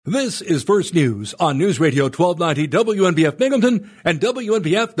This is First News on News Radio 1290 WNBF Binghamton and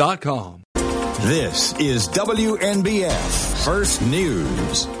WNBF.com. This is WNBF First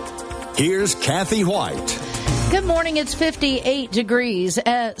News. Here's Kathy Whyte. Good morning. It's 58 degrees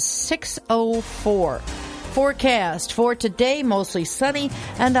at 6:04. Forecast for today, mostly sunny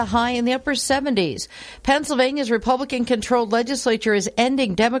and a high in the upper 70s. Pennsylvania's Republican-controlled legislature is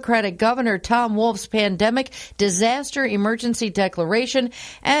ending Democratic Governor Tom Wolf's pandemic disaster emergency declaration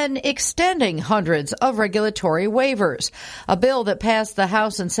and extending hundreds of regulatory waivers. A bill that passed the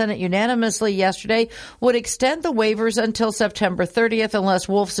House and Senate unanimously yesterday would extend the waivers until September 30th unless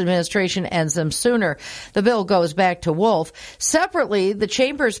Wolf's administration ends them sooner. The bill goes back to Wolf. Separately, the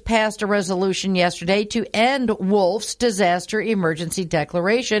chambers passed a resolution yesterday to end Wolf's disaster emergency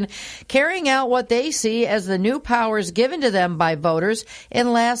declaration, carrying out what they see as the new powers given to them by voters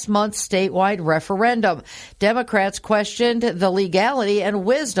in last month's statewide referendum. Democrats questioned the legality and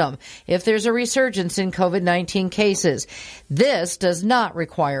wisdom if there's a resurgence in COVID-19 cases. This does not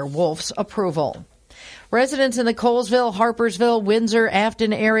require Wolf's approval. Residents in the Colesville, Harpersville, Windsor,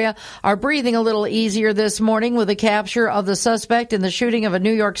 Afton area are breathing a little easier this morning with the capture of the suspect in the shooting of a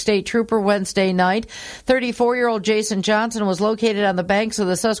New York State trooper Wednesday night. 34-year-old Jason Johnson was located on the banks of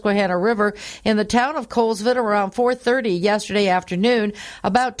the Susquehanna River in the town of Colesville around 4:30 yesterday afternoon,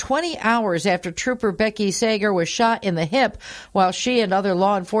 about 20 hours after Trooper Becky Sager was shot in the hip while she and other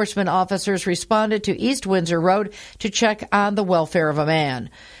law enforcement officers responded to East Windsor Road to check on the welfare of a man.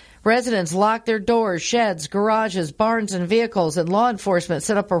 Residents locked their doors, sheds, garages, barns, and vehicles, and law enforcement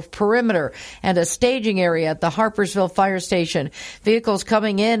set up a perimeter and a staging area at the Harpersville Fire Station. Vehicles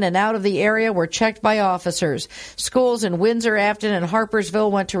coming in and out of the area were checked by officers. Schools in Windsor, Afton, and Harpersville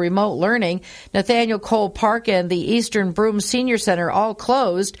went to remote learning. Nathaniel Cole Park and the Eastern Broome Senior Center all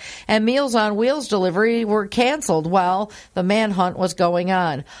closed, and Meals on Wheels delivery were canceled while the manhunt was going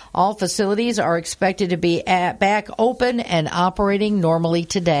on. All facilities are expected to be back open and operating normally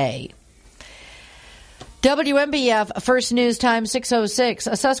today. WNBF First News Time 6:06.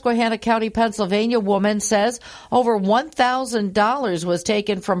 A Susquehanna County, Pennsylvania woman says over $1,000 was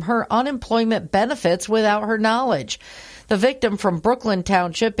taken from her unemployment benefits without her knowledge. The victim from Brooklyn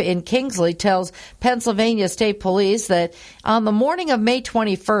Township in Kingsley tells Pennsylvania State Police that on the morning of May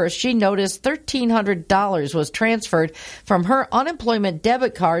 21st, she noticed $1,300 was transferred from her unemployment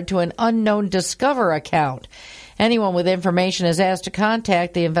debit card to an unknown Discover account. Anyone with information is asked to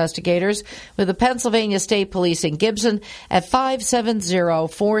contact the investigators with the Pennsylvania State Police in Gibson at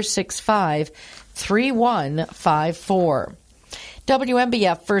 570-465-3154.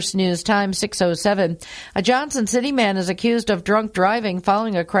 WNBF First News Time 6:07. A Johnson City man is accused of drunk driving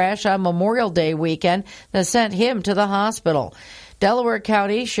following a crash on Memorial Day weekend that sent him to the hospital. Delaware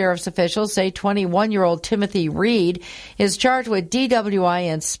County Sheriff's officials say 21-year-old Timothy Reed is charged with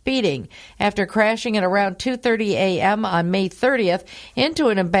DWI and speeding after crashing at around 2:30 a.m. on May 30th into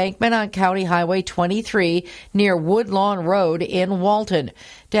an embankment on County Highway 23 near Woodlawn Road in Walton.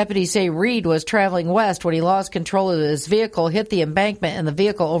 Deputies say Reed was traveling west when he lost control of his vehicle, hit the embankment, and the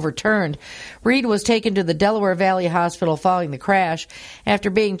vehicle overturned. Reed was taken to the Delaware Valley Hospital following the crash. After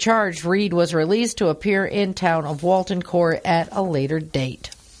being charged, Reed was released to appear in town of Walton Court at a later date.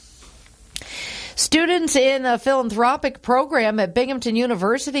 Students in a philanthropic program at Binghamton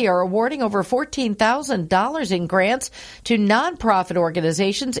University are awarding over $14,000 in grants to nonprofit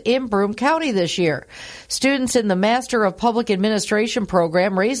organizations in Broome County this year. Students in the Master of Public Administration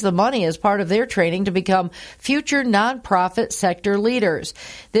program raise the money as part of their training to become future nonprofit sector leaders.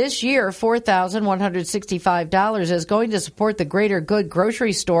 This year, $4,165 is going to support the Greater Good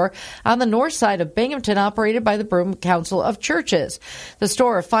grocery store on the north side of Binghamton, operated by the Broome Council of Churches. The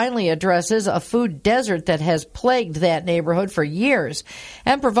store finally addresses a food desert that has plagued that neighborhood for years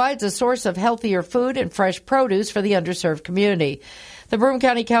and provides a source of healthier food and fresh produce for the underserved community. The Broome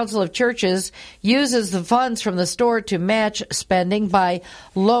County Council of Churches uses the funds from the store to match spending by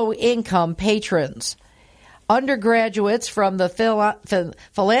low-income patrons. Undergraduates from the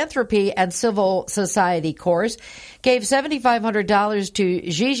Philanthropy and Civil Society course gave $7,500 to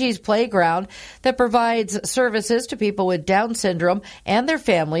Gigi's Playground that provides services to people with Down syndrome and their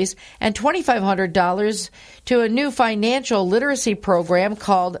families, and $2,500 to a new financial literacy program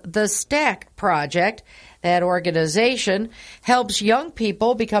called the Stack Project. That organization helps young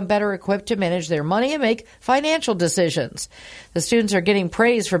people become better equipped to manage their money and make financial decisions. The students are getting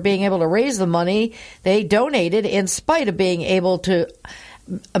praise for being able to raise the money they donated in spite of being able to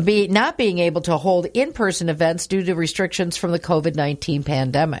not being able to hold in-person events due to restrictions from the COVID-19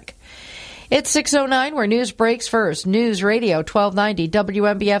 pandemic. It's 6:09 where news breaks first. News Radio 1290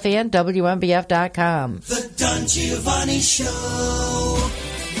 WNBF and WNBF.com. The Don Giovanni Show.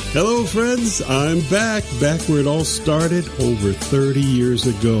 Hello, friends. I'm back where it all started over 30 years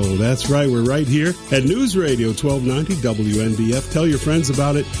ago. That's right. We're right here at News Radio 1290 WNBF. Tell your friends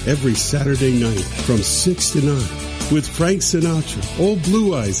about it every Saturday night from 6 to 9 with Frank Sinatra. Old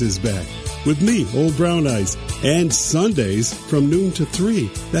Blue Eyes is back with me, Old Brown Eyes. And Sundays from noon to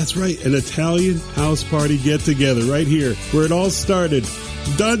 3. That's right. An Italian house party get-together right here where it all started.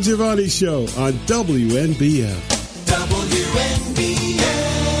 Don Giovanni Show on WNBF.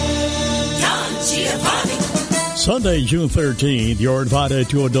 Sunday, June 13th, you're invited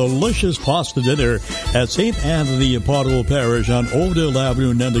to a delicious pasta dinner at St. Anthony of Padua Parish on Oakdale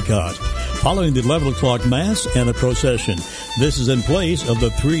Avenue in Endicott. Following the 11 o'clock Mass and a procession. This is in place of the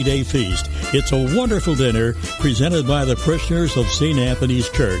 3-day feast. It's a wonderful dinner presented by the parishioners of St. Anthony's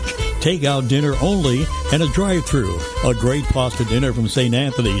Church. Takeout dinner only and a drive-thru. A great pasta dinner from St.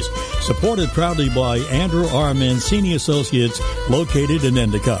 Anthony's. Supported proudly by Andrew R. Mancini Associates, located in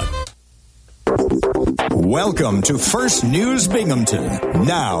Endicott. Welcome to First News Binghamton.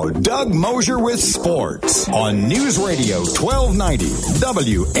 Now, Doug Mosher with sports on News Radio 1290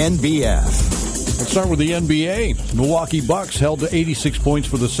 WNBF. Let's start with the NBA. Milwaukee Bucks held to 86 points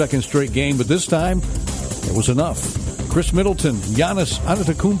for the second straight game, but this time it was enough. Chris Middleton, Giannis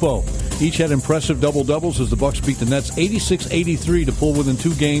Antetokounmpo each had impressive double-doubles as the Bucks beat the Nets 86-83 to pull within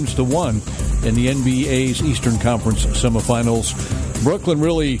 2 games to 1 in the NBA's Eastern Conference semifinals. Brooklyn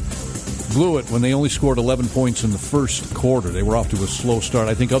really blew it when they only scored 11 points in the first quarter. They were off to a slow start.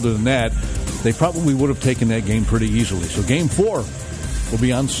 I think other than that, they probably would have taken that game pretty easily. So Game 4 will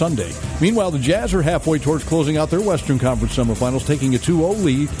be on Sunday. Meanwhile, the Jazz are halfway towards closing out their Western Conference semifinals, taking a 2-0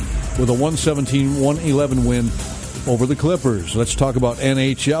 lead with a 117-111 win over the Clippers. Let's talk about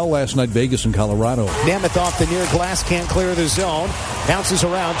NHL. Last night, Vegas and Colorado. Nemeth off the near glass, can't clear the zone. Bounces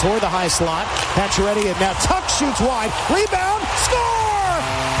around toward the high slot. Pacioretty and now Tuck shoots wide. Rebound, score!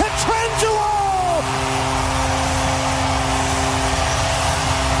 Petrangelo!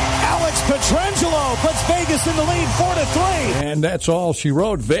 Alex Petrangelo puts Vegas in the lead 4-3. And that's all she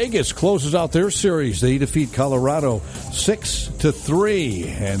wrote. Vegas closes out their series. They defeat Colorado 6-3,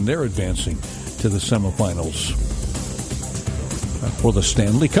 and they're advancing to the semifinals for the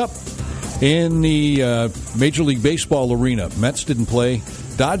Stanley Cup. In the Major League Baseball arena, Mets didn't play.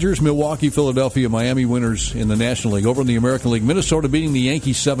 Dodgers, Milwaukee, Philadelphia, Miami winners in the National League. Over in the American League, Minnesota beating the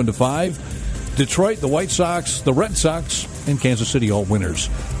Yankees 7-5. Detroit, the White Sox, the Red Sox, and Kansas City all winners.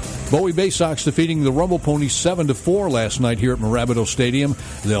 Bowie Bay Sox defeating the Rumble Ponies 7-4 last night here at Mirabito Stadium.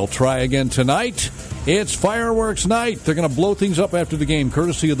 They'll try again tonight. It's fireworks night. They're going to blow things up after the game,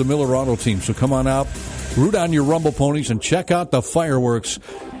 courtesy of the Miller Auto Team. So come on out, root on your Rumble Ponies, and check out the fireworks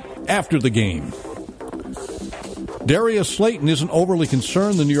after the game. Darius Slayton isn't overly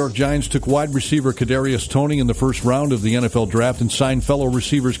concerned. The New York Giants took wide receiver Kadarius Toney in the first round of the NFL draft and signed fellow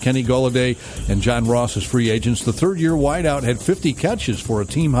receivers Kenny Golladay and John Ross as free agents. The third-year wideout had 50 catches for a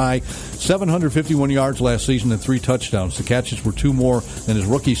team-high 751 yards last season and 3 touchdowns. The catches were 2 more than his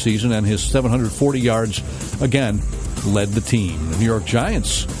rookie season, and his 740 yards, again, led the team. The New York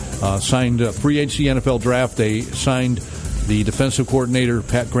Giants signed a free agency NFL draft. They signed the defensive coordinator,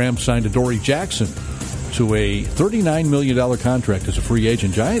 Pat Graham, signed Adoree Jackson to a $39 million contract as a free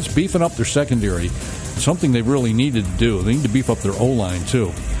agent. Giants beefing up their secondary, something they really needed to do. They need to beef up their O-line,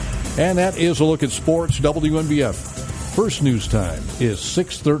 too. And that is a look at sports. WNBF. First news time is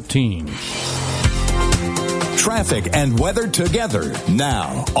 6:13. Traffic and weather together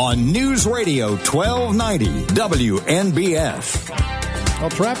now on News Radio 1290 WNBF. Well,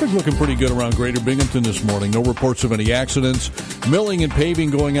 traffic looking pretty good around Greater Binghamton this morning. No reports of any accidents. Milling and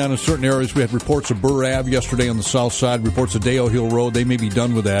paving going on in certain areas. We had reports of Burr Ave yesterday on the south side. Reports of Dale Hill Road. They may be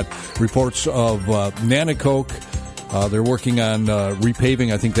done with that. Reports of Nanacoke. They're working on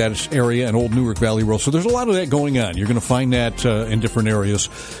repaving, I think, that area, and Old Newark Valley Road. So there's a lot of that going on. You're going to find that in different areas,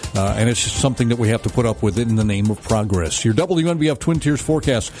 and it's just something that we have to put up with in the name of progress. Your WNBF Twin Tiers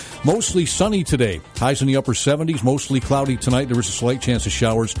forecast, mostly sunny today. Highs in the upper 70s, mostly cloudy tonight. There is a slight chance of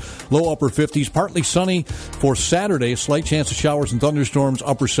showers. Low upper 50s, partly sunny for Saturday. A slight chance of showers and thunderstorms,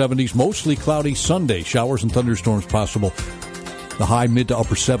 upper 70s. Mostly cloudy Sunday. Showers and thunderstorms possible. The high mid to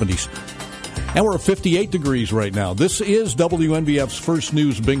upper 70s. And we're at 58 degrees right now. This is WNBF's First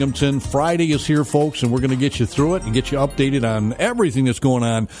News Binghamton. Friday is here, folks, and we're going to get you through it and get you updated on everything that's going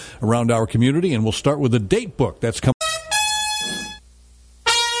on around our community. And we'll start with the date book that's coming.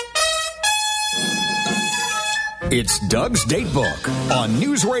 It's Doug's Date Book on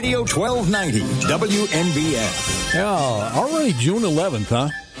News Radio 1290 WNBF. Yeah, already June 11th, huh?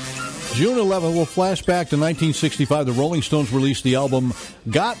 June 11th, we'll flash back to 1965. The Rolling Stones released the album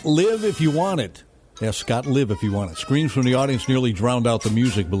Got Live If You Want It. Yeah, Scott Live if you want it. Screams from the audience nearly drowned out the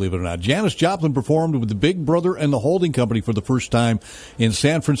music, believe it or not. Janis Joplin performed with the Big Brother and the Holding Company for the first time in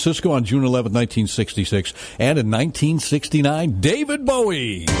San Francisco on June 11, 1966. And in 1969, David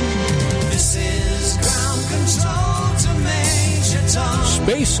Bowie. This is ground control to Major Tom.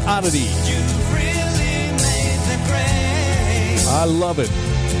 Space Oddity. You've really made the grade. I love it.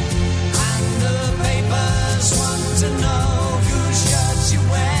 And the papers want to know whose shirts you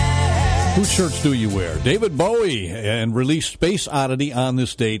wear. Whose shirts do you wear? David Bowie, and released Space Oddity on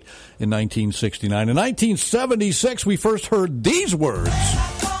this date in 1969. In 1976, we first heard these words.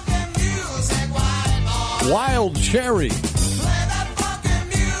 Wild Cherry.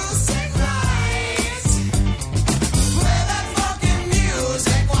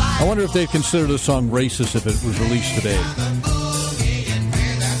 I wonder if they'd consider the song racist if it was released today.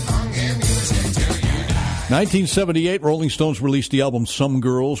 1978, Rolling Stones released the album Some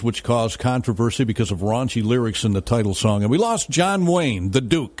Girls, which caused controversy because of raunchy lyrics in the title song. And we lost John Wayne, the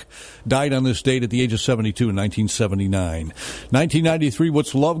Duke. Died on this date at the age of 72 in 1979. 1993,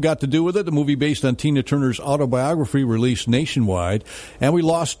 What's Love Got to Do With It? The movie based on Tina Turner's autobiography released nationwide. And we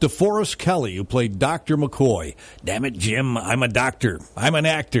lost DeForest Kelley, who played Dr. McCoy. Damn it, Jim, I'm a doctor. I'm an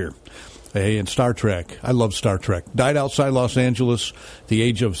actor. Hey, and Star Trek. I love Star Trek. Died outside Los Angeles at the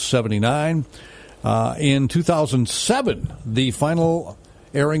age of 79. In 2007, the final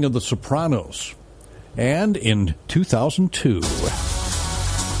airing of The Sopranos. And in 2002,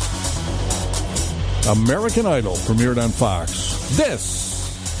 American Idol premiered on Fox.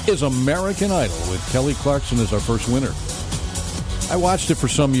 This is American Idol with Kelly Clarkson as our first winner. I watched it for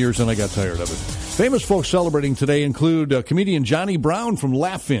some years and I got tired of it. Famous folks celebrating today include comedian Johnny Brown from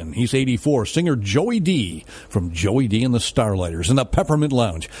Laugh-In. He's 84. Singer Joey D from Joey D and the Starlighters and the Peppermint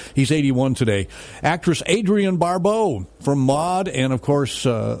Lounge. He's 81 today. Actress Adrienne Barbeau from Maude and, of course,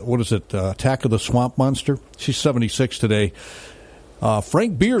 Attack of the Swamp Monster. She's 76 today.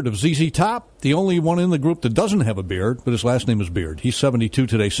 Frank Beard of ZZ Top, the only one in the group that doesn't have a beard, but his last name is Beard. He's 72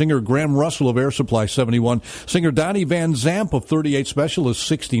 today. Singer Graham Russell of Air Supply, 71. Singer Donnie Van Zamp of 38 Special is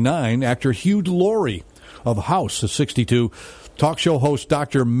 69. Actor Hugh Laurie of House is 62. Talk show host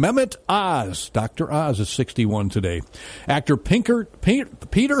Dr. Mehmet Oz. Dr. Oz is 61 today. Actor Peter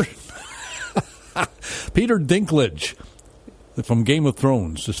Dinklage from Game of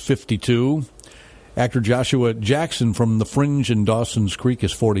Thrones is 52. Actor Joshua Jackson from The Fringe and Dawson's Creek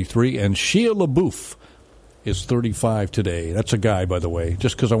is 43. And Shia LaBeouf is 35 today. That's a guy, by the way,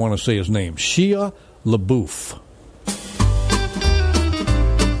 just because I want to say his name. Shia LaBeouf.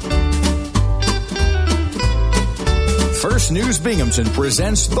 First News Binghamton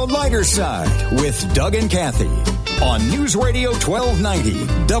presents The Lighter Side with Doug and Kathy on News Radio 1290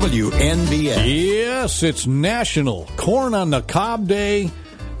 WNBF. Yes, it's National Corn on the Cob Day.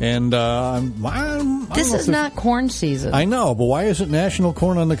 And this is not corn season. I know, but why is it National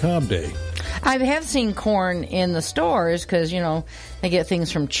Corn on the Cob Day? I have seen corn in the stores because, they get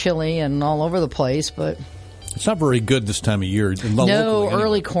things from Chile and all over the place, but it's not very good this time of year. No,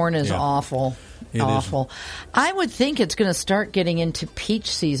 early corn is awful. Awful. I would think it's going to start getting into peach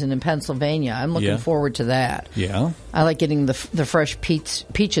season in Pennsylvania. I'm looking forward to that. Yeah. I like getting the fresh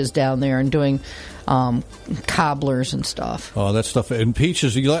peaches down there and doing cobblers and stuff. Oh, that stuff. And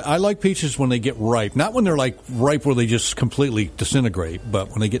peaches, I like peaches when they get ripe. Not when they're like ripe where they just completely disintegrate, but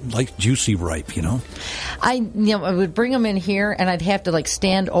when they get like juicy ripe, I would bring them in here and I'd have to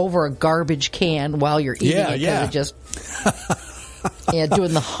stand over a garbage can while you're eating it because it just...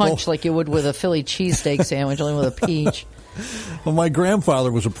 doing the hunch like you would with a Philly cheesesteak sandwich, only with a peach. Well, my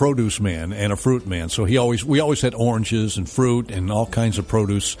grandfather was a produce man and a fruit man, so we always had oranges and fruit and all kinds of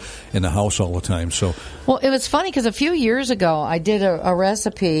produce in the house all the time. So, well, it was funny because a few years ago I did a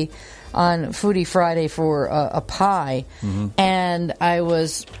recipe on Foodie Friday for a pie, and I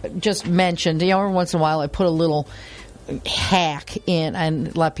was just mentioned, every once in a while I put a little hack in, and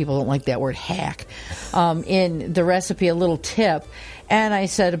a lot of people don't like that word hack, in the recipe, a little tip, and I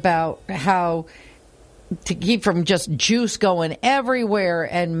said about how to keep from just juice going everywhere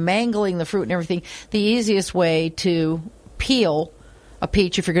and mangling the fruit and everything, the easiest way to peel a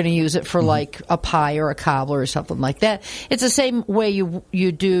peach, if you're going to use it for like a pie or a cobbler or something like that, it's the same way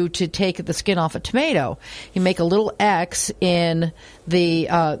you do to take the skin off a tomato. You make a little X in the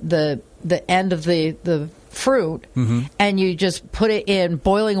end of the fruit, and you just put it in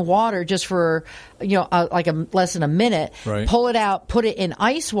boiling water just for less than a minute. Right. Pull it out, put it in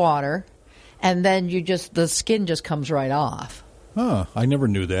ice water, and then the skin just comes right off. Oh, I never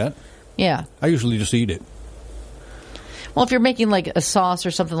knew that. Yeah, I usually just eat it. Well, if you're making like a sauce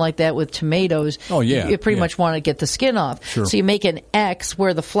or something like that with tomatoes, you pretty much want to get the skin off. Sure. So you make an X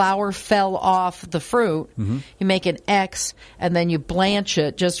where the flour fell off the fruit. Mm-hmm. You make an X, and then you blanch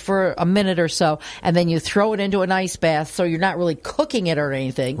it just for a minute or so, and then you throw it into an ice bath so you're not really cooking it or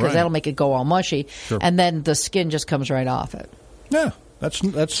anything, because that'll make it go all mushy. Sure. And then the skin just comes right off it. Yeah.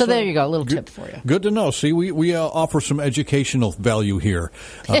 That's so there you go, a little tip for you. Good to know. See, we offer some educational value here,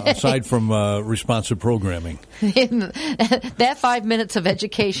 aside from responsive programming. That 5 minutes of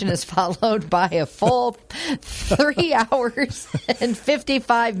education is followed by a full 3 hours and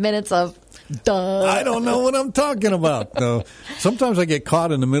 55 minutes of duh. I don't know what I'm talking about. Sometimes I get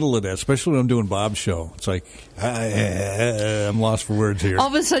caught in the middle of that, especially when I'm doing Bob's show. It's like I'm lost for words here. All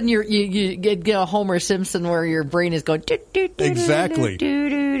of a sudden, you get a Homer Simpson where your brain is going. Exactly.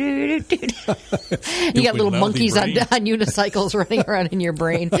 You got little monkeys on unicycles running around in your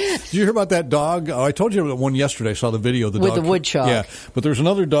brain. Did you hear about that dog? Oh, I told you about one yesterday. I saw the video of the with dog the woodchuck. Yeah, but there's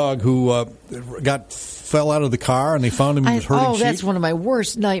another dog who fell out of the car, and they found him. He was herding sheep. That's one of my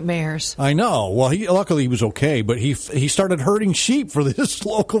worst nightmares. I know. Well, luckily he was okay, but he started herding sheep for this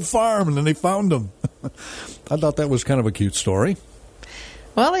local farm, and then they found him. I thought that was kind of a cute story.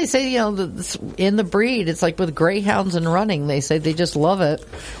 Well, they say, in the breed, it's like with greyhounds and running. They say they just love it.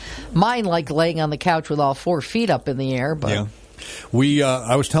 Mine like laying on the couch with all 4 feet up in the air, but... Yeah.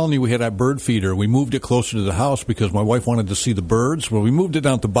 I was telling you we had that bird feeder. We moved it closer to the house because my wife wanted to see the birds. Well, we moved it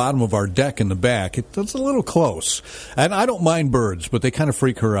down at the bottom of our deck in the back. It's a little close. And I don't mind birds, but they kind of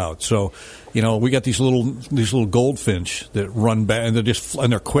freak her out. So, we got these little goldfinch that run back, and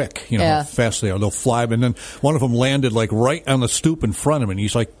they're quick, how fast they are. They'll fly, and then one of them landed like right on the stoop in front of him, and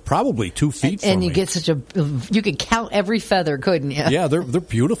he's like probably 2 feet from me. And you get you could count every feather, couldn't you? Yeah, they're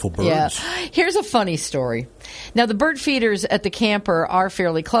beautiful birds. Yeah. Here's a funny story. Now, the bird feeders at the camper are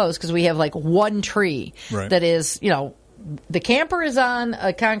fairly close because we have like one tree that is, the camper is on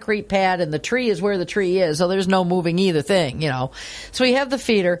a concrete pad and the tree is where the tree is, so there's no moving either thing, So we have the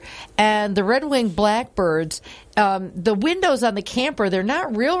feeder, and the red-winged blackbirds, the windows on the camper, they're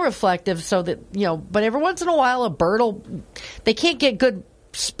not real reflective, so that, but every once in a while a bird they can't get good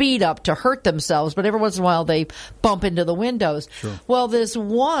speed up to hurt themselves, but every once in a while they bump into the windows. Sure. Well, this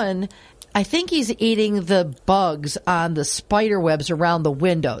one... I think he's eating the bugs on the spider webs around the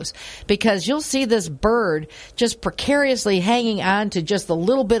windows, because you'll see this bird just precariously hanging on to just a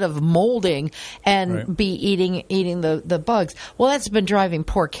little bit of molding and be eating the bugs. Well, that's been driving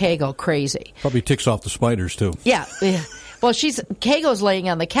poor Kago crazy. Probably ticks off the spiders, too. Yeah. Well, Kago's laying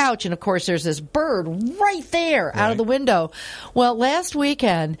on the couch, and of course there's this bird right there out of the window. Well, last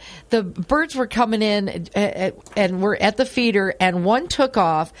weekend, the birds were coming in and were at the feeder, and one took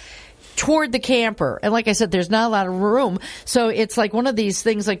off toward the camper. And like I said, there's not a lot of room. So it's like one of these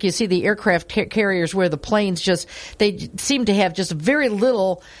things like you see the aircraft carriers where the planes they seem to have just very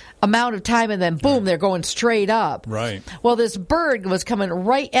little amount of time, and then boom, they're going straight up. Right. Well, this bird was coming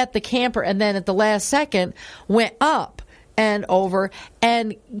right at the camper, and then at the last second went up and over.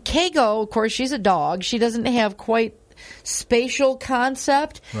 And Kago, of course, she's a dog. She doesn't have quite spatial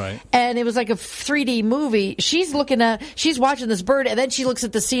concept, and it was like a 3D movie. She's watching this bird, and then she looks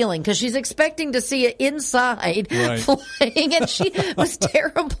at the ceiling because she's expecting to see it inside flying, and she was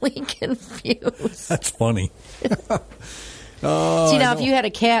terribly confused. That's funny. See, now, if you had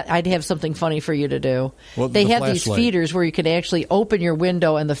a cat, I'd have something funny for you to do. Well, they have these feeders where you can actually open your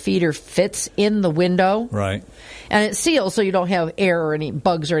window, and the feeder fits in the window. Right. And it's sealed so you don't have air or any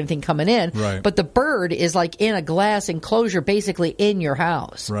bugs or anything coming in. Right. But the bird is like in a glass enclosure basically in your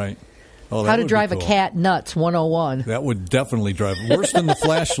house. Right. Oh, How to drive a cat nuts 101. That would definitely drive worse than the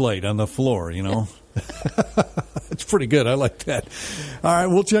flashlight on the floor, It's pretty good. I like that. All right,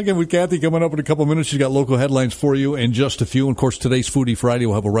 we'll check in with Kathy coming up in a couple minutes. She's got local headlines for you in just a few. And, of course, today's Foodie Friday.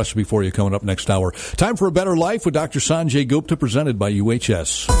 We'll have a recipe for you coming up next hour. Time for A Better Life with Dr. Sanjay Gupta, presented by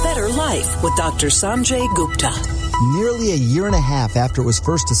UHS. A Better Life with Dr. Sanjay Gupta. Nearly a year and a half after it was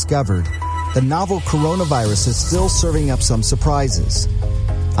first discovered, the novel coronavirus is still serving up some surprises.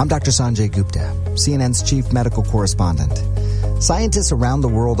 I'm Dr. Sanjay Gupta, CNN's chief medical correspondent. Scientists around the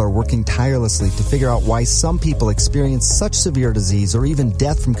world are working tirelessly to figure out why some people experience such severe disease or even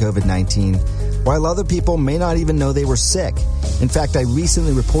death from COVID-19, while other people may not even know they were sick. In fact, I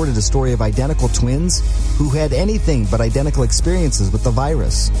recently reported a story of identical twins who had anything but identical experiences with the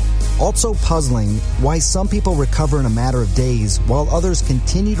virus. Also puzzling, why some people recover in a matter of days, while others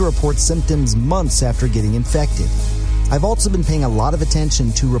continue to report symptoms months after getting infected. I've also been paying a lot of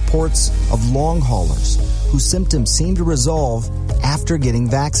attention to reports of long haulers whose symptoms seem to resolve after getting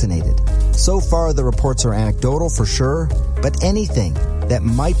vaccinated. So far, the reports are anecdotal for sure, but anything that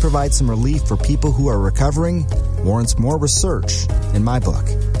might provide some relief for people who are recovering warrants more research in my book.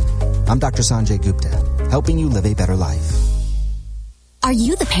 I'm Dr. Sanjay Gupta, helping you live a better life. Are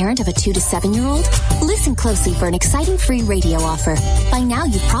you the parent of a 2 to 7-year-old? Listen closely for an exciting free radio offer. By now,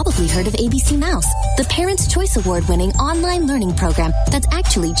 you've probably heard of ABC Mouse, the Parents' Choice Award-winning online learning program that's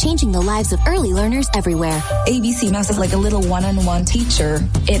actually changing the lives of early learners everywhere. ABC Mouse is like a little one-on-one teacher.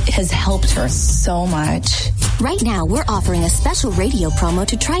 It has helped her so much. Right now, we're offering a special radio promo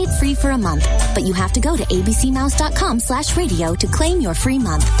to try it free for a month. But you have to go to abcmouse.com/radio to claim your free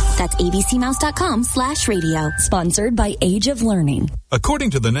month. That's abcmouse.com/radio. Sponsored by Age of Learning.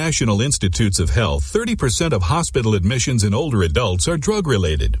 According to the National Institutes of Health, 30% of hospital admissions in older adults are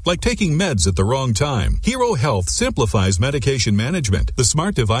drug-related, like taking meds at the wrong time. Hero Health simplifies medication management. The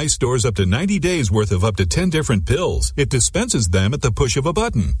smart device stores up to 90 days worth of up to 10 different pills. It dispenses them at the push of a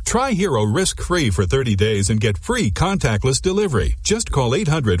button. Try Hero risk-free for 30 days and get free contactless delivery. Just call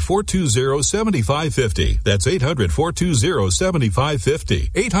 800-420-7550. That's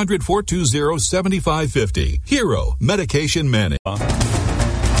 800-420-7550. 800-420-7550. Hero Medication Management.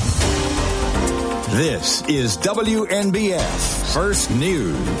 This is WNBF First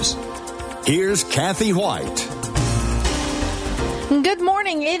News. Here's Kathy Whyte. Good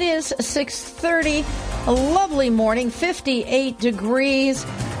morning. It is 6:30. A lovely morning, 58 degrees.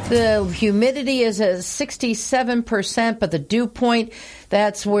 The humidity is at 67%, but the dew point,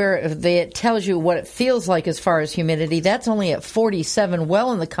 that's where it tells you what it feels like as far as humidity. That's only at 47,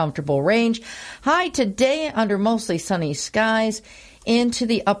 well in the comfortable range. High today under mostly sunny skies, into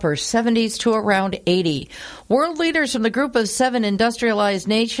the upper 70s to around 80. World leaders from the group of 7 industrialized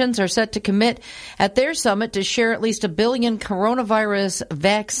nations are set to commit at their summit to share at least 1 billion coronavirus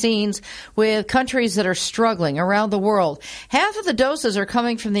vaccines with countries that are struggling around the world. Half of the doses are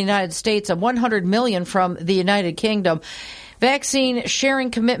coming from the United States and 100 million from the United Kingdom. Vaccine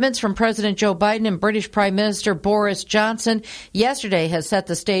sharing commitments from President Joe Biden and British Prime Minister Boris Johnson yesterday has set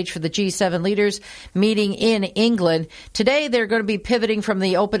the stage for the G7 leaders meeting in England. Today, they're going to be pivoting from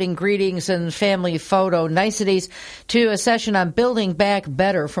the opening greetings and family photo niceties to a session on building back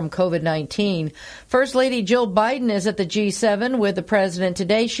better from COVID-19. First Lady Jill Biden is at the G7 with the president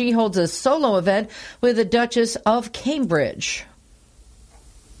today. She holds a solo event with the Duchess of Cambridge.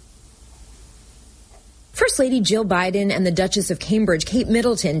 First Lady Jill Biden and the Duchess of Cambridge, Kate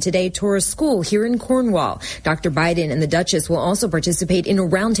Middleton, today tour a school here in Cornwall. Dr. Biden and the Duchess will also participate in a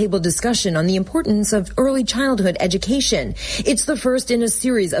roundtable discussion on the importance of early childhood education. It's the first in a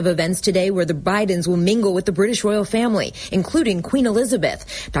series of events today where the Bidens will mingle with the British royal family, including Queen Elizabeth.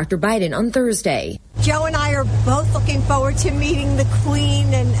 Dr. Biden on Thursday. Joe and I are both looking forward to meeting the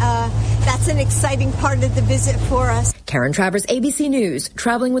Queen, and that's an exciting part of the visit for us. Karen Travers, ABC News,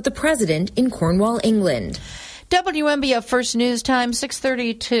 traveling with the president in Cornwall, England. WNBF First News Time,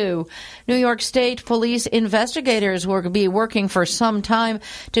 6:32. New York State police investigators will be working for some time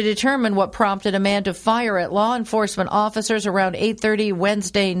to determine what prompted a man to fire at law enforcement officers around 8:30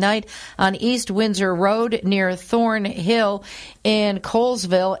 Wednesday night on East Windsor Road near Thornhill in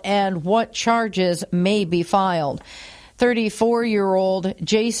Colesville and what charges may be filed. 34-year-old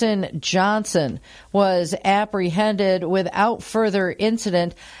Jason Johnson was apprehended without further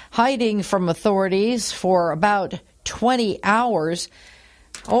incident, hiding from authorities for about 20 hours.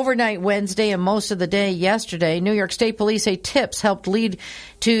 Overnight Wednesday and most of the day yesterday, New York State police say tips helped lead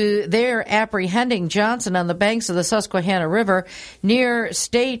to their apprehending Johnson on the banks of the Susquehanna River near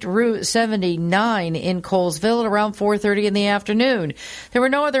State Route 79 in Colesville at around 4:30 in the afternoon. There were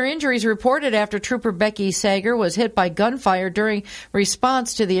no other injuries reported after Trooper Becky Sager was hit by gunfire during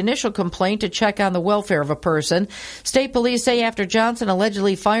response to the initial complaint to check on the welfare of a person. State police say after Johnson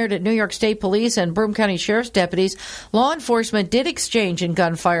allegedly fired at New York State Police and Broome County Sheriff's deputies, law enforcement did exchange in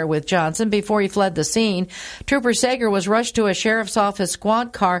gunfire with Johnson before he fled the scene. Trooper Sager was rushed to a sheriff's office squad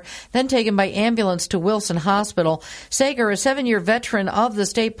car, then taken by ambulance to Wilson Hospital. Sager, a 7-year veteran of the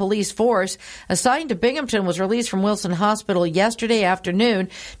state police force, assigned to Binghamton, was released from Wilson Hospital yesterday afternoon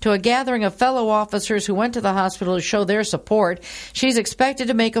to a gathering of fellow officers who went to the hospital to show their support. She's expected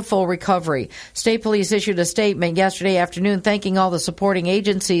to make a full recovery. State police issued a statement yesterday afternoon thanking all the supporting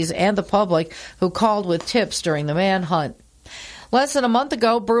agencies and the public who called with tips during the manhunt. Less than a month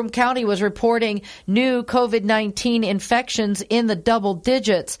ago, Broome County was reporting new COVID-19 infections in the double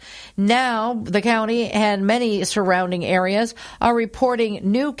digits. Now, the county and many surrounding areas are reporting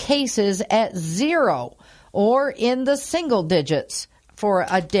new cases at 0 or in the single digits for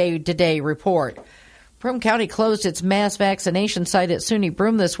a day-to-day report. Broome County closed its mass vaccination site at SUNY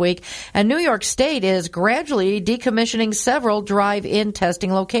Broome this week, and New York State is gradually decommissioning several drive-in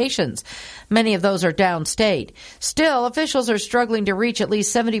testing locations. Many of those are downstate. Still, officials are struggling to reach at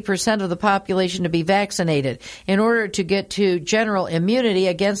least 70% of the population to be vaccinated in order to get to general immunity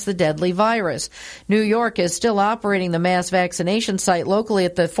against the deadly virus. New York is still operating the mass vaccination site locally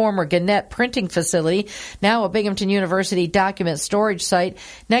at the former Gannett printing facility, now a Binghamton University document storage site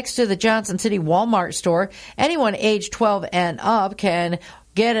next to the Johnson City Walmart store. Anyone age 12 and up can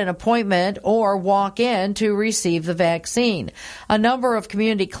get an appointment or walk in to receive the vaccine. A number of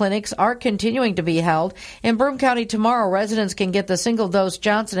community clinics are continuing to be held. In Broome County tomorrow, residents can get the single-dose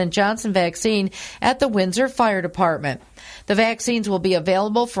Johnson & Johnson vaccine at the Windsor Fire Department. The vaccines will be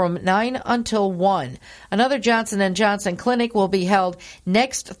available from 9 until 1. Another Johnson & Johnson clinic will be held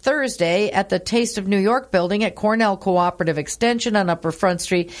next Thursday at the Taste of New York building at Cornell Cooperative Extension on Upper Front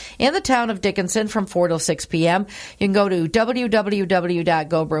Street in the town of Dickinson from 4 till 6 p.m. You can go to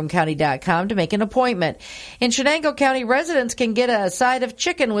www.gobroomecounty.com to make an appointment. In Shenango County, residents can get a side of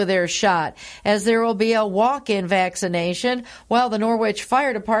chicken with their shot, as there will be a walk-in vaccination while the Norwich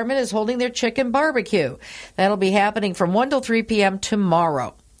Fire Department is holding their chicken barbecue. That'll be happening from 1 till 3 p.m.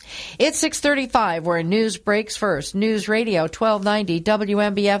 tomorrow. It's 6:35, where news breaks first. News Radio 1290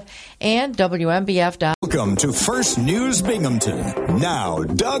 WMBF and WMBF. Welcome to First News Binghamton. Now,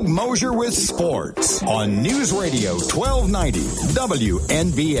 Doug Mosher with sports on News Radio 1290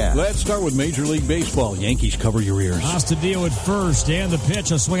 WNBF. Let's start with Major League Baseball. Yankees, cover your ears. Astudillo at first, and the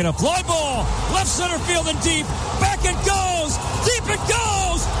pitch, a swing and a fly ball. Left center field and deep. Back it goes. Deep it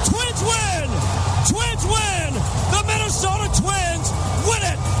goes. Twins win. Twins win. The Minnesota Twins win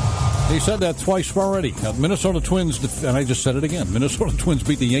it. They said that twice already. Minnesota Twins, and I just said it again. Minnesota Twins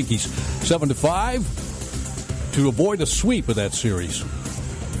beat the Yankees 7-5 to avoid a sweep of that series.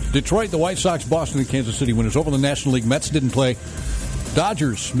 Detroit, the White Sox, Boston, and Kansas City winners over the National League. Mets didn't play.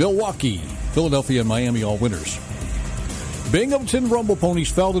 Dodgers, Milwaukee, Philadelphia, and Miami all winners. Binghamton Rumble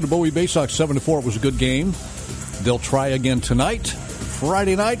Ponies fell to the Bowie Bay Sox 7-4. It was a good game. They'll try again tonight.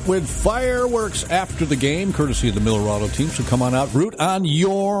 Friday night with fireworks after the game, courtesy of the Miller Auto team. So come on out, root on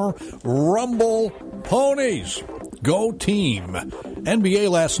your Rumble Ponies. Go team.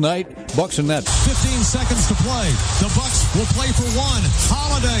 NBA last night, Bucks and Nets. 15 seconds to play. The Bucks will play for one.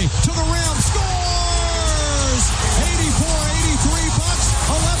 Holiday to the rim, scores! 84-83 Bucks,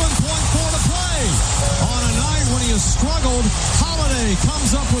 11.4 to play. On a night when he has struggled, Holiday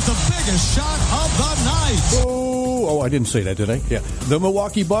comes up with the biggest shot of the night. Oh, I didn't say that, did I? Yeah. The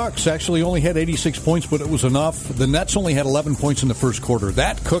Milwaukee Bucks actually only had 86 points, but it was enough. The Nets only had 11 points in the first quarter.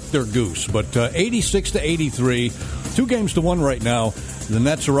 That cooked their goose. But 86-83, 2-1 right now. The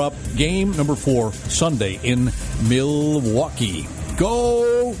Nets are up. Game number 4, Sunday in Milwaukee.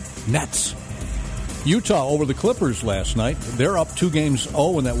 Go Nets. Utah over the Clippers last night. They're up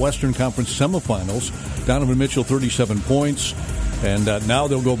 2-0 in that Western Conference semifinals. Donovan Mitchell, 37 points. And now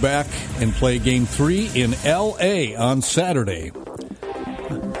they'll go back and play Game 3 in L.A. on Saturday.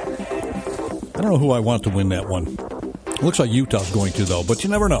 I don't know who I want to win that one. Looks like Utah's going to, though, but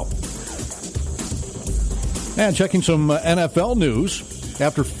you never know. And checking some NFL news.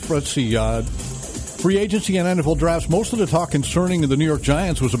 After, free agency and NFL drafts, most of the talk concerning the New York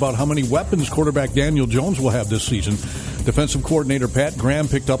Giants was about how many weapons quarterback Daniel Jones will have this season. Defensive coordinator Pat Graham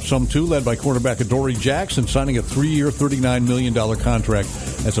picked up some, too, led by quarterback Adoree Jackson, signing a 3-year, $39 million contract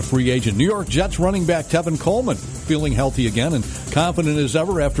as a free agent. New York Jets running back Tevin Coleman feeling healthy again and confident as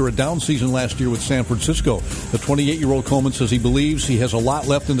ever after a down season last year with San Francisco. The 28-year-old Coleman says he believes he has a lot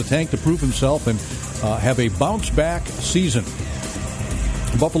left in the tank to prove himself and have a bounce-back season.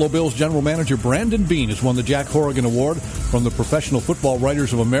 Buffalo Bills general manager Brandon Beane has won the Jack Horrigan Award from the Professional Football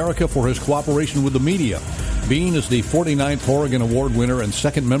Writers of America for his cooperation with the media. Beane is the 49th Horrigan Award winner and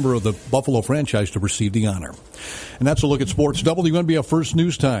second member of the Buffalo franchise to receive the honor. And that's a look at sports. WNBF First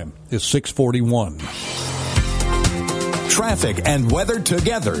News Time is 6:41. Traffic and weather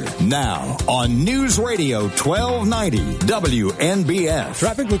together now on News Radio 1290 WNBF.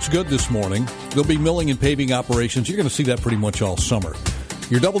 Traffic looks good this morning. There'll be milling and paving operations. You're going to see that pretty much all summer.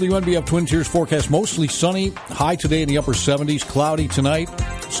 Your WNBF Twin Tiers forecast, mostly sunny, high today in the upper 70s, cloudy tonight,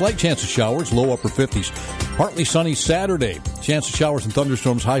 slight chance of showers, low upper 50s. Partly sunny Saturday, chance of showers and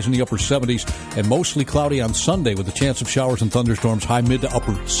thunderstorms, highs in the upper 70s, and mostly cloudy on Sunday with a chance of showers and thunderstorms, high mid to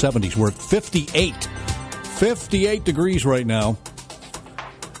upper 70s. We're at 58 degrees right now.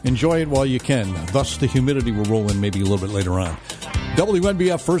 Enjoy it while you can. Thus, the humidity will roll in maybe a little bit later on.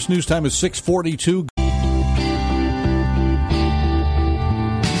 WNBF First News Time is 6:42.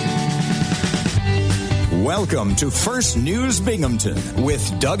 Welcome to First News Binghamton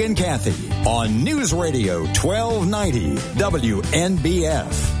with Doug and Kathy on News Radio 1290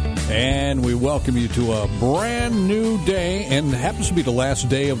 WNBF. And we welcome you to a brand new day, and it happens to be the last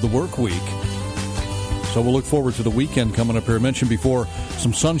day of the work week. So we'll look forward to the weekend coming up here. I mentioned before,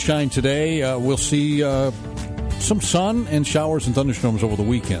 some sunshine today. We'll see some sun and showers and thunderstorms over the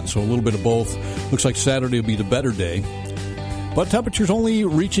weekend. So a little bit of both. Looks like Saturday will be the better day. But temperatures only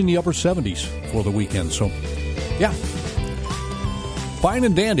reaching the upper 70s for the weekend. So, yeah. Fine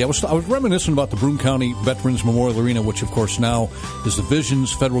and dandy. I was reminiscing about the Broome County Veterans Memorial Arena, which, of course, now is the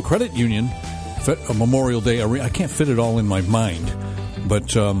Visions Federal Credit Union Memorial Day Arena. I can't fit it all in my mind.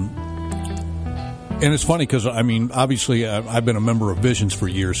 But, and it's funny because, I mean, obviously, I've been a member of Visions for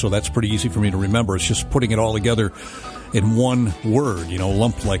years, so that's pretty easy for me to remember. It's just putting it all together in one word,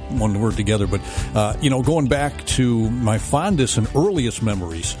 lumped like one word together. But, going back to my fondest and earliest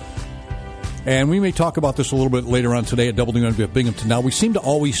memories, and we may talk about this a little bit later on today at WNBF Binghamton. Now, we seem to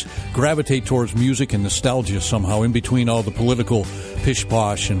always gravitate towards music and nostalgia somehow in between all the political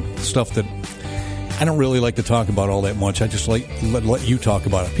pish-posh and stuff that I don't really like to talk about all that much. I just let you talk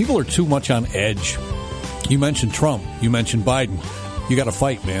about it. People are too much on edge. You mentioned Trump. You mentioned Biden. You got to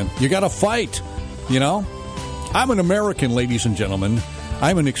fight, man. You got to fight, I'm an American, ladies and gentlemen.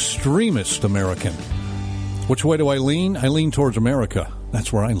 I'm an extremist American. Which way do I lean? I lean towards America.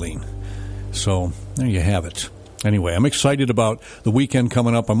 That's where I lean. So, there you have it. Anyway, I'm excited about the weekend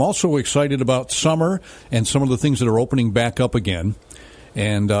coming up. I'm also excited about summer and some of the things that are opening back up again.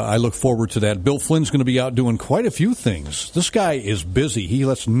 And I look forward to that. Bill Flynn's going to be out doing quite a few things. This guy is busy. He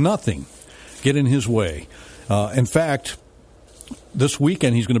lets nothing get in his way. In fact, this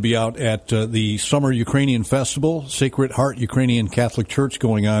weekend, he's going to be out at the Summer Ukrainian Festival, Sacred Heart Ukrainian Catholic Church,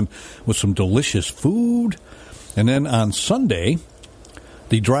 going on with some delicious food. And then on Sunday,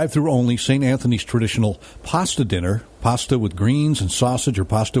 the drive-through only St. Anthony's traditional pasta dinner, pasta with greens and sausage or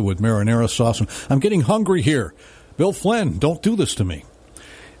pasta with marinara sauce. And I'm getting hungry here. Bill Flynn, don't do this to me.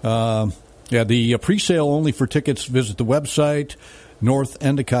 The pre-sale only for tickets, visit the website,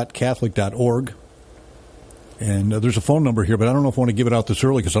 northendicottcatholic.org. And there's a phone number here, but I don't know if I want to give it out this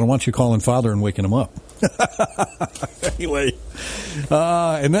early because I don't want you calling Father and waking him up. Anyway.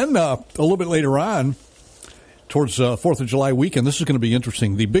 And then a little bit later on, towards 4th of July weekend, this is going to be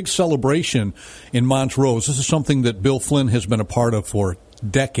interesting. The big celebration in Montrose. This is something that Bill Flynn has been a part of for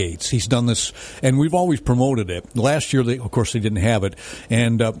decades. He's done this, and we've always promoted it. Last year, of course, they didn't have it.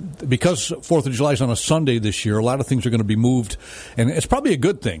 And because 4th of July is on a Sunday this year, a lot of things are going to be moved. And it's probably a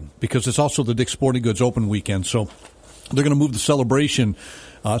good thing because it's also the Dick's Sporting Goods Open weekend. So they're going to move the celebration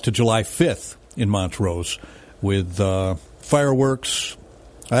to July 5th in Montrose with fireworks.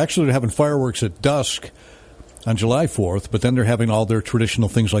 Actually, they're having fireworks at dusk on July 4th, but then they're having all their traditional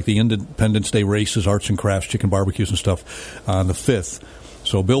things like the Independence Day races, arts and crafts, chicken barbecues and stuff on the 5th.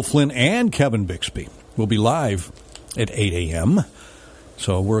 So Bill Flynn and Kevin Bixby will be live at 8 a.m.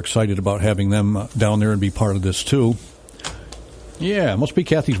 So we're excited about having them down there and be part of this, too. Yeah, must be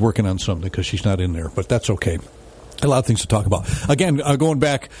Kathy's working on something because she's not in there, but that's okay. A lot of things to talk about. Again,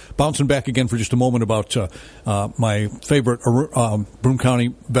 bouncing back again for just a moment about my favorite Broome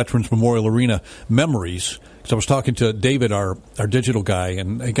County Veterans Memorial Arena memories. So I was talking to David, our digital guy,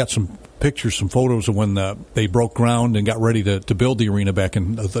 and I got some pictures, some photos of when they broke ground and got ready to build the arena back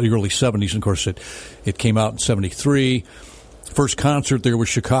in the early 70s. And, of course, it came out in 73. First concert there was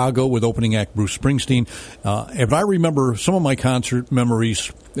Chicago with opening act Bruce Springsteen. And I remember some of my concert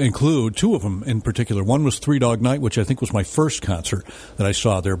memories include two of them in particular. One was Three Dog Night, which I think was my first concert that I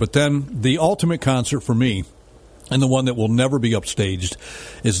saw there. But then the ultimate concert for me, and the one that will never be upstaged,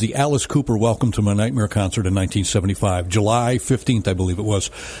 is the Alice Cooper Welcome to My Nightmare concert in 1975, July 15th, I believe it was.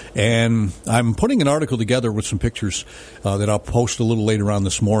 And I'm putting an article together with some pictures that I'll post a little later on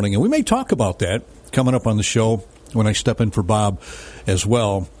this morning. And we may talk about that coming up on the show when I step in for Bob as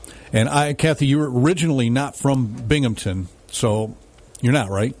well. And Kathy, you were originally not from Binghamton, so you're not,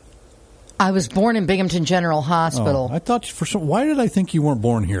 right? I was born in Binghamton General Hospital. I thought why did I think you weren't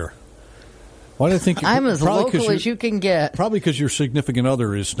born here? Why did I think I'm as local as you can get? Probably because your significant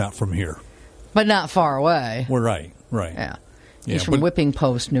other is not from here, but not far away. We're right. Yeah. He's from Whipping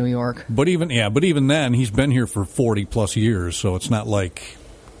Post, New York. But even then, he's been here for 40 plus years, so it's not like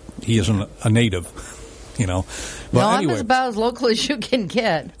he isn't a native. But anyway, I'm about as local as you can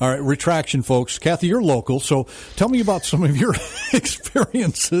get. All right, retraction, folks. Kathy, you're local, so tell me about some of your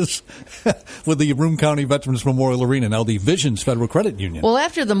experiences with the Broome County Veterans Memorial Arena, now the Visions Federal Credit Union. Well,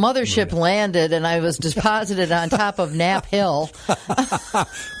 after the mothership landed and I was deposited on top of Knapp Hill, boop,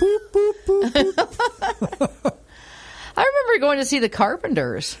 boop, boop, boop. I remember going to see the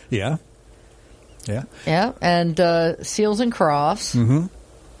Carpenters. Yeah. Yeah. Yeah, and Seals and Crofts. Mm-hmm.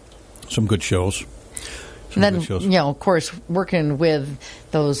 Some good shows. And then, of course, working with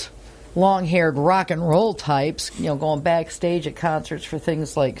those long-haired rock and roll types, going backstage at concerts for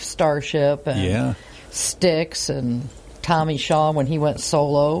things like Starship and Styx and Tommy Shaw when he went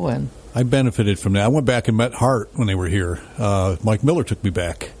solo. And I benefited from that. I went back and met Hart when they were here. Mike Miller took me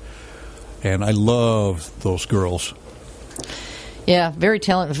back, and I loved those girls. Yeah, very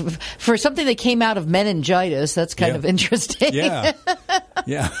talented. For something that came out of meningitis, that's kind of interesting. Yeah.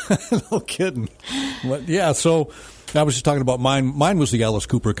 No kidding. But, so I was just talking about mine. Mine was the Alice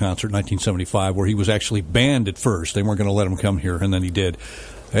Cooper concert in 1975, where he was actually banned at first. They weren't going to let him come here, and then he did.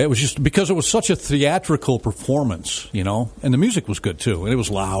 It was just because it was such a theatrical performance, and the music was good, too. And it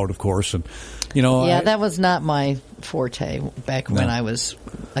was loud, of course. And, that was not my forte back when I was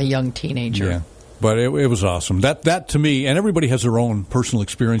a young teenager. Yeah. But it was awesome. That to me, and everybody has their own personal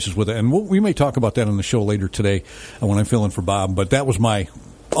experiences with it. And we may talk about that on the show later today when I'm filling for Bob. But that was my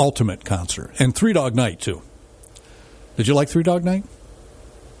ultimate concert. And Three Dog Night, too. Did you like Three Dog Night?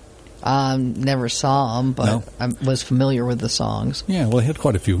 Never saw them, but I was familiar with the songs. Yeah, well, they had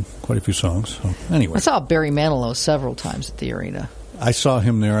quite a few songs. So, anyway. I saw Barry Manilow several times at the arena. I saw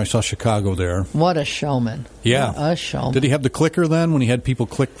him there. I saw Chicago there. What a showman. Yeah. What a showman. Did he have the clicker then when he had people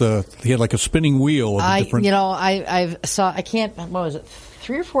click he had like a spinning wheel of different... what was it?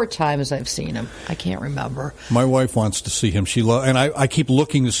 3 or 4 times I've seen him. I can't remember. My wife wants to see him. And I keep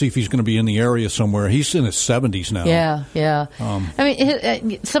looking to see if he's going to be in the area somewhere. He's in his 70s now. Yeah. I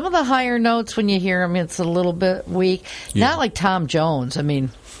mean, some of the higher notes when you hear him, it's a little bit weak. Yeah. Not like Tom Jones. I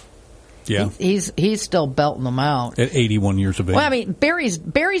mean... Yeah, he's still belting them out at 81 years of age. Well, I mean, Barry's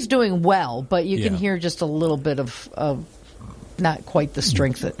doing well, but you can hear just a little bit of not quite the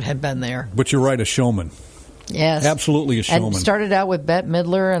strength that had been there. But you're right, a showman. Yes, absolutely a showman. And started out with Bette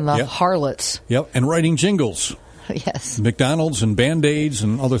Midler and the Harlots. Yep, and writing jingles. Yes, McDonald's and Band-Aids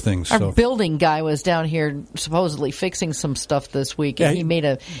and other things. Our building guy was down here supposedly fixing some stuff this week, and he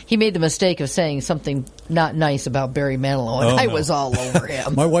made the mistake of saying something not nice about Barry Manilow, and I was all over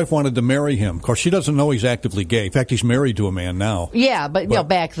him. My wife wanted to marry him. Of course, she doesn't know he's actively gay. In fact, he's married to a man now. Yeah, but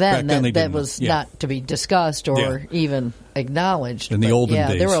back then that was not to be discussed or even acknowledged. In the olden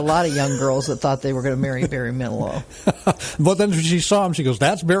days. There were a lot of young girls that thought they were going to marry Barry Manilow. But then when she saw him, she goes,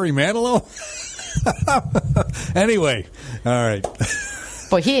 "That's Barry Manilow?" Anyway, all right.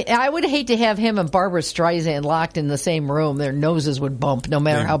 But I would hate to have him and Barbara Streisand locked in the same room. Their noses would bump no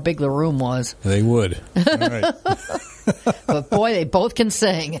matter how big the room was. They would. All right. But boy, they both can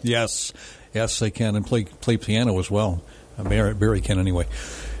sing. Yes, they can, and play piano as well. Barry can anyway.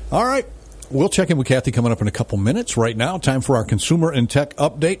 All right. We'll check in with Kathy coming up in a couple minutes. Right now, time for our consumer and tech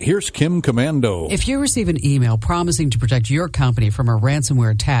update. Here's Kim Commando. If you receive an email promising to protect your company from a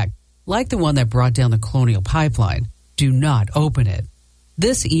ransomware attack, like the one that brought down the Colonial Pipeline, do not open it.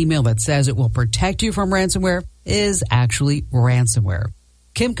 This email that says it will protect you from ransomware is actually ransomware.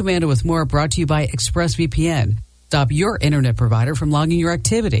 Kim Commando with more, brought to you by ExpressVPN. Stop your internet provider from logging your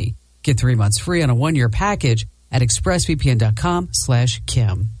activity. Get 3 months free on a 1-year package at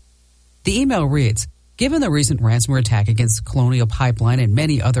expressvpn.com/Kim. The email reads, given the recent ransomware attack against Colonial Pipeline and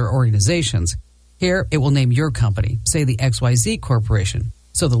many other organizations, here it will name your company, say the XYZ Corporation.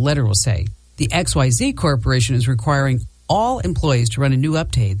 So the letter will say, the XYZ Corporation is requiring all employees to run a new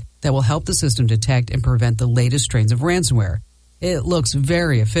update that will help the system detect and prevent the latest strains of ransomware. It looks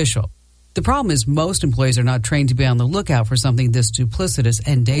very official. The problem is most employees are not trained to be on the lookout for something this duplicitous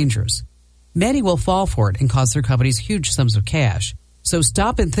and dangerous. Many will fall for it and cost their companies huge sums of cash. So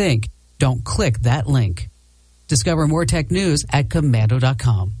stop and think. Don't click that link. Discover more tech news at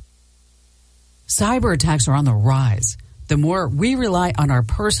commando.com. Cyber attacks are on the rise. The more we rely on our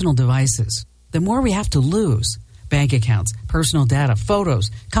personal devices, the more we have to lose. Bank accounts, personal data,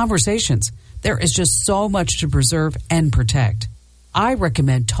 photos, conversations. There is just so much to preserve and protect. I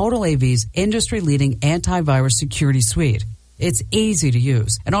recommend Total AV's industry-leading antivirus security suite. It's easy to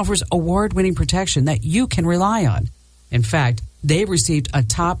use and offers award-winning protection that you can rely on. In fact, they've received a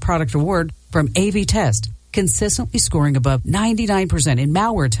top product award from AV Test, consistently scoring above 99% in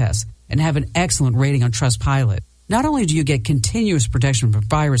malware tests and have an excellent rating on Trustpilot. Not only do you get continuous protection from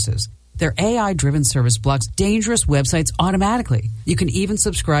viruses, their AI-driven service blocks dangerous websites automatically. You can even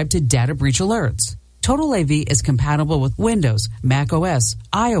subscribe to data breach alerts. Total AV is compatible with Windows, Mac OS,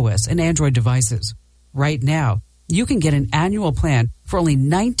 iOS, and Android devices. Right now, you can get an annual plan for only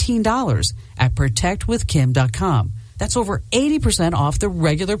 $19 at protectwithkim.com. That's over 80% off the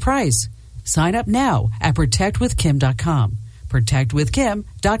regular price. Sign up now at protectwithkim.com.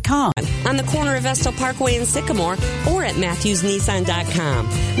 protectwithkim.com. on the corner of Vestal Parkway and Sycamore, or at MatthewsNissan.com.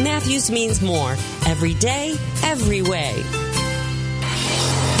 Matthews means more. Every day, every way.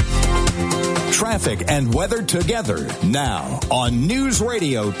 Traffic and weather together now on News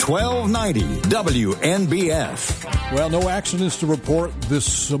Radio 1290 WNBF. Well, no accidents to report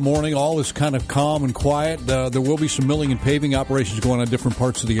this morning. All is kind of calm and quiet. There will be some milling and paving operations going on in different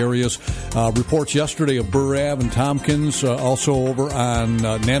parts of the areas. Reports yesterday of Burr Ave and Tompkins, also over on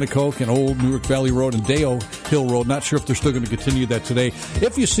Nanticoke and Old Newark Valley Road and Dale Hill Road. Not sure if they're still going to continue that today.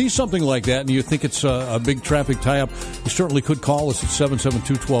 If you see something like that and you think it's a big traffic tie-up, you certainly could call us at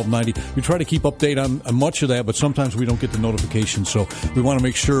 772-1290. We try to keep update on much of that, but sometimes we don't get the notification, so we want to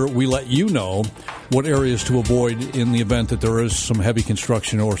make sure we let you know what areas to avoid in the event that there is some heavy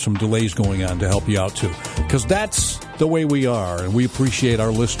construction or some delays going on to help you out too, because that's the way we are, and we appreciate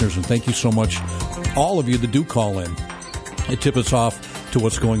our listeners, and thank you so much, all of you that do call in. It tips us off to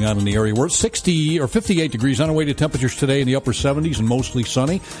what's going on in the area. We're at 60 or 58 degrees on our way to temperatures today in the upper 70s and mostly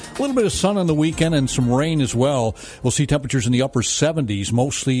sunny. A little bit of sun on the weekend and some rain as well. We'll see temperatures in the upper 70s.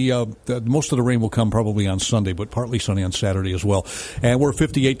 Mostly, most of the rain will come probably on Sunday, but partly sunny on Saturday as well. And we're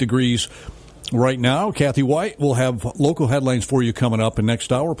 58 degrees right now. Kathy Whyte will have local headlines for you coming up in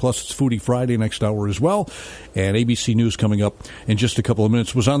next hour, plus it's Foodie Friday next hour as well. And ABC News coming up in just a couple of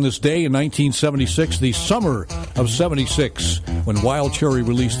minutes. It was on this day in 1976, the summer of 76, when Wild Cherry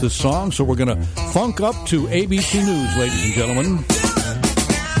released this song. So we're going to funk up to ABC News, ladies and gentlemen.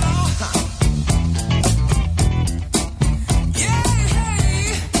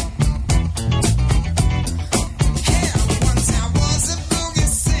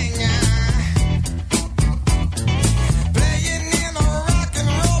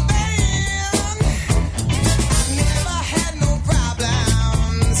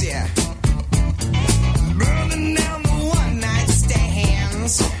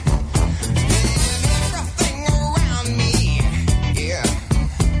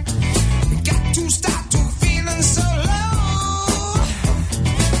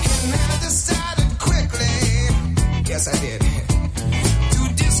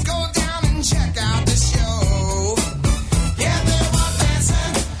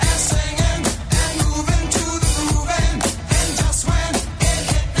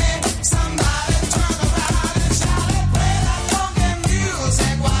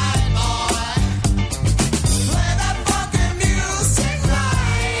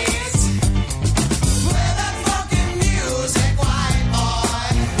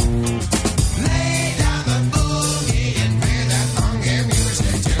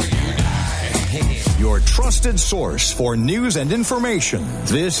 Source for news and information.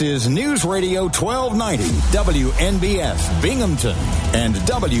 This is News Radio 1290 WNBF Binghamton and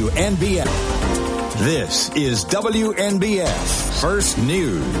WNBF. This is WNBF First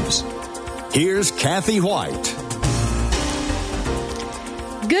News. Here's Kathy Whyte.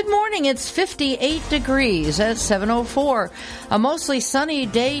 Good morning. It's 58 degrees at 7:04. A mostly sunny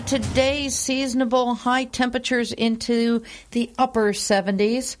day today. Seasonable high temperatures into the upper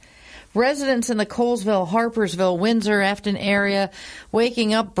 70s. Residents in the Colesville, Harpersville, Windsor, Afton area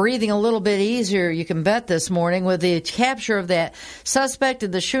waking up, breathing a little bit easier, you can bet, this morning with the capture of that suspect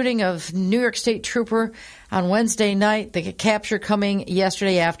in the shooting of New York State trooper on Wednesday night, the capture coming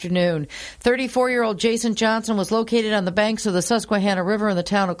yesterday afternoon. 34-year-old Jason Johnson was located on the banks of the Susquehanna River in the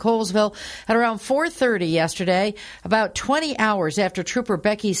town of Colesville at around 4:30 yesterday, about 20 hours after Trooper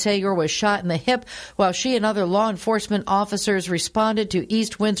Becky Sager was shot in the hip while she and other law enforcement officers responded to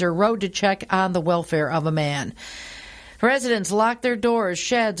East Windsor Road to check on the welfare of a man. Residents locked their doors,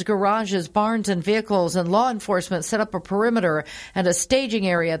 sheds, garages, barns, and vehicles, and law enforcement set up a perimeter and a staging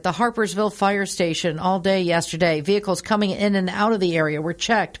area at the Harpersville Fire Station all day yesterday. Vehicles coming in and out of the area were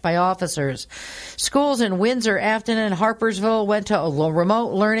checked by officers. Schools in Windsor, Afton, and Harpersville went to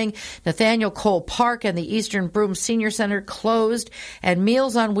remote learning. Nathaniel Cole Park and the Eastern Broome Senior Center closed, and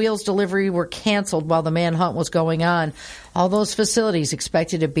Meals on Wheels delivery were canceled while the manhunt was going on. All those facilities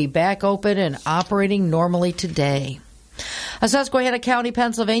expected to be back open and operating normally today. A Susquehanna County,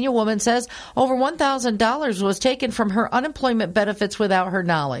 Pennsylvania woman says over $1,000 was taken from her unemployment benefits without her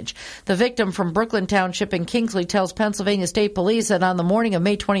knowledge. The victim from Brooklyn Township in Kingsley tells Pennsylvania State Police that on the morning of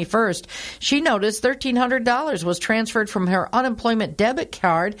May 21st, she noticed $1,300 was transferred from her unemployment debit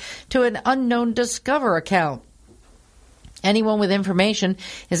card to an unknown Discover account. Anyone with information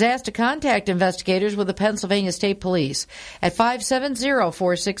is asked to contact investigators with the Pennsylvania State Police at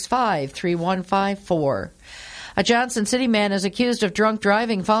 570-465-3154. A Johnson City man is accused of drunk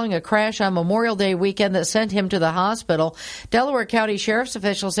driving following a crash on Memorial Day weekend that sent him to the hospital. Delaware County Sheriff's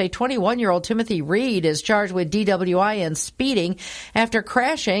officials say 21-year-old Timothy Reed is charged with DWI and speeding after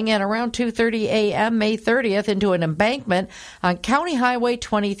crashing at around 2:30 a.m. May 30th into an embankment on County Highway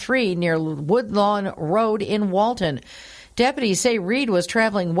 23 near Woodlawn Road in Walton. Deputies say Reed was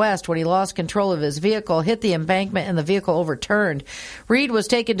traveling west when he lost control of his vehicle, hit the embankment, and the vehicle overturned. Reed was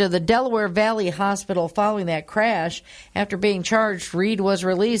taken to the Delaware Valley Hospital following that crash. After being charged, Reed was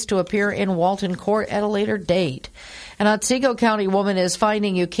released to appear in Walton Court at a later date. An Otsego County woman is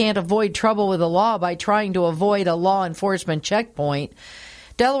finding you can't avoid trouble with the law by trying to avoid a law enforcement checkpoint.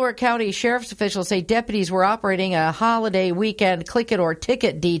 Delaware County Sheriff's officials say deputies were operating a holiday weekend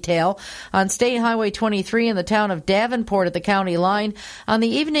click-it-or-ticket detail on State Highway 23 in the town of Davenport at the county line on the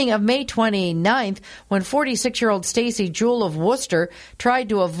evening of May 29th when 46-year-old Stacy Jewell of Worcester tried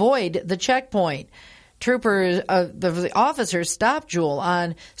to avoid the checkpoint. The officers stopped Jewell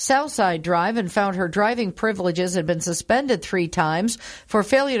on Southside Drive and found her driving privileges had been suspended 3 times for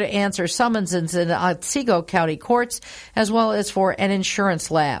failure to answer summonses in Otsego County courts, as well as for an insurance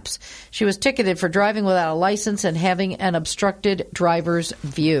lapse. She was ticketed for driving without a license and having an obstructed driver's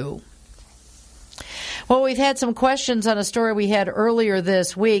view. Well, we've had some questions on a story we had earlier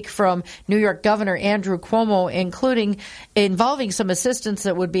this week from New York Governor Andrew Cuomo, involving some assistance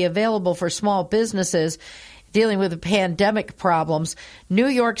that would be available for small businesses dealing with the pandemic problems. New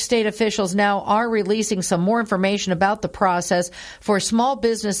York State officials now are releasing some more information about the process for small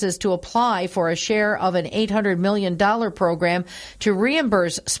businesses to apply for a share of an $800 million program to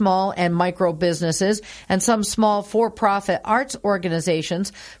reimburse small and micro businesses and some small for-profit arts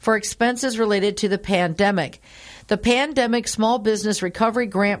organizations for expenses related to the pandemic. The Pandemic Small Business Recovery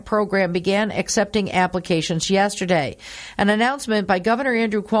Grant Program began accepting applications yesterday. An announcement by Governor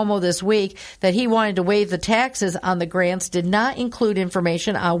Andrew Cuomo this week that he wanted to waive the taxes on the grants did not include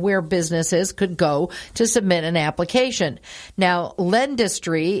information on where businesses could go to submit an application. Now,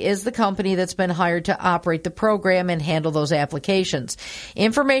 Lendistry is the company that's been hired to operate the program and handle those applications.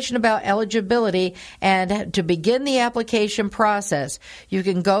 Information about eligibility and to begin the application process, you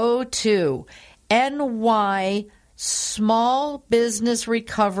can go to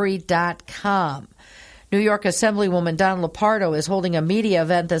nysmallbusinessrecovery.com. New York Assemblywoman Dawn Lepardo is holding a media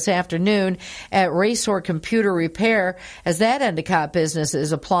event this afternoon at Racor Computer Repair as that Endicott business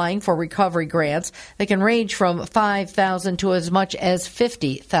is applying for recovery grants that can range from $5,000 to as much as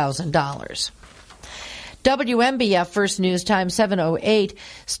 $50,000. WNBF First News Time 7:08.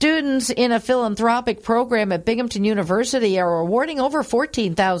 Students in a philanthropic program at Binghamton University are awarding over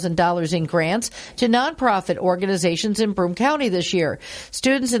 $14,000 in grants to nonprofit organizations in Broome County this year.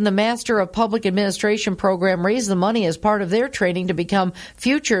 Students in the Master of Public Administration program raise the money as part of their training to become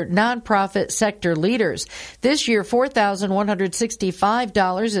future nonprofit sector leaders. This year,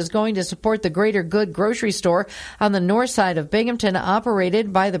 $4,165 is going to support the Greater Good grocery store on the north side of Binghamton,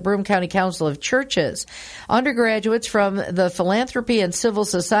 operated by the Broome County Council of Churches. Undergraduates from the Philanthropy and Civil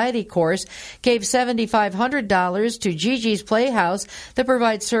Society course gave $7,500 to Gigi's Playhouse that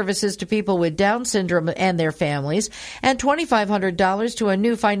provides services to people with Down syndrome and their families, and $2,500 to a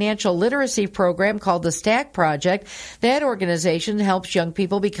new financial literacy program called the Stack Project. That organization helps young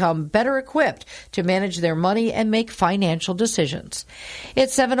people become better equipped to manage their money and make financial decisions.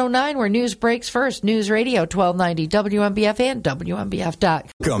 It's 7:09 where news breaks first. News Radio 1290 WNBF and WNBF.com.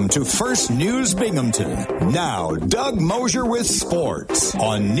 Welcome to First News Binghamton. Now, Doug Mosher with sports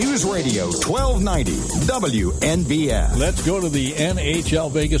on News Radio 1290 WNBF. Let's go to the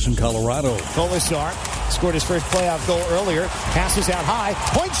NHL Vegas in Colorado. Colesville scored his first playoff goal earlier. Passes out high.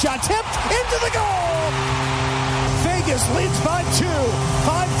 Point shot tipped into the goal. Vegas leads by 2.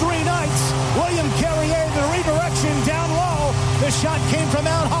 5-3 Knights. William Carrier, the redirection down low. The shot came from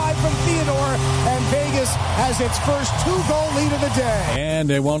out high from Theodore, and Vegas has its first 2-goal lead of the day. And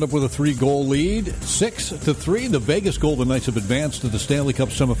they wound up with a 3-goal lead, 6-3. The Vegas Golden Knights have advanced to the Stanley Cup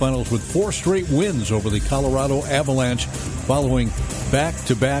semifinals with 4 straight wins over the Colorado Avalanche following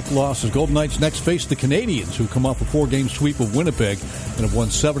back-to-back losses. Golden Knights next face the Canadiens, who come off a 4-game sweep of Winnipeg and have won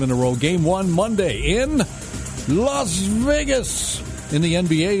 7 in a row. Game 1 Monday in Las Vegas. In the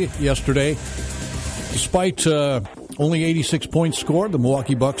NBA yesterday, despite only 86 points scored, the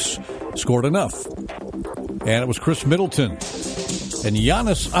Milwaukee Bucks scored enough. And it was Chris Middleton and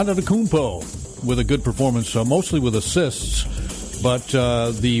Giannis Antetokounmpo with a good performance, mostly with assists. But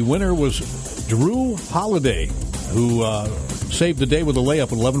the winner was Drew Holiday, who saved the day with a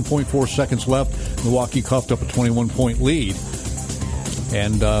layup with 11.4 seconds left. Milwaukee coughed up a 21-point lead.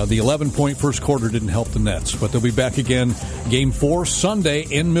 And the 11-point first quarter didn't help the Nets. But they'll be back again Game 4 Sunday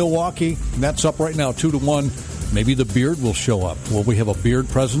in Milwaukee. And that's up right now 2-1 Maybe the beard will show up. Will we have a beard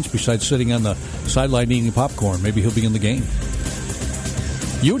presence besides sitting on the sideline eating popcorn? Maybe he'll be in the game.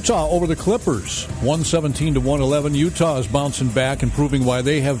 Utah over the Clippers, 117-111. Utah is bouncing back and proving why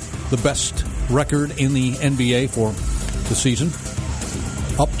they have the best record in the NBA for the season.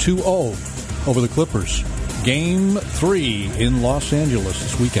 Up 2-0 over the Clippers. Game 3 in Los Angeles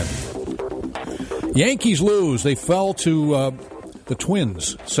this weekend. Yankees lose. They fell to the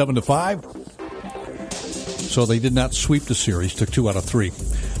Twins, 7-5. So they did not sweep the series. Took 2 out of 3.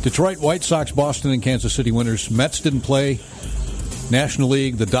 Detroit, White Sox, Boston, and Kansas City winners. Mets didn't play. National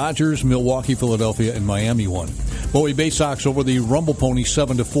League, the Dodgers, Milwaukee, Philadelphia, and Miami won. Bowie Bay Sox over the Rumble Ponies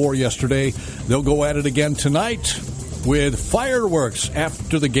 7-4 yesterday. They'll go at it again tonight with fireworks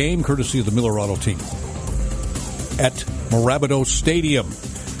after the game, courtesy of the Miller Auto team at Marabito Stadium.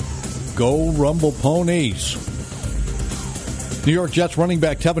 Go Rumble Ponies. New York Jets running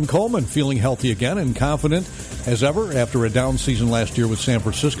back Tevin Coleman feeling healthy again and confident as ever after a down season last year with San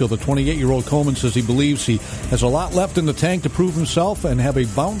Francisco. The 28-year-old Coleman says he believes he has a lot left in the tank to prove himself and have a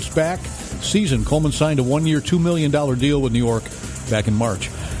bounce-back season. Coleman signed a one-year, $2 million deal with New York back in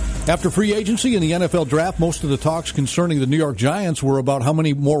March. After free agency in the NFL draft, most of the talks concerning the New York Giants were about how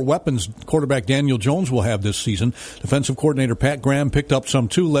many more weapons quarterback Daniel Jones will have this season. Defensive coordinator Pat Graham picked up some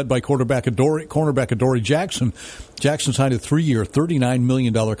too, led by cornerback Adoree Jackson. Jackson signed a 3-year, $39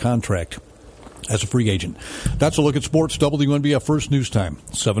 million contract as a free agent. That's a look at sports. WNBF First News Time,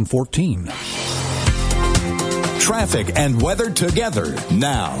 7:14. Traffic and weather together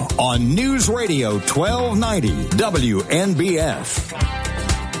now on News Radio 1290 WNBF.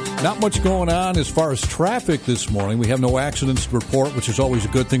 Not much going on as far as traffic this morning. We have no accidents to report, which is always a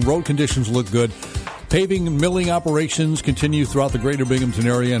good thing. Road conditions look good. Paving and milling operations continue throughout the greater Binghamton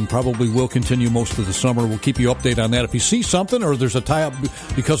area and probably will continue most of the summer. We'll keep you updated on that. If you see something or there's a tie-up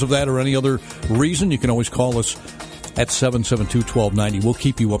because of that or any other reason, you can always call us at 772-1290. We'll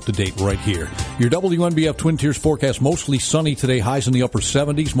keep you up to date right here. Your WNBF Twin Tiers forecast, mostly sunny today, highs in the upper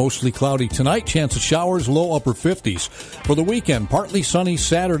 70s, mostly cloudy tonight, chance of showers, low upper 50s. For the weekend, partly sunny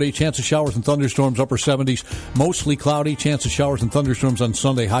Saturday, chance of showers and thunderstorms, upper 70s, mostly cloudy, chance of showers and thunderstorms on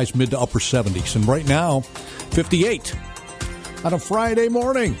Sunday, highs mid to upper 70s. And right now, 58 on a Friday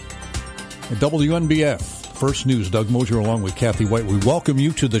morning at WNBF. First News, Doug Mosher along with Kathy Whyte. We welcome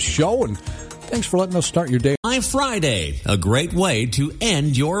you to the show, and thanks for letting us start your day. Friday, a great way to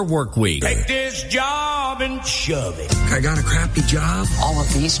end your work week. Take this job and shove it. I got a crappy job. All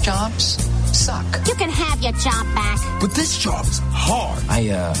of these jobs suck. You can have your job back. But this job's hard.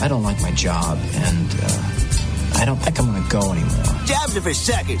 I don't like my job, and I don't think I'm going to go anymore. Jabs it for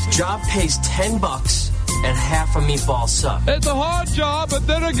seconds. Job pays $10 and half a meatball suck. It's a hard job, but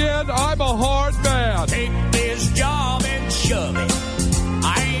then again, I'm a hard man. Take this job and shove it.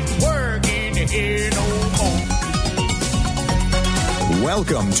 I ain't working here no more.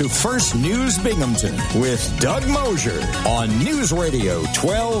 Welcome to First News Binghamton with Doug Mosher on News Radio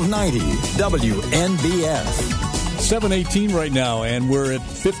 1290 WNBF. 7:18 right now, and we're at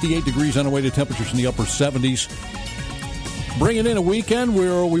 58 degrees on our way to temperatures in the upper 70s. Bringing in a weekend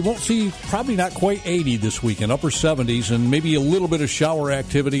where we won't see, probably not quite 80 this weekend, upper 70s, and maybe a little bit of shower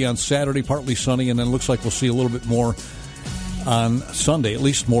activity on Saturday, partly sunny, and then looks like we'll see a little bit more on Sunday, at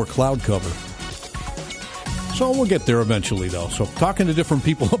least more cloud cover. So we'll get there eventually, though. So talking to different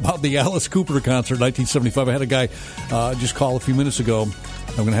people about the Alice Cooper concert, 1975. I had a guy just call a few minutes ago.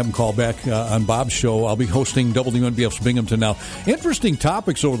 I'm going to have him call back on Bob's show. I'll be hosting WNBF's Binghamton now. Interesting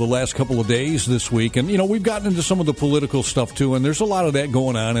topics over the last couple of days this week. And, you know, we've gotten into some of the political stuff, too, and there's a lot of that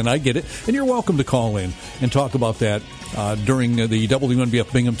going on, and I get it. And you're welcome to call in and talk about that during the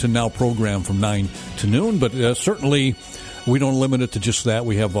WNBF Binghamton Now program from 9 to noon. But certainly we don't limit it to just that.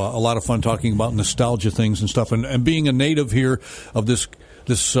 We have a lot of fun talking about nostalgia things and stuff. And being a native here of this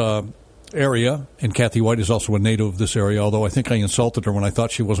area, and Kathy Whyte is also a native of this area, although I think I insulted her when I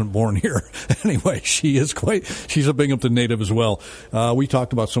thought she wasn't born here. Anyway, she's a Binghamton native as well. We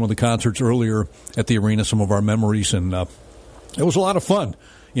talked about some of the concerts earlier at the arena, some of our memories, and it was a lot of fun.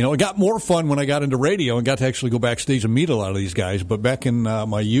 You know, it got more fun when I got into radio and got to actually go backstage and meet a lot of these guys. But back in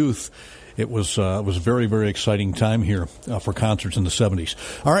my youth, it was a very, very exciting time here for concerts in the 70s.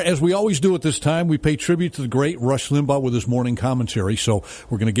 All right, as we always do at this time, we pay tribute to the great Rush Limbaugh with his morning commentary. So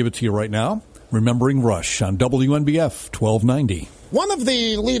we're going to give it to you right now. Remembering Rush on WNBF 1290. One of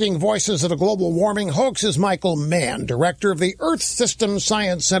the leading voices of the global warming hoax is Michael Mann, director of the Earth Systems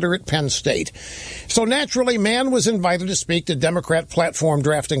Science Center at Penn State. So naturally, Mann was invited to speak to Democrat Platform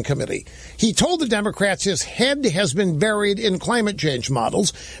Drafting Committee. He told the Democrats his head has been buried in climate change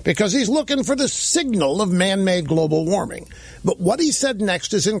models because he's looking for the signal of man-made global warming. But what he said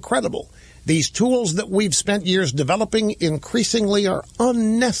next is incredible. These tools that we've spent years developing increasingly are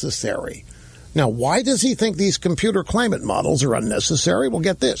unnecessary. Now, why does he think these computer climate models are unnecessary? Well,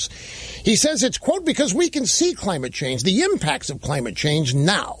 get this. He says it's, quote, because we can see climate change, the impacts of climate change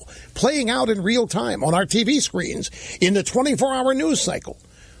now, playing out in real time on our TV screens in the 24-hour news cycle.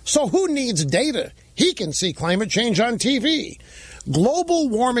 So who needs data? He can see climate change on TV. Global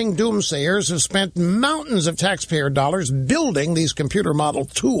warming doomsayers have spent mountains of taxpayer dollars building these computer model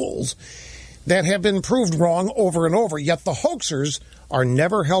tools that have been proved wrong over and over, yet the hoaxers are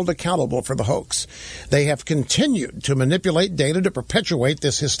never held accountable for the hoax. They have continued to manipulate data to perpetuate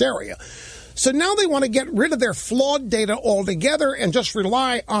this hysteria. So now they want to get rid of their flawed data altogether and just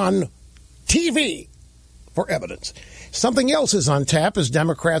rely on TV for evidence. Something else is on tap as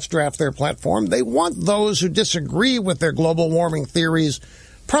Democrats draft their platform. They want those who disagree with their global warming theories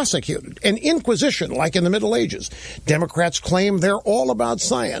prosecuted. An inquisition like in the Middle Ages. Democrats claim they're all about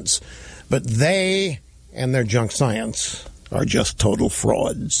science, but they and their junk science are just total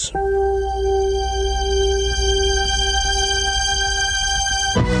frauds.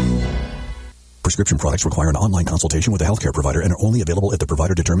 Prescription products require an online consultation with a healthcare provider and are only available if the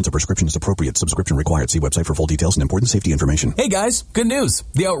provider determines a prescription is appropriate. Subscription required. See website for full details and important safety information. Hey guys, good news.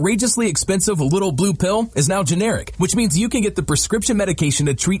 The outrageously expensive little blue pill is now generic, which means you can get the prescription medication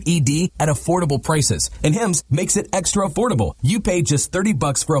to treat ED at affordable prices. And Hims makes it extra affordable. You pay just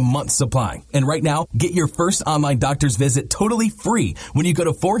 $30 for a month's supply. And right now, get your first online doctor's visit totally free when you go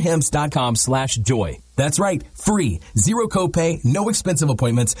to forhims.com/joy. That's right, free, zero copay, no expensive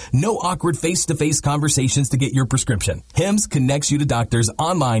appointments, no awkward face-to-face conversations to get your prescription. Hims connects you to doctors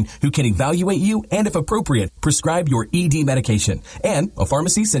online who can evaluate you and, if appropriate, prescribe your ED medication. And a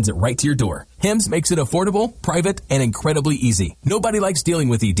pharmacy sends it right to your door. Hims makes it affordable, private, and incredibly easy. Nobody likes dealing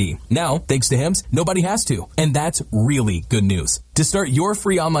with ED. Now, thanks to Hims, nobody has to. And that's really good news. To start your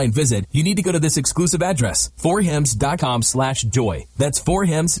free online visit, you need to go to this exclusive address, forhims.com/joy. That's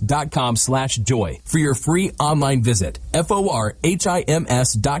forhims.com/joy for your free online visit.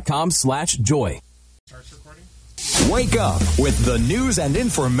 forhims.com/joy. Wake up with the news and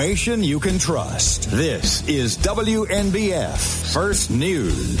information you can trust. This is WNBF First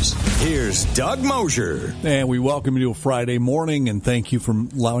News. Here's Doug Mosher. And we welcome you to a Friday morning, and thank you for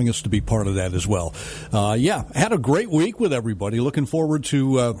allowing us to be part of that as well. Had a great week with everybody. Looking forward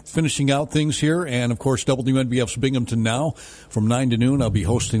to finishing out things here. And, of course, WNBF's Binghamton Now from 9 to noon. I'll be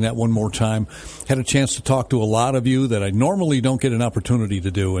hosting that one more time. Had a chance to talk to a lot of you that I normally don't get an opportunity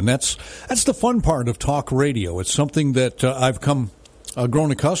to do, and that's the fun part of talk radio. It's something that I've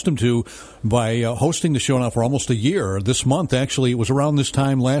grown accustomed to by hosting the show now for almost a year. This month, actually, it was around this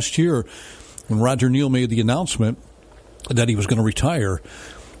time last year when Roger Neal made the announcement that he was going to retire,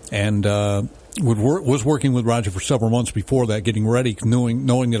 and was working with Roger for several months before that, getting ready,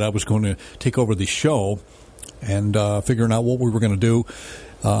 knowing that I was going to take over the show and figuring out what we were going to do.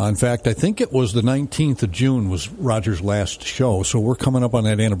 In fact, I think it was the 19th of June was Roger's last show, so we're coming up on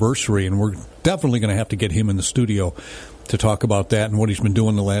that anniversary, and we're definitely going to have to get him in the studio to talk about that and what he's been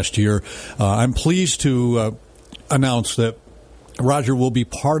doing the last year. I'm pleased to announce that Roger will be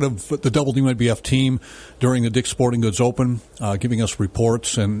part of the WNBF team during the Dick's Sporting Goods Open, giving us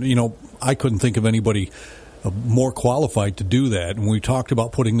reports, and, I couldn't think of anybody more qualified to do that. And we talked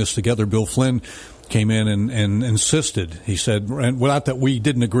about putting this together. Bill Flynn came in and insisted. He said, and not that we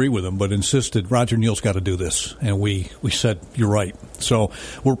didn't agree with him, but insisted, Roger Neal's got to do this. And we said, you're right. So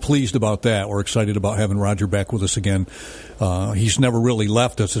we're pleased about that. We're excited about having Roger back with us again. He's never really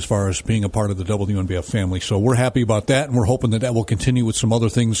left us as far as being a part of the WNBF family. So we're happy about that, and we're hoping that will continue with some other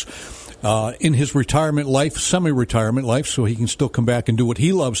things in his retirement life, semi-retirement life, so he can still come back and do what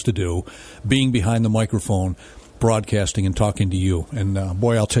he loves to do, being behind the microphone, broadcasting and talking to you. And,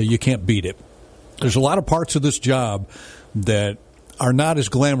 boy, I'll tell you, you can't beat it. There's a lot of parts of this job that are not as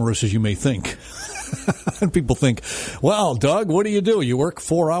glamorous as you may think. And people think, well, Doug, what do? You work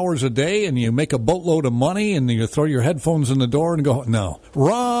 4 hours a day and you make a boatload of money and you throw your headphones in the door and go, no,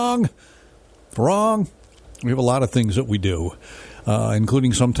 wrong. We have a lot of things that we do,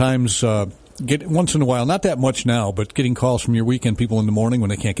 including sometimes get once in a while, not that much now, but getting calls from your weekend people in the morning when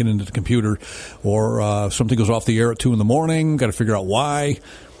they can't get into the computer, or something goes off the air at 2 in the morning, got to figure out why.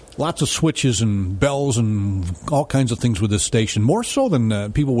 Lots of switches and bells and all kinds of things with this station, more so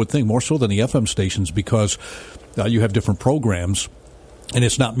than people would think, more so than the FM stations, because you have different programs, and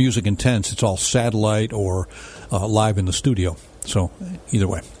it's not music intense. It's all satellite or live in the studio. So either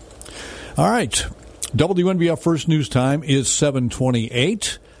way. All right. WNBF First News Time is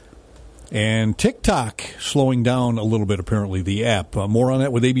 7:28. And TikTok slowing down a little bit, apparently, the app. More on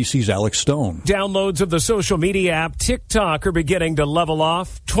that with ABC's Alex Stone. Downloads of the social media app TikTok are beginning to level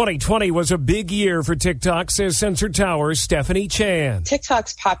off. 2020 was a big year for TikTok, says Sensor Tower's Stephanie Chan.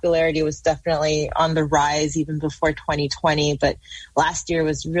 TikTok's popularity was definitely on the rise even before 2020, but last year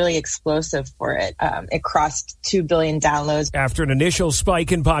was really explosive for it. It crossed 2 billion downloads. After an initial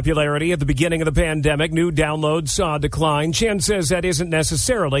spike in popularity at the beginning of the pandemic, new downloads saw a decline. Chan says that isn't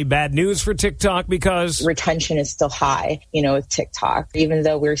necessarily bad news for TikTok because retention is still high, with TikTok. Even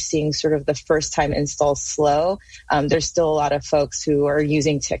though we're seeing sort of the first time install slow, there's still a lot of folks who are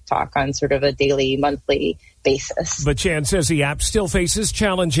using TikTok on sort of a daily, monthly basis. But Chan says the app still faces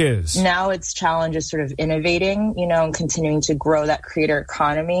challenges. Now its challenge is sort of innovating, and continuing to grow that creator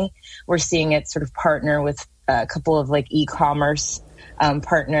economy. We're seeing it sort of partner with a couple of e-commerce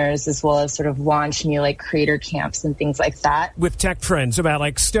partners, as well as sort of launch new creator camps and things like that. With Tech Trends, I'm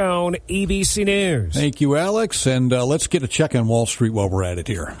Alex Stone, ABC News. Thank you, Alex. And let's get a check on Wall Street while we're at it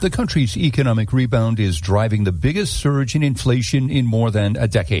here. The country's economic rebound is driving the biggest surge in inflation in more than a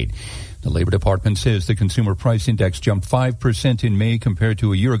decade. The Labor Department says the Consumer Price Index jumped 5% in May compared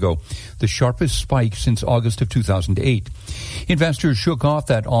to a year ago, the sharpest spike since August of 2008. Investors shook off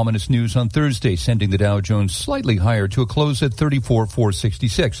that ominous news on Thursday, sending the Dow Jones slightly higher to a close at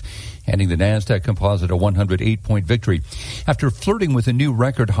 34,466, handing the Nasdaq Composite a 108-point victory. After flirting with a new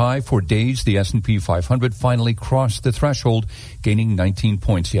record high for days, the S&P 500 finally crossed the threshold, gaining 19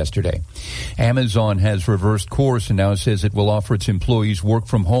 points yesterday. Amazon has reversed course and now says it will offer its employees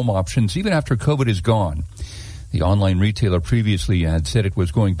work-from-home options even after COVID is gone. The online retailer previously had said it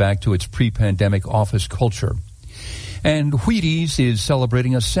was going back to its pre-pandemic office culture. And Wheaties is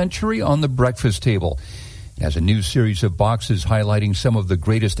celebrating a century on the breakfast table. It has a new series of boxes highlighting some of the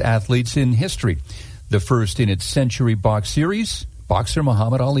greatest athletes in history. The first in its Century Box series, boxer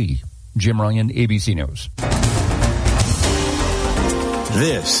Muhammad Ali. Jim Ryan, ABC News.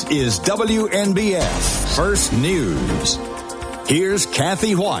 This is WNBF First News. Here's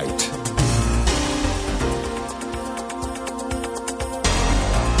Kathy Whyte.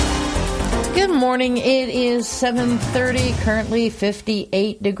 Good morning. It is 7:30, currently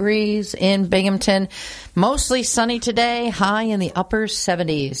 58 degrees in Binghamton. Mostly sunny today, high in the upper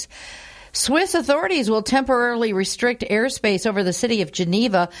 70s. Swiss authorities will temporarily restrict airspace over the city of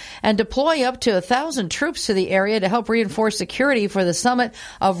Geneva and deploy up to 1,000 troops to the area to help reinforce security for the summit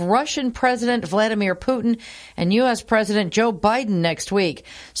of Russian President Vladimir Putin and U.S. President Joe Biden next week.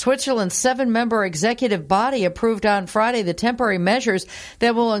 Switzerland's 7-member executive body approved on Friday the temporary measures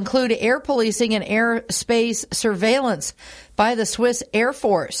that will include air policing and airspace surveillance by the Swiss Air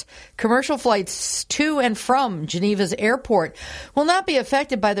Force. Commercial flights to and from Geneva's airport will not be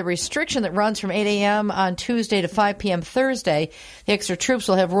affected by the restriction that runs from 8 a.m. on Tuesday to 5 p.m. Thursday. The extra troops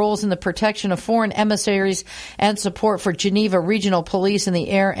will have roles in the protection of foreign emissaries and support for Geneva Regional Police in the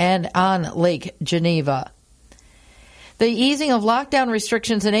air and on Lake Geneva. The easing of lockdown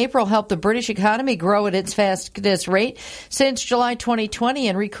restrictions in April helped the British economy grow at its fastest rate since July 2020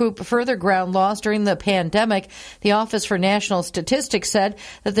 and recoup further ground lost during the pandemic. The Office for National Statistics said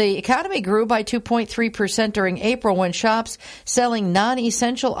that the economy grew by 2.3% during April when shops selling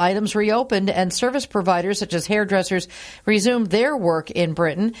non-essential items reopened and service providers such as hairdressers resumed their work in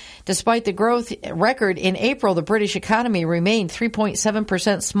Britain. Despite the growth record in April, the British economy remained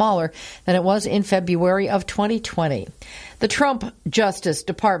 3.7% smaller than it was in February of 2020. The Trump Justice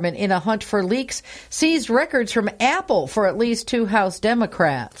Department, in a hunt for leaks, seized records from Apple for at least 2 House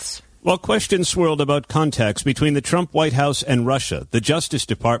Democrats. While questions swirled about contacts between the Trump White House and Russia, the Justice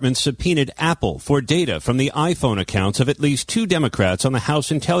Department subpoenaed Apple for data from the iPhone accounts of at least 2 Democrats on the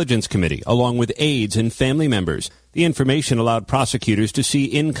House Intelligence Committee, along with aides and family members. The information allowed prosecutors to see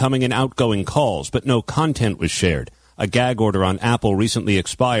incoming and outgoing calls, but no content was shared. A gag order on Apple recently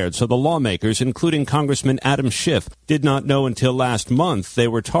expired, so the lawmakers, including Congressman Adam Schiff, did not know until last month they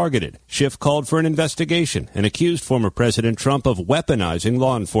were targeted. Schiff called for an investigation and accused former President Trump of weaponizing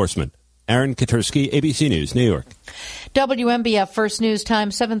law enforcement. Aaron Katursky, ABC News, New York. WNBF First News Time,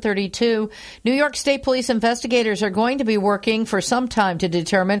 7:32. New York State Police investigators are going to be working for some time to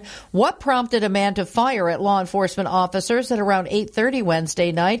determine what prompted a man to fire at law enforcement officers at around 8:30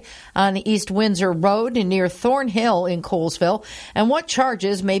 Wednesday night on East Windsor Road near Thornhill in Colesville, and what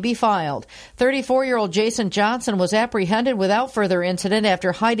charges may be filed. 34-year-old Jason Johnson was apprehended without further incident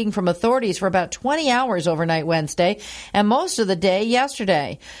after hiding from authorities for about 20 hours overnight Wednesday and most of the day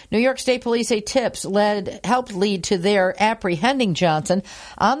yesterday. New York State State Police say tips helped lead to their apprehending Johnson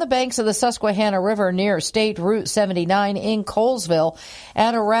on the banks of the Susquehanna River near State Route 79 in Colesville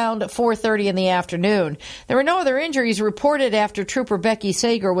at around 4:30 in the afternoon. There were no other injuries reported after Trooper Becky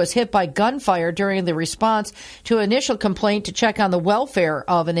Sager was hit by gunfire during the response to an initial complaint to check on the welfare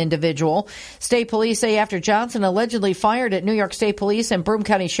of an individual. State Police say after Johnson allegedly fired at New York State Police and Broome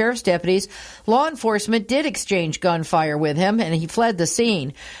County Sheriff's deputies, law enforcement did exchange gunfire with him, and he fled the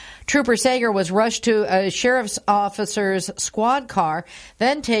scene. Trooper Sager was rushed to a sheriff's officer's squad car,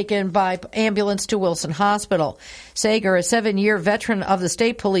 then taken by ambulance to Wilson Hospital. Sager, a 7-year veteran of the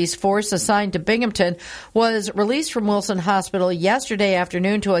state police force assigned to Binghamton, was released from Wilson Hospital yesterday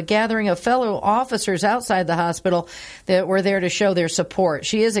afternoon to a gathering of fellow officers outside the hospital that were there to show their support.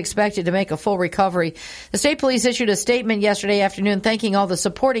 She is expected to make a full recovery. The state police issued a statement yesterday afternoon thanking all the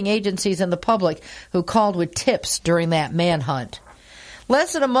supporting agencies and the public who called with tips during that manhunt.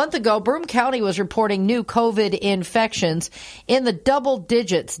 Less than a month ago, Broome County was reporting new COVID infections in the double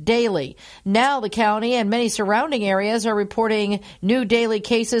digits daily. Now the county and many surrounding areas are reporting new daily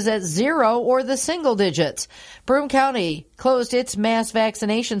cases at 0 or the single digits. Broome County closed its mass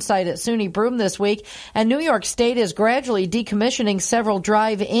vaccination site at SUNY Broome this week, and New York State is gradually decommissioning several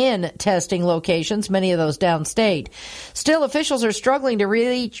drive-in testing locations, many of those downstate. Still, officials are struggling to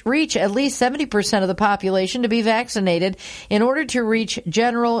reach at least 70% of the population to be vaccinated in order to reach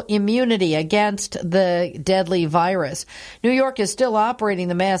general immunity against the deadly virus. New York is still operating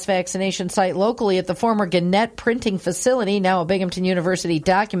the mass vaccination site locally at the former Gannett Printing Facility, now a Binghamton University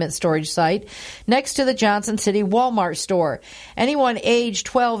document storage site, next to the Johnson City Walmart store. Anyone age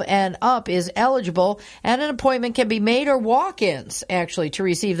 12 and up is eligible, and an appointment can be made or walk-ins, actually, to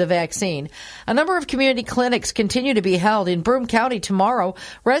receive the vaccine. A number of community clinics continue to be held. In Broome County tomorrow,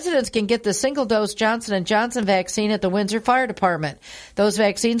 residents can get the single-dose Johnson & Johnson vaccine at the Windsor Fire Department. Those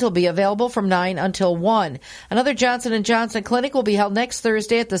vaccines will be available from 9 until 1. Another Johnson & Johnson clinic will be held next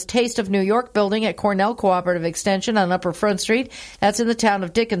Thursday at the Taste of New York building at Cornell Cooperative Extension on Upper Front Street. That's in the town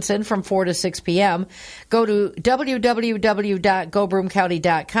of Dickinson from 4 to 6 p.m. Go to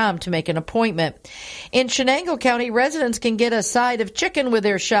www.gobroomecounty.com to make an appointment. In Shenango County, residents can get a side of chicken with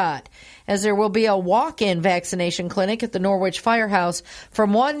their shot, as there will be a walk-in vaccination clinic at the Norwich Firehouse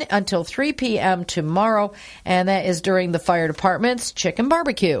from 1 until 3 p.m. tomorrow, and that is during the fire department's chicken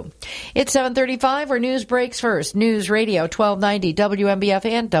barbecue. It's 7:35 where news breaks first. News Radio 1290 WMBF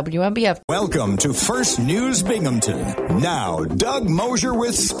and WMBF. Welcome to First News Binghamton. Now, Doug Mosher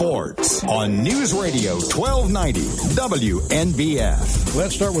with sports on News Radio 1290 WNBF.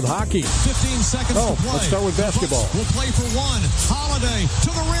 Let's start with hockey. 15 seconds to play. Let's start with basketball. We'll play for one. Holiday to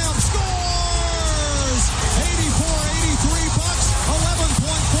the rim. Scores! 84-83 Bucks.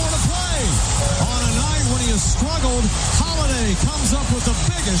 11.4 to play. On a night when he has struggled, Holiday comes up with the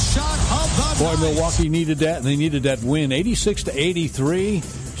biggest shot of the night. Milwaukee needed that, and they needed that win. 86-83.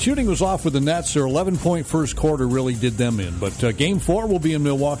 Shooting was off with the Nets. Their 11-point first quarter really did them in. But Game 4 will be in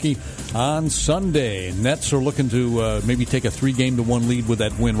Milwaukee on Sunday. Nets are looking to maybe take a 3-1 lead with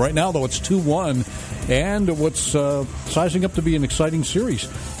that win. Right now, though, it's 2-1, and what's sizing up to be an exciting series.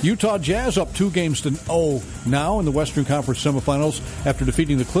 Utah Jazz up 2-0 now in the Western Conference semifinals after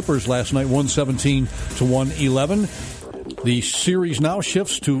defeating the Clippers last night, 117-111. The series now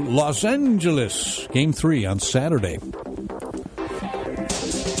shifts to Los Angeles. Game 3 on Saturday.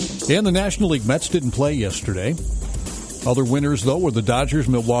 In the National League, Mets didn't play yesterday. Other winners, though, were the Dodgers,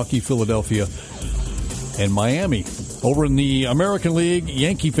 Milwaukee, Philadelphia, and Miami. Over in the American League,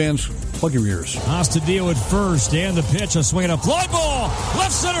 Yankee fans, plug your ears. Astudillo at first, and the pitch, a swing and a fly ball.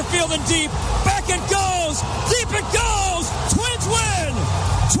 Left center field and deep. Back it goes. Deep it goes. Twins win.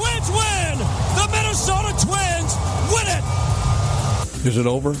 Twins win. The Minnesota Twins win it. Is it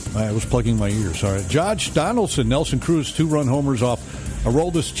over? I was plugging my ears. All right. Josh Donaldson, Nelson Cruz, 2-run homers off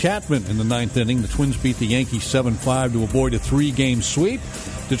Aroldis Chapman in the 9th inning. The Twins beat the Yankees 7-5 to avoid a 3-game sweep.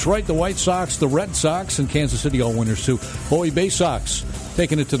 Detroit, the White Sox, the Red Sox, and Kansas City all winners too. Bowie Bay Sox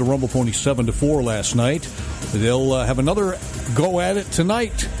taking it to the Rumble Pony 7-4 last night. They'll have another go at it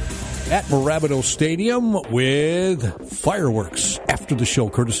tonight at Marabito Stadium with fireworks after the show,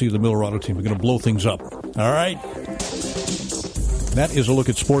 courtesy of the Miller Auto team. We're going to blow things up. All right. That is a look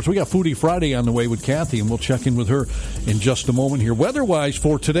at sports. We got Foodie Friday on the way with Kathy, and we'll check in with her in just a moment here. Weather-wise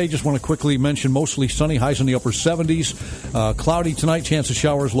for today, just want to quickly mention mostly sunny, highs in the upper 70s. Cloudy tonight, chance of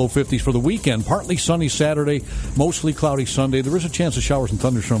showers, low 50s for the weekend. Partly sunny Saturday, mostly cloudy Sunday. There is a chance of showers and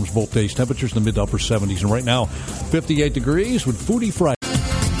thunderstorms both days. Temperatures in the mid to upper 70s. And right now, 58 degrees with Foodie Friday.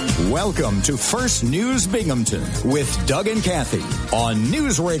 Welcome to First News Binghamton with Doug and Kathy on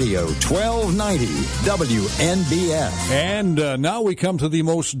News Radio 1290 WNBF. And now we come to the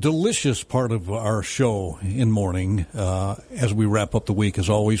most delicious part of our show in morning as we wrap up the week, as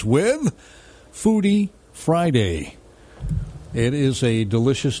always, with Foodie Friday. It is a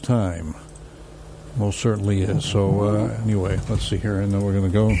delicious time. Most certainly is. So anyway, let's see here, and then we're going to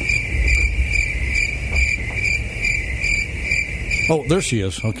go. Oh, there she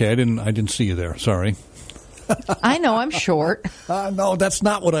is. Okay, I didn't see you there. Sorry. I know I'm short. No, that's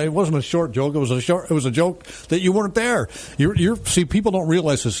not what it wasn't a short joke. It was a joke that you weren't there. See, people don't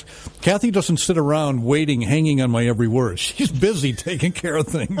realize this. Kathy doesn't sit around waiting, hanging on my every word. She's busy taking care of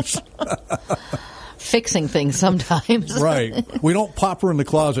things. Fixing things sometimes. Right. We don't pop her in the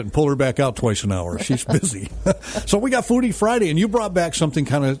closet and pull her back out twice an hour. She's busy. So we got Foodie Friday, and you brought back something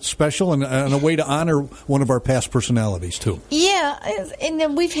kind of special and a way to honor one of our past personalities, too. Yeah, and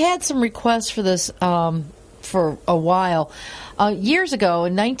then we've had some requests for this for a while. Years ago,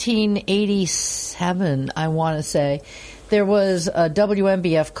 in 1987, I want to say, there was a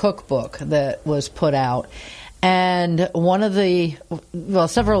WNBF cookbook that was put out, and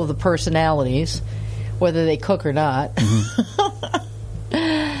several of the personalities, whether they cook or not,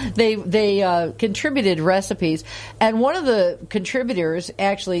 they contributed recipes. And one of the contributors,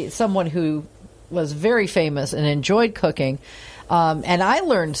 actually someone who was very famous and enjoyed cooking, and I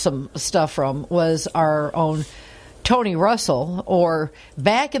learned some stuff from, was our own Tony Russell, or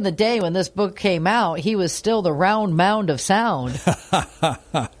back in the day when this book came out, he was still the round mound of sound.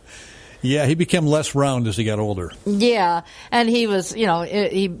 Yeah, he became less round as he got older. Yeah, and he was,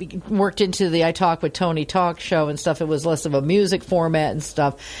 he worked into the I Talk with Tony talk show and stuff. It was less of a music format and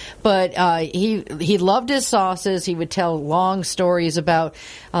stuff. But he loved his sauces. He would tell long stories about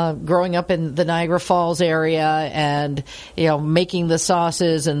growing up in the Niagara Falls area and, making the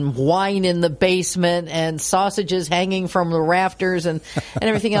sauces and wine in the basement and sausages hanging from the rafters and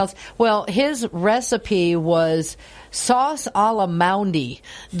everything else. Well, his recipe was sauce a la Moundy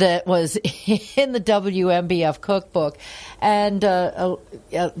that was in the WNBF cookbook. And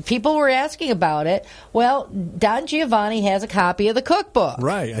people were asking about it. Well, Don Giovanni has a copy of the cookbook.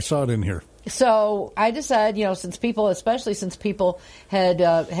 Right. I saw it in here. So I decided, since people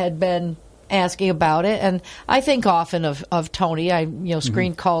had been asking about it, and I think often of Tony. I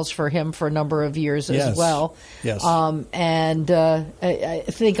screened calls for him for a number of years as well. Yes. And I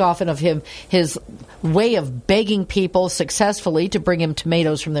think often of him, his way of begging people successfully to bring him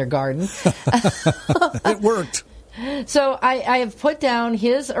tomatoes from their garden. It worked. So I have put down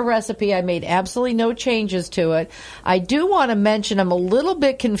his recipe. I made absolutely no changes to it. I do want to mention I'm a little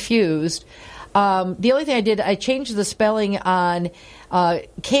bit confused. The only thing I did, I changed the spelling on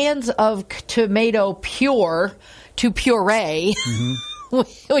cans of tomato pure to puree,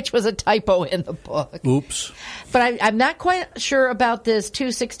 which was a typo in the book. Oops. But I'm not quite sure about this 2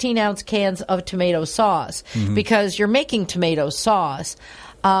 16-ounce cans of tomato sauce, because you're making tomato sauce.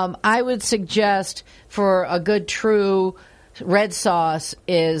 I would suggest for a good true red sauce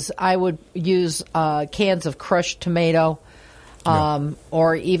is I would use cans of crushed tomato.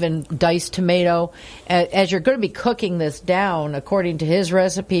 Or even diced tomato, as you're going to be cooking this down, according to his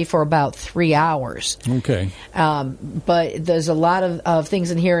recipe, for about 3 hours. Okay. But there's a lot of things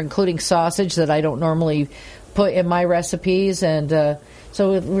in here, including sausage, that I don't normally put in my recipes, and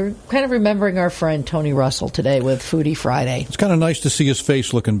so we're kind of remembering our friend Tony Russell today with Foodie Friday. It's kind of nice to see his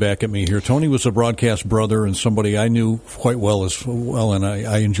face looking back at me here. Tony was a broadcast brother and somebody I knew quite well as well, and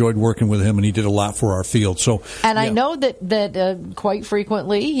I enjoyed working with him, and he did a lot for our field. So, and I know that quite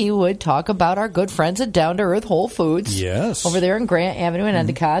frequently he would talk about our good friends at Down to Earth Whole Foods, yes, over there in Grant Avenue in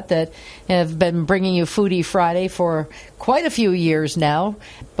Endicott, that have been bringing you Foodie Friday for quite a few years now,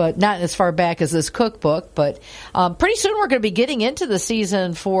 but not as far back as this cookbook. But pretty soon we're going to be getting into the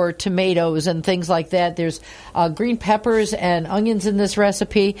season for tomatoes and things like that. There's green peppers and onions in this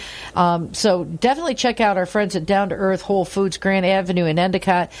recipe. So definitely check out our friends at Down to Earth Whole Foods, Grant Avenue in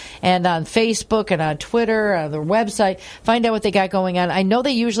Endicott, and on Facebook and on Twitter, on their website. Find out what they got going on. I know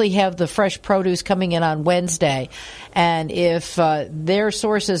they usually have the fresh produce coming in on Wednesday. And if their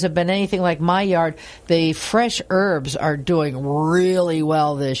sources have been anything like my yard, the fresh herbs are doing really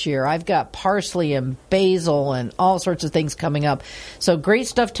well this year. I've got parsley and basil and all sorts of things coming up. So great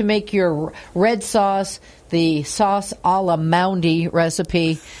stuff to make your red sauce, the sauce a la Moundy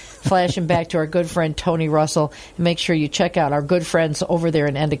recipe. flashing back to our good friend Tony Russell. And make sure you check out our good friends over there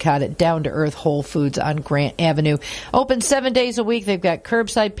in Endicott at Down to Earth Whole Foods on Grant Avenue. Open 7 days a week. They've got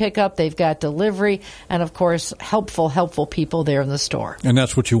curbside pickup. They've got delivery. And, of course, helpful people there in the store. And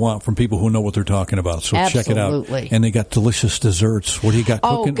that's what you want from people who know what they're talking about. So check it out. And they got delicious desserts. What do you got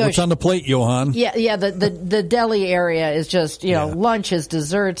cooking? What's on the plate, Johan? Yeah. The deli area is just, lunches,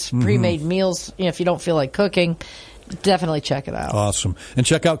 desserts, pre-made meals. If you don't feel like cooking, definitely check it out. Awesome. And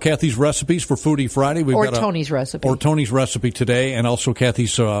check out Kathy's recipes for Foodie Friday. Or Tony's recipe. Or Tony's recipe today, and also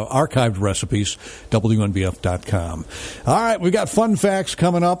Kathy's archived recipes, WNBF.com. All right, we got fun facts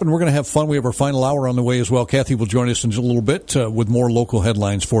coming up, and we're going to have fun. We have our final hour on the way as well. Kathy will join us in a little bit with more local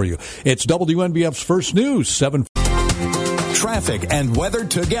headlines for you. It's WNBF's First News, 7. Traffic and weather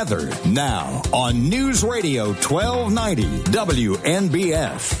together now on News Radio 1290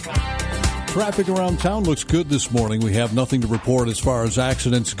 WNBF. Traffic around town looks good this morning. We have nothing to report as far as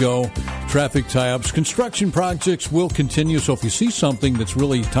accidents go, traffic tie-ups. Construction projects will continue, so if you see something that's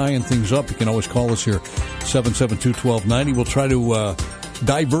really tying things up, you can always call us here, 772-1290. We'll try to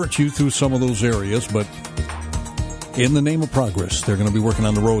divert you through some of those areas, but in the name of progress, they're going to be working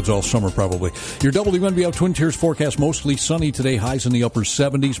on the roads all summer probably. Your WNBF Twin Tiers forecast, mostly sunny today, highs in the upper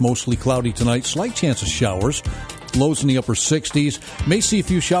 70s, mostly cloudy tonight, slight chance of showers. Lows in the upper 60s. May see a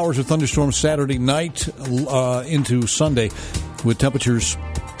few showers or thunderstorms Saturday night into Sunday with temperatures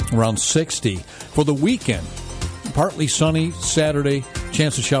around 60. For the weekend, partly sunny Saturday,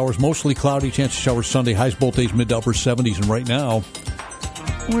 chance of showers, mostly cloudy, chance of showers Sunday, highs both days mid to upper 70s. And right now,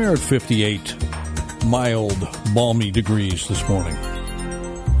 we're at 58 mild, balmy degrees this morning.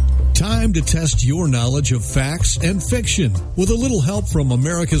 Time to test your knowledge of facts and fiction with a little help from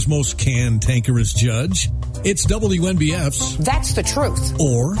America's most cantankerous judge. It's WNBF's That's the Truth.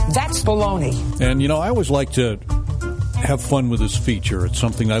 Or That's Baloney. And, I always like to have fun with this feature. It's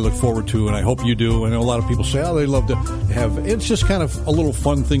something I look forward to, and I hope you do. I know a lot of people say, they love to have... It's just kind of a little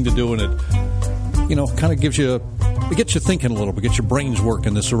fun thing to do, and it, kind of gives you... It gets you thinking a little bit, gets your brains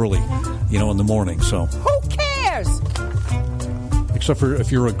working this early, in the morning, so... Who cares? Except for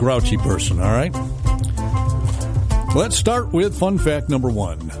if you're a grouchy person, all right? Let's start with fun fact number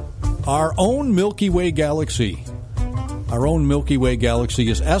 1. Our own Milky Way galaxy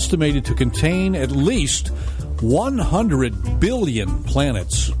is estimated to contain at least 100 billion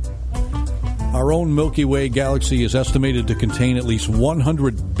planets. Our own Milky Way galaxy is estimated to contain at least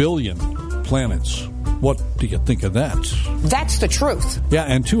 100 billion planets. What do you think of that? That's the truth. Yeah,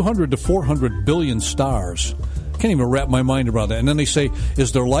 and 200 to 400 billion stars. Can't even wrap my mind around that. And then they say,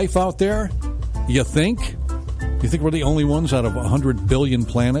 is there life out there? You think? You think we're the only ones out of 100 billion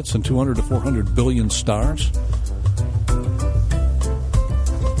planets and 200 to 400 billion stars?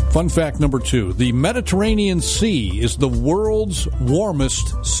 Fun fact number 2. The Mediterranean Sea is the world's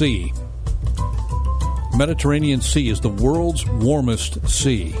warmest sea. Mediterranean Sea is the world's warmest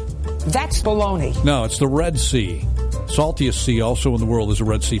sea. That's baloney. No, it's the Red Sea. Saltiest sea also in the world is the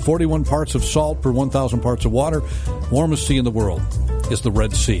Red Sea. 41 parts of salt per 1,000 parts of water. Warmest sea in the world is the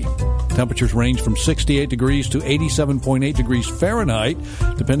Red Sea. Temperatures range from 68 degrees to 87.8 degrees Fahrenheit,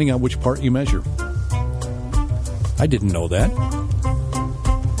 depending on which part you measure. I didn't know that.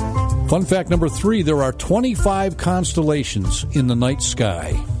 Fun fact number 3, there are 25 constellations in the night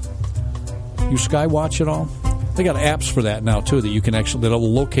sky. You sky watch at all? They got apps for that now, too, that you can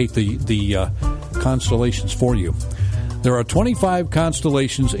that'll locate the constellations for you. There are 25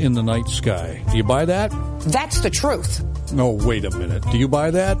 constellations in the night sky. Do you buy that? That's the truth. No, wait a minute. Do you buy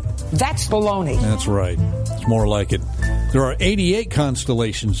that? That's baloney. That's right. It's more like it. There are 88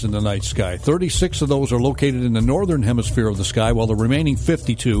 constellations in the night sky. 36 of those are located in the northern hemisphere of the sky, while the remaining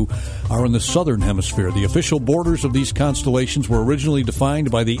 52 are in the southern hemisphere. The official borders of these constellations were originally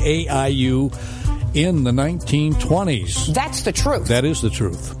defined by the AIU in the 1920s. That's the truth. That is the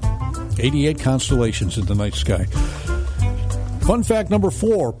truth. 88 constellations in the night sky. Fun fact number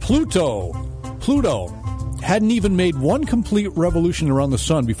 4, Pluto hadn't even made one complete revolution around the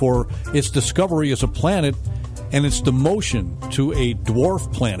sun before its discovery as a planet and its demotion to a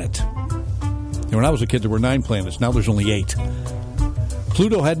dwarf planet. When I was a kid, there were 9 planets. Now there's only 8.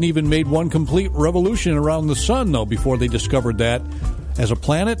 Pluto hadn't even made one complete revolution around the sun, though, before they discovered that as a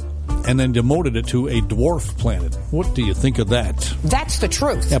planet and then demoted it to a dwarf planet. What do you think of that? That's the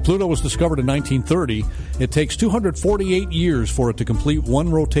truth. Yeah, Pluto was discovered in 1930. It takes 248 years for it to complete one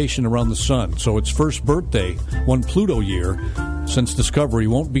rotation around the sun. So its first birthday, one Pluto year, since discovery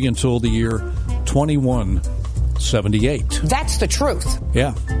won't be until the year 2178. That's the truth.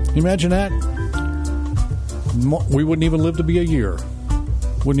 Yeah. Can you imagine that? We wouldn't even live to be a year.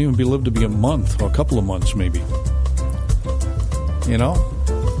 Wouldn't even live to be a month or a couple of months, maybe.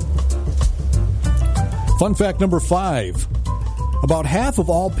 Fun fact number 5. About half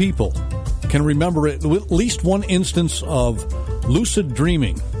of all people can remember at least one instance of lucid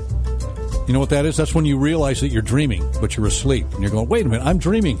dreaming. You know what that is? That's when you realize that you're dreaming, but you're asleep. And you're going, wait a minute, I'm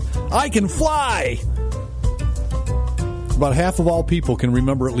dreaming. I can fly! About half of all people can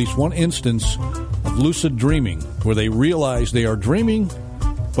remember at least one instance of lucid dreaming where they realize they are dreaming,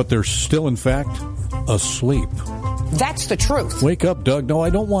 but they're still, in fact, asleep. That's the truth. Wake up, Doug. No, I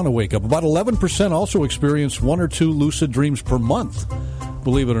don't want to wake up. About 11% also experience 1 or 2 lucid dreams per month,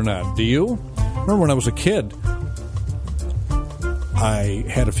 believe it or not. Do you? Remember when I was a kid, I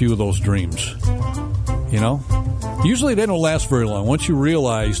had a few of those dreams. You know? Usually they don't last very long. Once you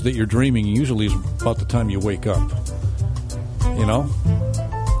realize that you're dreaming, usually is about the time you wake up. You know?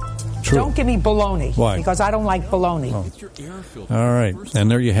 True. Don't give me baloney. Why? Because I don't like baloney. Oh. All right. And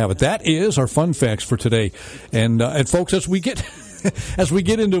there you have it. That is our fun facts for today. And folks, as we get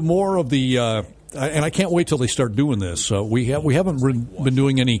into more of the and I can't wait till they start doing this. We haven't been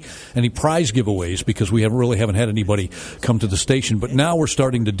doing any prize giveaways because we haven't had anybody come to the station. But now we're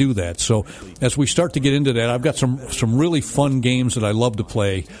starting to do that. So as we start to get into that, I've got some really fun games that I love to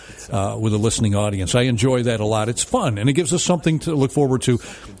play with a listening audience. I enjoy that a lot. It's fun and it gives us something to look forward to.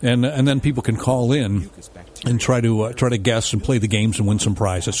 And then people can call in and try to guess and play the games and win some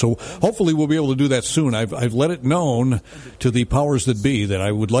prizes. So hopefully we'll be able to do that soon. I've let it known to the powers that be that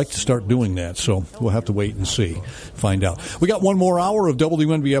I would like to start doing that. So we'll have to wait and see, find out. We got one more hour of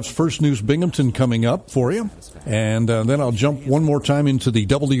WNBF's First News Binghamton coming up for you. And then I'll jump one more time into the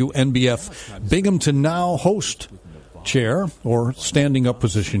WNBF Binghamton Now host chair or standing up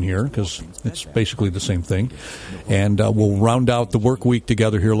position here because it's basically the same thing. And we'll round out the work week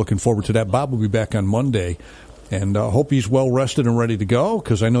together here. Looking forward to that. Bob will be back on Monday. And hope he's well rested and ready to go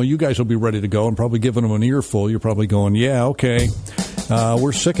because I know you guys will be ready to go and probably giving him an earful. You're probably going, yeah, okay.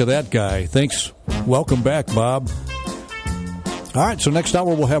 We're sick of that guy. Thanks. Welcome back, Bob. All right, so next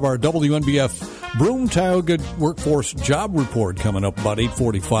hour we'll have our WNBF Broome-Tioga Workforce Job Report coming up about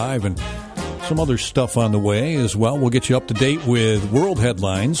 8:45 and some other stuff on the way as well. We'll get you up to date with world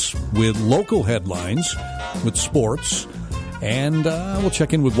headlines, with local headlines, with sports, and we'll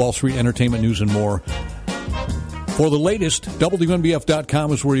check in with Wall Street entertainment news and more. For the latest,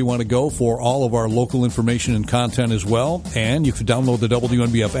 WNBF.com is where you want to go for all of our local information and content as well. And you can download the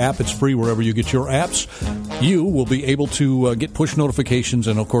WNBF app. It's free wherever you get your apps. You will be able to get push notifications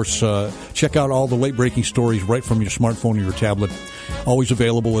and, of course, check out all the late-breaking stories right from your smartphone or your tablet. Always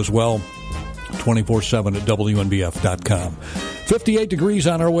available as well, 24/7 at WNBF.com. 58 degrees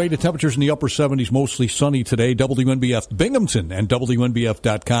on our way to temperatures in the upper 70s, mostly sunny today. WNBF Binghamton and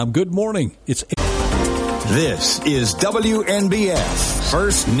WNBF.com. Good morning. It's This is WNBF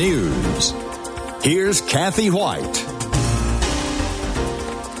First News. Here's Kathy Whyte.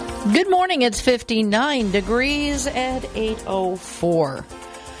 Good morning. It's 59 degrees at 8:04.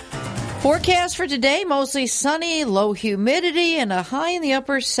 Forecast for today, mostly sunny, low humidity, and a high in the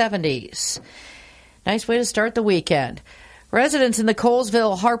upper 70s. Nice way to start the weekend. Residents in the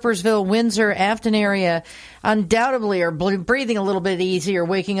Colesville, Harpersville, Windsor, Afton area undoubtedly are breathing a little bit easier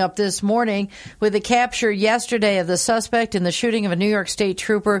waking up this morning with the capture yesterday of the suspect in the shooting of a New York State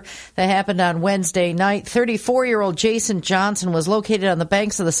trooper that happened on Wednesday night. 34-year-old Jason Johnson was located on the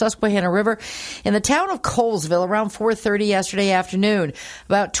banks of the Susquehanna River in the town of Colesville around 4:30 yesterday afternoon,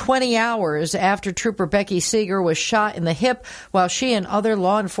 about 20 hours after Trooper Becky Seeger was shot in the hip while she and other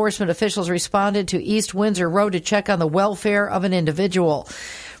law enforcement officials responded to East Windsor Road to check on the welfare of an individual.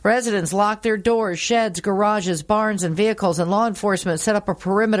 Residents locked their doors, sheds, garages, barns, and vehicles, and law enforcement set up a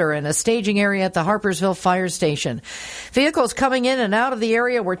perimeter and a staging area at the Harpersville Fire Station. Vehicles coming in and out of the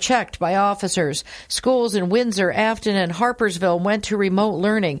area were checked by officers. Schools in Windsor, Afton, and Harpersville went to remote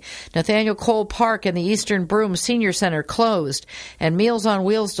learning. Nathaniel Cole Park and the Eastern Broome Senior Center closed, and Meals on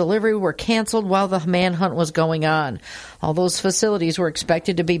Wheels delivery were canceled while the manhunt was going on. All those facilities were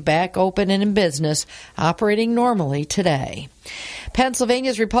expected to be back open and in business, operating normally today.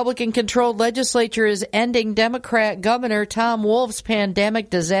 Pennsylvania's Republican-controlled legislature is ending Democrat Governor Tom Wolf's pandemic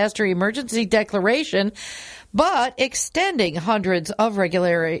disaster emergency declaration, but extending hundreds of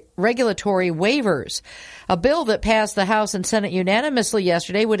regulatory waivers. A bill that passed the House and Senate unanimously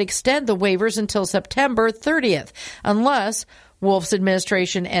yesterday would extend the waivers until September 30th, unless Wolf's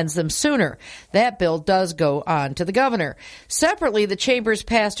administration ends them sooner. That bill does go on to the governor. Separately, the chambers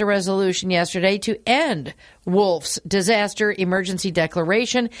passed a resolution yesterday to end Wolf's disaster emergency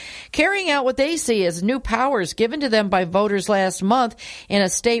declaration, carrying out what they see as new powers given to them by voters last month in a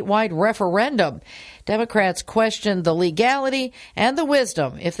statewide referendum. Democrats questioned the legality and the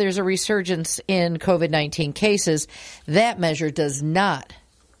wisdom if there's a resurgence in COVID-19 cases. That measure does not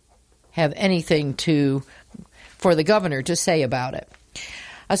have anything for the governor to say about it.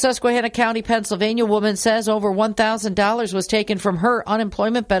 A Susquehanna County, Pennsylvania woman says over $1,000 was taken from her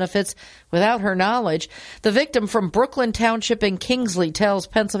unemployment benefits without her knowledge. The victim from Brooklyn Township in Kingsley tells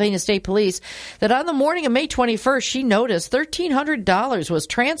Pennsylvania State Police that on the morning of May 21st, she noticed $1,300 was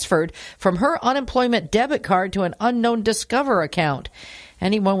transferred from her unemployment debit card to an unknown Discover account.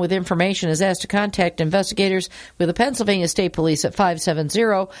 Anyone with information is asked to contact investigators with the Pennsylvania State Police at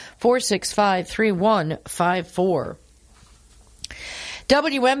 570-465-3154.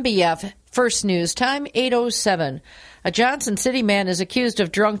 WMBF First News Time, 8:07. A Johnson City man is accused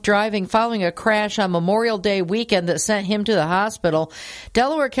of drunk driving following a crash on Memorial Day weekend that sent him to the hospital.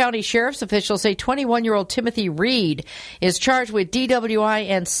 Delaware County Sheriff's officials say 21-year-old Timothy Reed is charged with DWI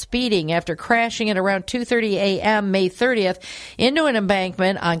and speeding after crashing at around 2:30 a.m. May 30th into an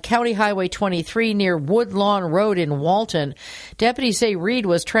embankment on County Highway 23 near Woodlawn Road in Walton. Deputies say Reed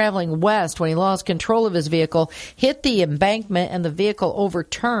was traveling west when he lost control of his vehicle, hit the embankment, and the vehicle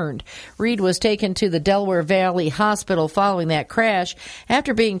overturned. Reed was taken to the Delaware Valley Hospital following that crash.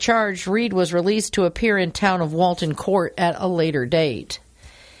 After being charged, Reed was released to appear in town of Walton Court at a later date.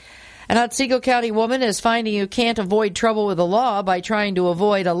 An Otsego County woman is finding you can't avoid trouble with the law by trying to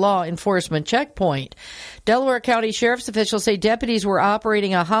avoid a law enforcement checkpoint. Delaware County Sheriff's officials say deputies were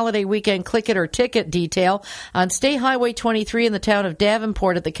operating a holiday weekend click-it-or-ticket detail on State Highway 23 in the town of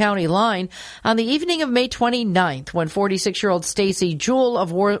Davenport at the county line on the evening of May 29th when 46-year-old Stacy Jewell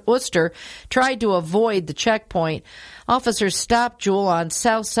of Worcester tried to avoid the checkpoint. Officers stopped Jewell on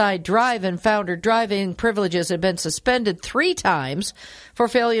Southside Drive and found her driving privileges had been suspended 3 times for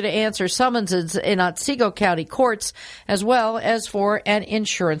failure to answer summonses in Otsego County courts, as well as for an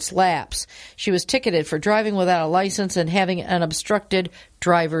insurance lapse. She was ticketed for driving without a license and having an obstructed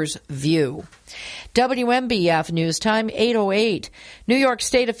driver's view. WMBF News Time, 8:08. New York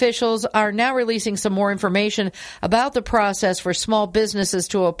State officials are now releasing some more information about the process for small businesses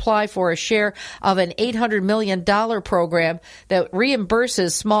to apply for a share of an $800 million program that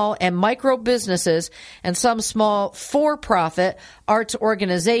reimburses small and micro businesses and some small for-profit arts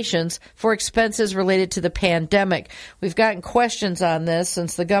organizations for expenses related to the pandemic. We've gotten questions on this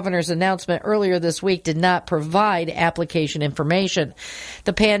since the governor's announcement earlier this week did not provide application information.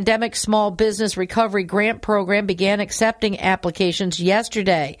 The Pandemic Small Business Recovery Grant Program began accepting applications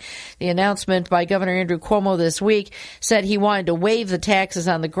yesterday. The announcement by Governor Andrew Cuomo this week said he wanted to waive the taxes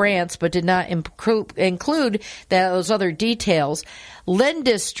on the grants, but did not include those other details.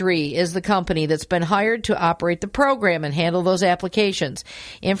 Lendistry is the company that's been hired to operate the program and handle those applications.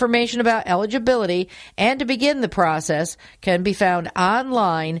 Information about eligibility and to begin the process can be found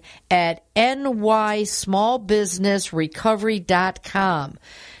online at nysmallbusinessrecovery.com.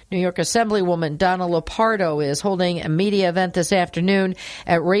 New York Assemblywoman Donna Lopardo is holding a media event this afternoon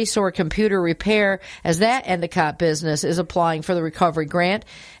at Racor Computer Repair as that Endicott business is applying for the recovery grant,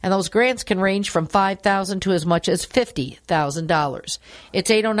 and those grants can range from $5,000 to as much as $50,000. It's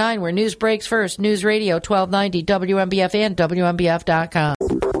 8:09 where news breaks first. News Radio 1290 WMBF and WMBF.com.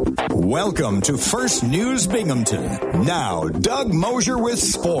 Welcome to First News Binghamton. Now, Doug Mosher with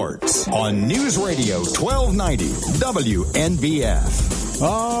sports on News Radio 1290 WNBF.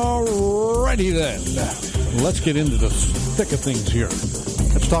 All righty then. Let's get into the thick of things here.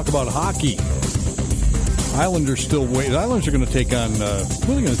 Let's talk about hockey. Islanders still wait. Islanders are going to take on, who are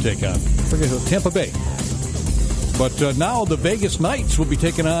they going to take on? Forget who, Tampa Bay. But now the Vegas Knights will be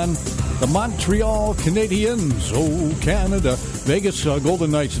taking on the Montreal Canadiens. Oh, Canada. Vegas Golden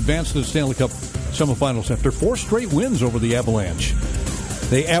Knights advanced to the Stanley Cup semifinals after 4 straight wins over the Avalanche.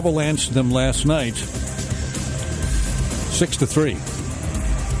 They avalanched them last night 6-3.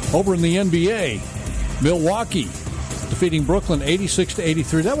 Over in the NBA, Milwaukee defeating Brooklyn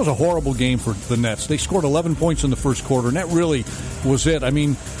 86-83. That was a horrible game for the Nets. They scored 11 points in the first quarter, and that really was it. I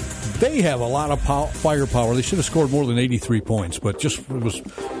mean, they have a lot of firepower. They should have scored more than 83 points, but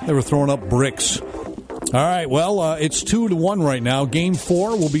they were throwing up bricks. All right, well, it's 2-1 right now. Game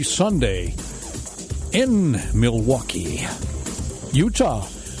 4 will be Sunday in Milwaukee. Utah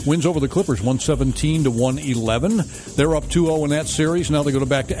wins over the Clippers 117-111. They're up 2-0 in that series. Now they go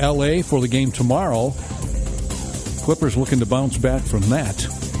back to L.A. for the game tomorrow. Clippers looking to bounce back from that.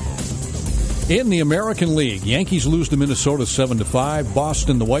 In the American League, Yankees lose to Minnesota 7-5.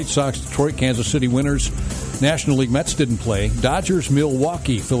 Boston, the White Sox, Detroit, Kansas City winners. National League Mets didn't play. Dodgers,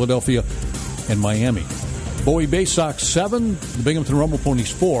 Milwaukee, Philadelphia, and Miami. Bowie Bay Sox 7, the Binghamton Rumble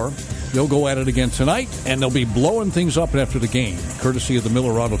Ponies 4. They'll go at it again tonight, and they'll be blowing things up after the game, courtesy of the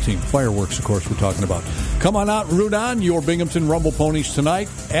Miller Auto Team. Fireworks, of course, we're talking about. Come on out and root on your Binghamton Rumble Ponies tonight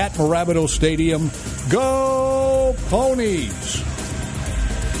at Morabito Stadium. Go Ponies!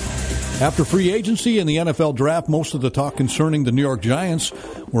 After free agency and the NFL draft, most of the talk concerning the New York Giants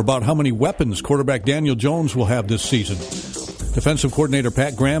were about how many weapons quarterback Daniel Jones will have this season. Defensive coordinator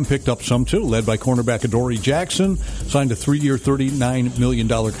Pat Graham picked up some, too, led by cornerback Adoree Jackson, signed a 3-year, $39 million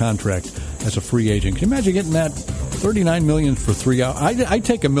contract as a free agent. Can you imagine getting that $39 million for 3 hours? I'd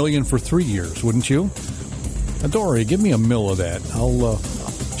take $1 million for 3 years, wouldn't you? Adoree, give me $1 million of that. I'll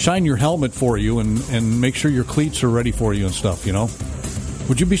shine your helmet for you and make sure your cleats are ready for you and stuff, you know?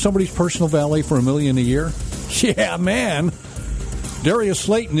 Would you be somebody's personal valet for $1 million a year? Yeah, man. Darius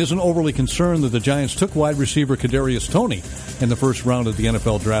Slayton isn't overly concerned that the Giants took wide receiver Kadarius Toney in the first round of the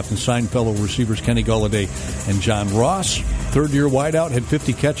NFL draft and signed fellow receivers Kenny Golladay and John Ross. Third-year wideout had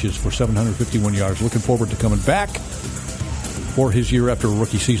 50 catches for 751 yards. Looking forward to coming back for his year after a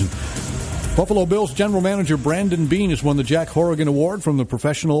rookie season. Buffalo Bills general manager Brandon Beane has won the Jack Horrigan Award from the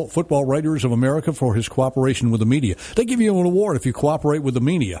Professional Football Writers of America for his cooperation with the media. They give you an award if you cooperate with the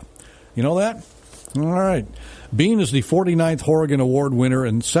media. You know that? All right. Beane is the 49th Horrigan Award winner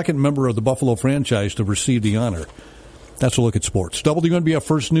and second member of the Buffalo franchise to receive the honor. That's a look at sports. WNBF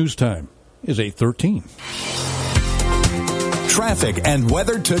First News Time is 8:13. Traffic and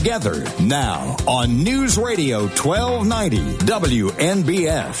weather together now on News Radio 1290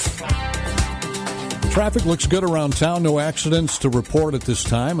 WNBF. Traffic looks good around town. No accidents to report at this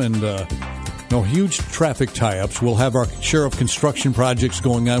time, and no huge traffic tie-ups. We'll have our share of construction projects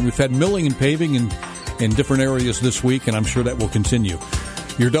going on. We've had milling and paving in different areas this week, and I'm sure that will continue.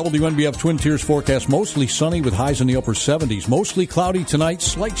 Your WNBF Twin Tiers forecast, mostly sunny with highs in the upper 70s. Mostly cloudy tonight,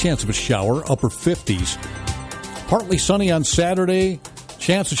 slight chance of a shower, upper 50s. Partly sunny on Saturday,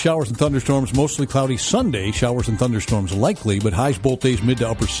 chance of showers and thunderstorms. Mostly cloudy Sunday, showers and thunderstorms likely, but highs both days mid to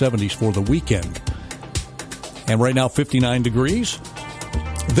upper 70s for the weekend. And right now, 59 degrees.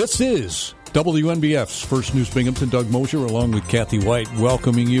 This is WNBF's First News Binghamton. Doug Mosher along with Kathy Whyte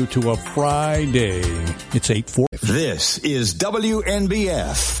welcoming you to a Friday. It's 8:40. This is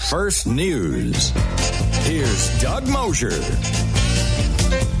WNBF First News. Here's Doug Mosher.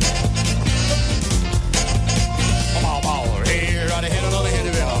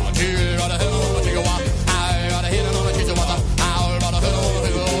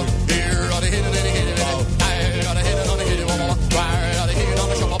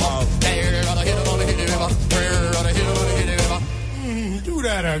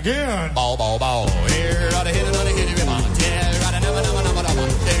 Again. Ball, ball, ball. Here, right ahead, another hit him. Here, right ahead, another.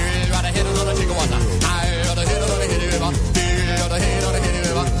 Here, right ahead, another take a water. Here, right ahead, another hit him. Here, right ahead, another hit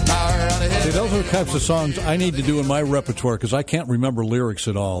him. See, those are the types of songs I need to do in my repertoire because I can't remember lyrics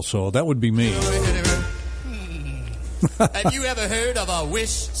at all. So that would be me. Have you ever heard of a wish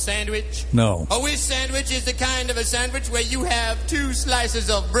sandwich? No. A wish sandwich is the kind of a sandwich where you have 2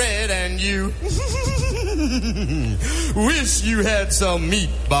 slices of bread and you wish you had some meat.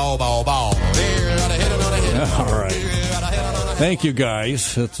 Ball, ball, ball. All right. Thank you,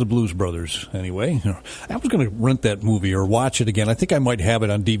 guys. That's the Blues Brothers, anyway. I was going to rent that movie or watch it again. I think I might have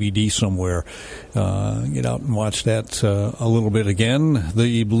it on DVD somewhere. Get out and watch that a little bit again.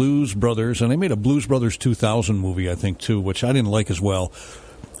 The Blues Brothers, and they made a Blues Brothers 2000 movie, I think, too, which I didn't like as well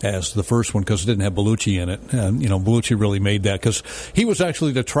as the first one because it didn't have Bellucci in it. And, you know, Bellucci really made that because he was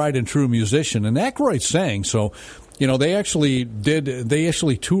actually the tried and true musician. And Aykroyd sang, so, you know, they actually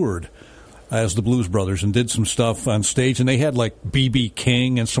toured as the Blues Brothers and did some stuff on stage. And they had, like, B.B.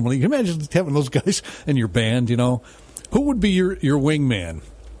 King and somebody. Can you imagine having those guys in your band, you know? Who would be your wingman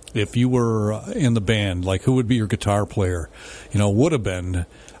if you were in the band? Like, who would be your guitar player? You know, would have been,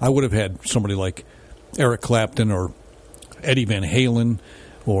 I would have had somebody like Eric Clapton or Eddie Van Halen,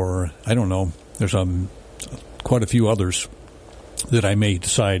 or I don't know. There's quite a few others that I may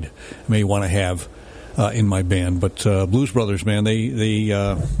want to have in my band. But Blues Brothers, man,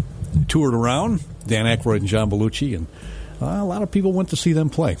 they toured around. Dan Aykroyd and John Bellucci, and a lot of people went to see them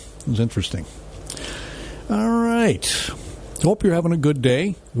play. It was interesting. All right. Hope you're having a good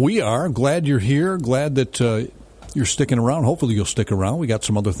day. We are. Glad you're here. Glad that you're sticking around. Hopefully you'll stick around. We got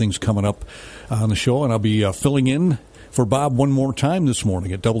some other things coming up on the show, and I'll be filling in for Bob one more time this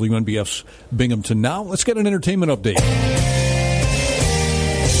morning at WNBF's Binghamton Now. Let's get an entertainment update.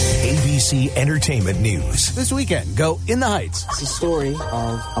 ABC Entertainment News. This weekend, go In the Heights. It's a story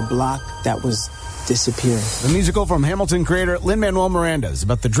of a block that was disappearing. The musical from Hamilton creator Lin-Manuel Miranda is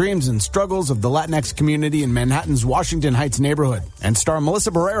about the dreams and struggles of the Latinx community in Manhattan's Washington Heights neighborhood. And star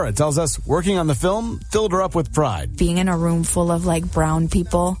Melissa Barrera tells us working on the film filled her up with pride. Being in a room full of, like, brown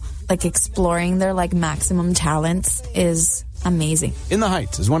people, like, exploring their, like, maximum talents is amazing. In the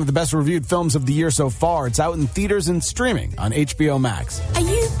Heights is one of the best reviewed films of the year so far. It's out in theaters and streaming on HBO Max. Are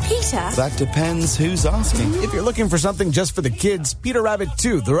you Peter? That depends who's asking. If you're looking for something just for the kids, Peter Rabbit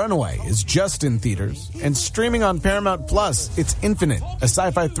 2, The Runaway, is just in theaters. And streaming on Paramount Plus, it's Infinite, a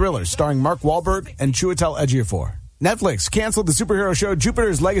sci-fi thriller starring Mark Wahlberg and Chiwetel Ejiofor. Netflix canceled the superhero show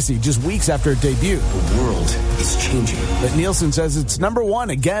Jupiter's Legacy just weeks after it debuted. The world is changing. But Nielsen says it's number one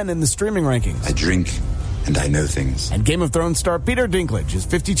again in the streaming rankings. I drink and I know things. And Game of Thrones star Peter Dinklage is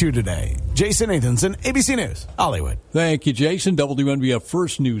 52 today. Jason Nathanson, ABC News, Hollywood. Thank you, Jason. WNBF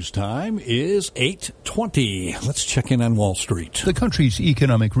First News Time is 8:20. Let's check in on Wall Street. The country's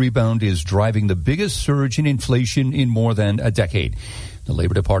economic rebound is driving the biggest surge in inflation in more than a decade. The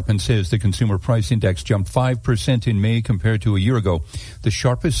Labor Department says the Consumer Price Index jumped 5% in May compared to a year ago, the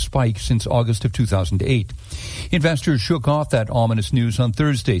sharpest spike since August of 2008. Investors shook off that ominous news on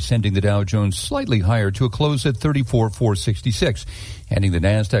Thursday, sending the Dow Jones slightly higher to a close at 34,466, handing the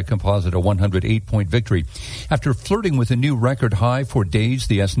Nasdaq Composite a 108-point victory. After flirting with a new record high for days,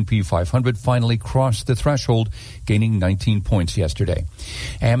 the S&P 500 finally crossed the threshold, gaining 19 points yesterday.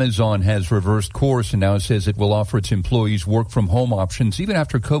 Amazon has reversed course and now says it will offer its employees work-from-home options even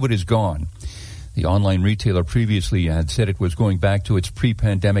after COVID is gone. The online retailer previously had said it was going back to its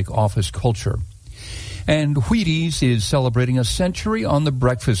pre-pandemic office culture. And Wheaties is celebrating a century on the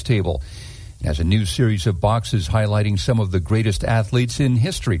breakfast table. It has a new series of boxes highlighting some of the greatest athletes in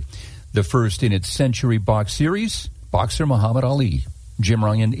history. The first in its Century Box series, boxer Muhammad Ali. Jim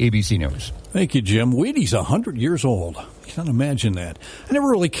Ryan, ABC News. Thank you, Jim. Wheaties 100 years old. I can't imagine that. I never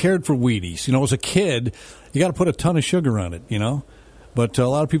really cared for Wheaties. You know, as a kid, you got to put a ton of sugar on it, you know. But a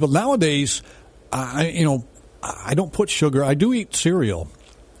lot of people nowadays, I don't put sugar. I do eat cereal,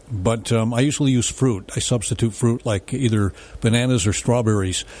 but I usually use fruit. I substitute fruit like either bananas or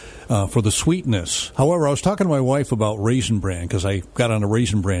strawberries for the sweetness. However, I was talking to my wife about Raisin Bran because I got on a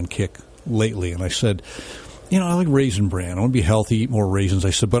Raisin Bran kick lately, and I said, you know, I like Raisin Bran. I want to be healthy, eat more raisins. I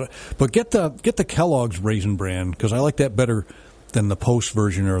said, but get the Kellogg's Raisin Bran because I like that better than the Post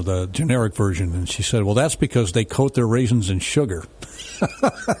version or the generic version. And she said, well, that's because they coat their raisins in sugar.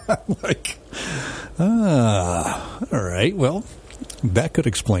 Like, all right, well, that could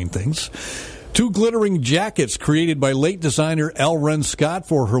explain things. 2 glittering jackets created by late designer L. Ren Scott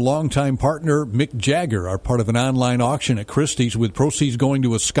for her longtime partner Mick Jagger are part of an online auction at Christie's with proceeds going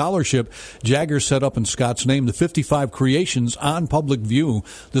to a scholarship Jagger set up in Scott's name. The 55 creations on public view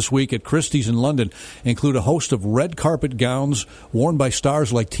this week at Christie's in London include a host of red carpet gowns worn by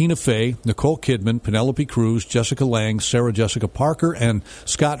stars like Tina Fey, Nicole Kidman, Penelope Cruz, Jessica Lange, Sarah Jessica Parker, and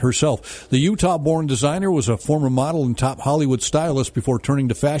Scott herself. The Utah-born designer was a former model and top Hollywood stylist before turning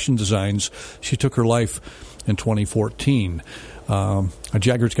to fashion designs. She took her life in 2014.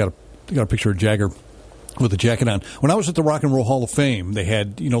 Jagger's got a picture of Jagger with a jacket on. When I was at the Rock and Roll Hall of Fame, they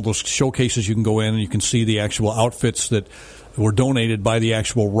had, you know, those showcases you can go in and you can see the actual outfits that were donated by the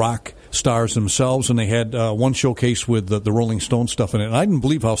actual rock stars themselves. And they had one showcase with the Rolling Stone stuff in it. And I didn't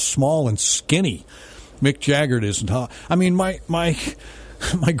believe how small and skinny Mick Jagger is. And how, I mean, my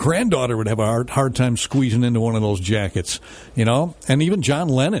granddaughter would have a hard time squeezing into one of those jackets, you know? And even John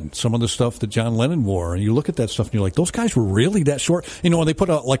Lennon, some of the stuff that John Lennon wore. And you look at that stuff and you're like, those guys were really that short? You know, and they put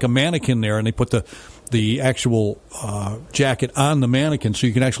a mannequin there and they put the actual jacket on the mannequin so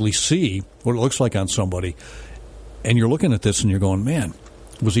you can actually see what it looks like on somebody. And you're looking at this and you're going, man,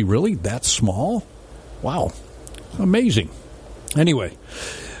 was he really that small? Wow. Amazing. Anyway,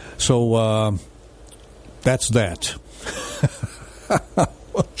 so that's that.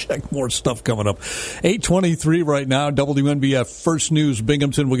 We'll check more stuff coming up. 8:23 right now. WNBF First News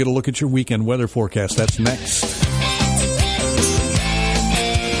Binghamton. We'll get a look at your weekend weather forecast. That's next.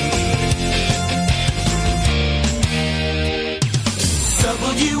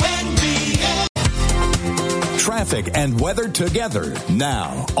 WNBF. Traffic and weather together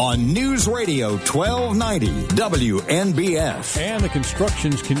now on News Radio 1290 WNBF. And the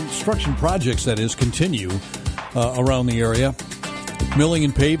construction projects, that is, continue around the area. Milling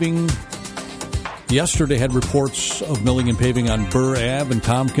and paving. Yesterday had reports of milling and paving on Burr Ave and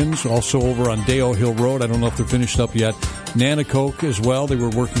Tompkins, also over on Dale Hill Road. I don't know if they're finished up yet. Nanacoke as well. They were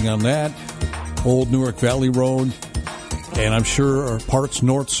working on that. Old Newark Valley Road. And I'm sure parts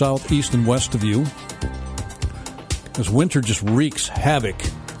north, south, east, and west of you. Because winter just wreaks havoc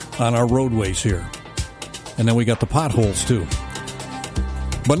on our roadways here. And then we got the potholes, too.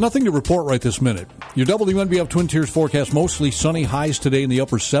 But nothing to report right this minute. Your WNBF Twin Tiers forecast, mostly sunny, highs today in the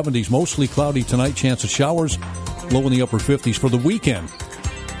upper 70s, mostly cloudy tonight, chance of showers, low in the upper 50s. For the weekend,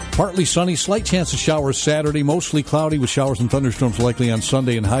 partly sunny, slight chance of showers Saturday, mostly cloudy with showers and thunderstorms likely on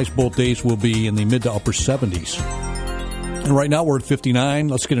Sunday, and highs both days will be in the mid to upper 70s. And right now we're at 59.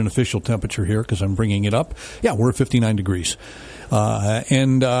 Let's get an official temperature here because I'm bringing it up. Yeah, we're at 59 degrees.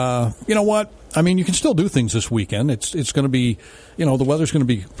 And you know what? I mean, you can still do things this weekend. It's going to be, the weather's going to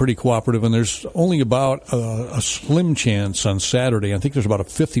be pretty cooperative, and there's only about a slim chance on Saturday. I think there's about a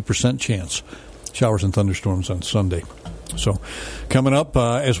 50% chance. Showers and thunderstorms on Sunday. So coming up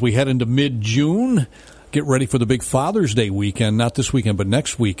as we head into mid-June, get ready for the big Father's Day weekend. Not this weekend, but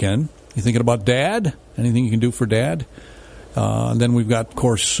next weekend. You thinking about Dad? Anything you can do for Dad? Then we've got, of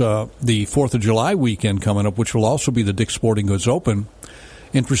course, the 4th of July weekend coming up, which will also be the Dick's Sporting Goods Open.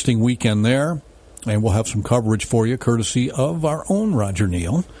 Interesting weekend there, and we'll have some coverage for you, courtesy of our own Roger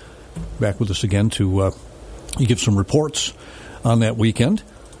Neal. Back with us again to give some reports on that weekend.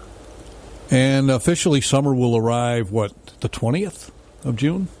 And officially, summer will arrive, the 20th of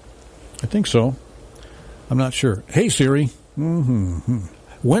June? I think so. I'm not sure. Hey, Siri.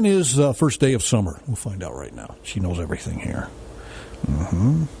 When is the first day of summer? We'll find out right now. She knows everything here.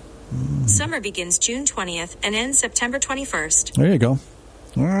 Summer begins June 20th and ends September 21st. There you go.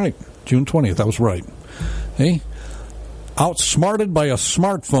 All right, June 20th. I was right. Hey, outsmarted by a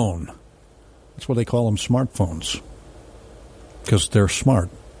smartphone. That's what they call them, smartphones, because they're smart.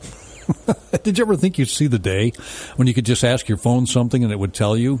 Did you ever think you'd see the day when you could just ask your phone something and it would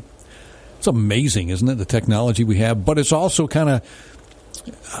tell you? It's amazing, isn't it, the technology we have? But it's also kind of,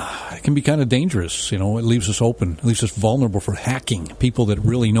 it can be kind of dangerous. It leaves us open, it leaves us vulnerable for hacking. People that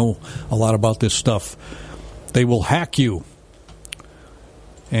really know a lot about this stuff, they will hack you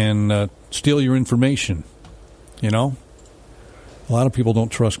and steal your information, A lot of people don't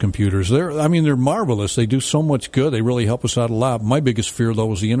trust computers. They're marvelous. They do so much good. They really help us out a lot. My biggest fear,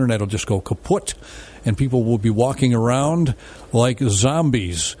 though, is the Internet will just go kaput, and people will be walking around like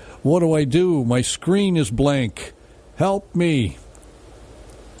zombies. What do I do? My screen is blank. Help me.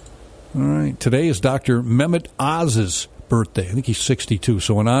 All right. Today is Dr. Mehmet Oz's birthday. I think he's 62.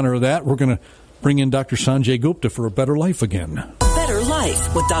 So in honor of that, we're going to bring in Dr. Sanjay Gupta for A Better Life again. Better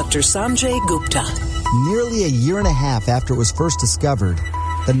Life with Dr. Sanjay Gupta. Nearly a year and a half after it was first discovered,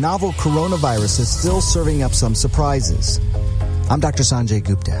 the novel coronavirus is still serving up some surprises. I'm Dr. Sanjay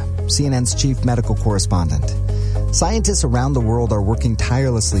Gupta, CNN's chief medical correspondent. Scientists around the world are working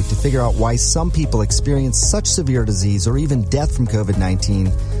tirelessly to figure out why some people experience such severe disease or even death from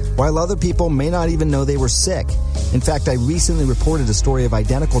COVID-19, while other people may not even know they were sick. In fact, I recently reported a story of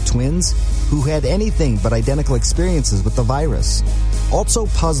identical twins who had anything but identical experiences with the virus. Also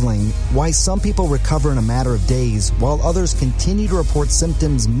puzzling, why some people recover in a matter of days, while others continue to report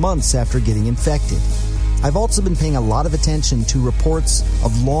symptoms months after getting infected. I've also been paying a lot of attention to reports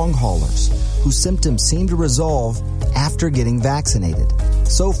of long haulers whose symptoms seem to resolve after getting vaccinated.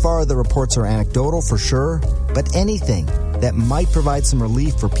 So far, the reports are anecdotal for sure, but anything that might provide some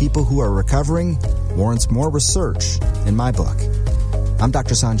relief for people who are recovering warrants more research in my book. I'm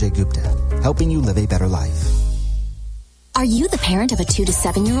Dr. Sanjay Gupta, helping you live a better life. Are you the parent of a 2 to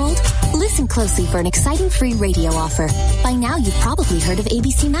 7-year-old? Listen closely for an exciting free radio offer. By now, you've probably heard of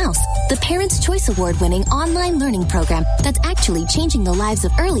ABC Mouse, the Parents' Choice Award-winning online learning program that's actually changing the lives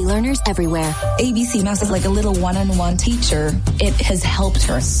of early learners everywhere. ABC Mouse is like a little one-on-one teacher. It has helped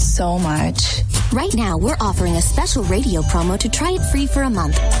her so much. Right now, we're offering a special radio promo to try it free for a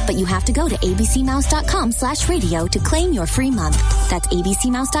month, but you have to go to abcmouse.com/radio to claim your free month. That's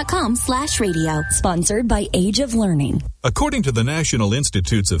abcmouse.com/radio. Sponsored by Age of Learning. According to the National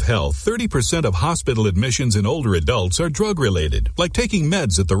Institutes of Health, 30% of hospital admissions in older adults are drug-related, like taking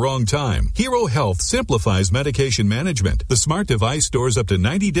meds at the wrong time. Hero Health simplifies medication management. The smart device stores up to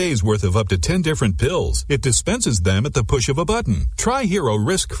 90 days worth of up to 10 different pills. It dispenses them at the push of a button. Try Hero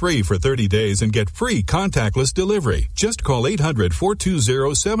risk-free for 30 days and get free contactless delivery. Just call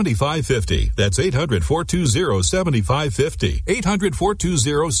 800-420-7550. That's 800-420-7550.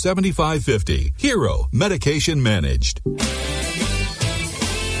 800-420-7550. Hero, medication managed.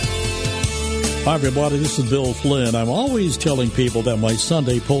 Hi, everybody. This is Bill Flynn. I'm always telling people that my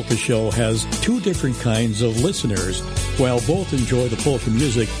Sunday polka show has two different kinds of listeners. While both enjoy the polka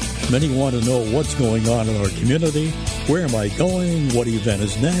music, many want to know what's going on in our community. Where am I going? What event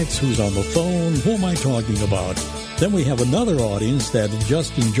is next? Who's on the phone? Who am I talking about? Then we have another audience that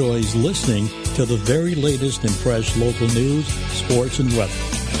just enjoys listening to the very latest and fresh local news, sports, and weather.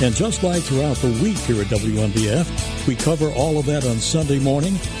 And just like throughout the week here at WNBF, we cover all of that on Sunday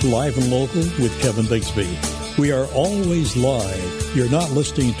morning, live and local with Kevin Bixby. We are always live. You're not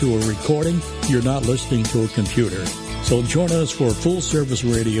listening to a recording. You're not listening to a computer. So join us for full-service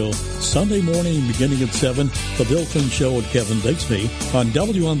radio Sunday morning beginning at 7, The Bill Flynn Show with Kevin Bixby on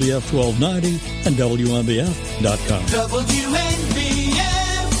WNBF 1290 and WNBF.com.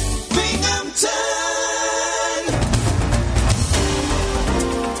 WNBF Binghamton.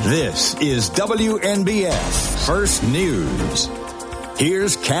 This is WNBF First News.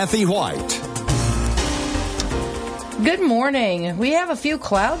 Here's Kathy Whyte. Good morning. We have a few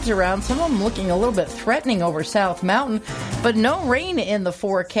clouds around, some of them looking a little bit threatening over South Mountain, but no rain in the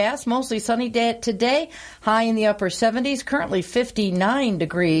forecast. Mostly sunny day today, high in the upper 70s, currently 59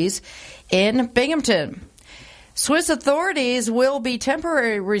 degrees in Binghamton. Swiss authorities will be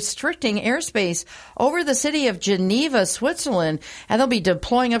temporarily restricting airspace over the city of Geneva, Switzerland, and they'll be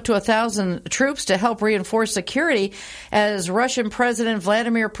deploying up to 1,000 troops to help reinforce security as Russian President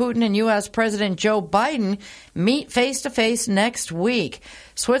Vladimir Putin and U.S. President Joe Biden meet face-to-face next week.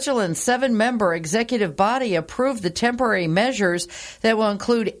 Switzerland's 7-member executive body approved the temporary measures that will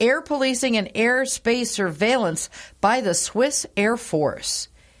include air policing and airspace surveillance by the Swiss Air Force.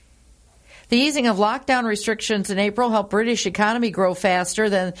 The easing of lockdown restrictions in April helped British economy grow faster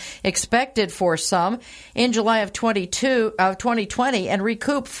than expected for some in July of 2020 and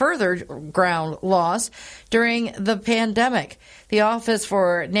recoup further ground loss during the pandemic. The Office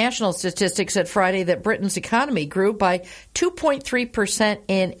for National Statistics said Friday that Britain's economy grew by 2.3%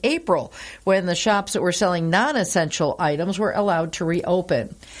 in April when the shops that were selling non-essential items were allowed to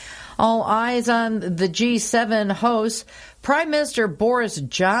reopen. All eyes on the G7 hosts, Prime Minister Boris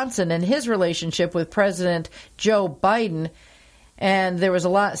Johnson and his relationship with President Joe Biden. And there was a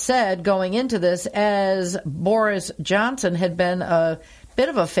lot said going into this as Boris Johnson had been a bit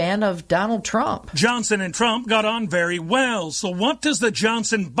of a fan of Donald Trump. Johnson and Trump got on very well. So what does the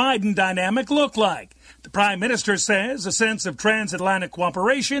Johnson-Biden dynamic look like? The Prime Minister says a sense of transatlantic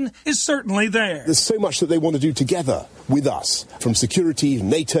cooperation is certainly there. There's so much that they want to do together with us, from security,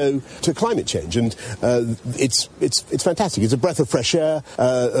 NATO, to climate change. And it's fantastic. It's a breath of fresh air,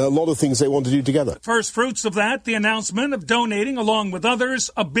 a lot of things they want to do together. First fruits of that, the announcement of donating, along with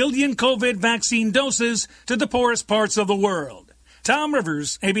others, 1 billion COVID vaccine doses to the poorest parts of the world. Tom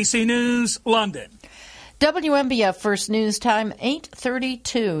Rivers, ABC News, London. WNBF First News Time,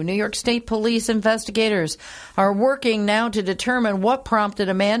 8:32. New York State Police investigators are working now to determine what prompted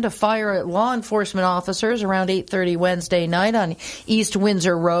a man to fire at law enforcement officers around 8:30 Wednesday night on East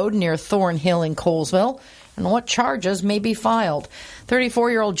Windsor Road near Thornhill in Colesville, and what charges may be filed.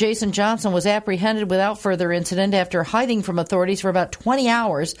 34-year-old Jason Johnson was apprehended without further incident after hiding from authorities for about 20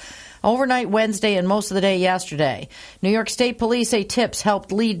 hours overnight Wednesday and most of the day yesterday. New York State Police say tips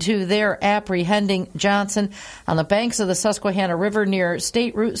helped lead to their apprehending Johnson on the banks of the Susquehanna River near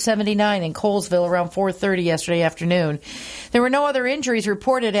State Route 79 in Colesville around 4:30 yesterday afternoon. There were no other injuries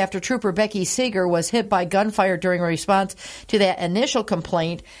reported after Trooper Becky Seeger was hit by gunfire during a response to that initial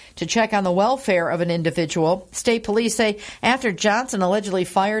complaint to check on the welfare of an individual. State police say after Johnson allegedly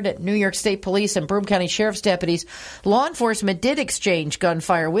fired at New York State Police and Broome County Sheriff's deputies, law enforcement did exchange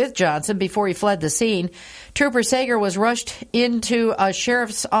gunfire with Johnson before he fled the scene. Trooper Sager was rushed into a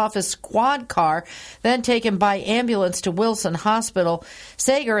sheriff's office squad car, then taken by ambulance to Wilson Hospital.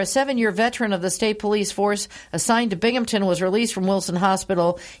 Sager, a 7-year veteran of the state police force assigned to Binghamton, was released from Wilson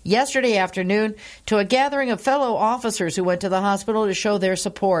Hospital yesterday afternoon to a gathering of fellow officers who went to the hospital to show their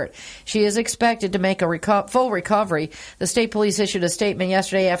support. She is expected to make a full recovery. The state police issued a statement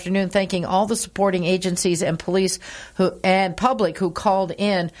yesterday afternoon thanking all the supporting agencies and police and public who called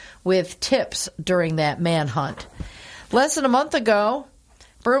in with tips during that manhunt. Less than a month ago,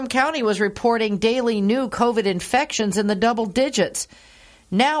 Broome County was reporting daily new COVID infections in the double digits.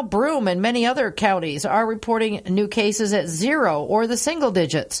 Now Broome and many other counties are reporting new cases at 0 or the single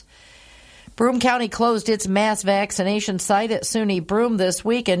digits. Broome County closed its mass vaccination site at SUNY Broome this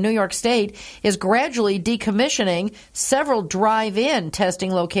week, and New York State is gradually decommissioning several drive-in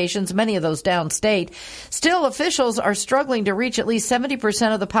testing locations, many of those downstate. Still, officials are struggling to reach at least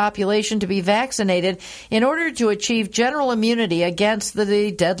 70% of the population to be vaccinated in order to achieve general immunity against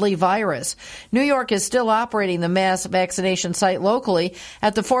the deadly virus. New York is still operating the mass vaccination site locally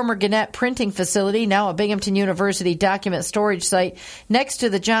at the former Gannett Printing Facility, now a Binghamton University document storage site next to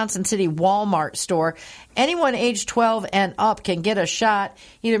the Johnson City Walmart store. Anyone age 12 and up can get a shot,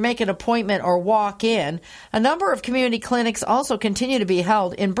 either make an appointment or walk in. A number of community clinics also continue to be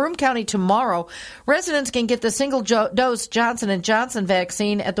held. In Broome County tomorrow, residents can get the single-dose Johnson & Johnson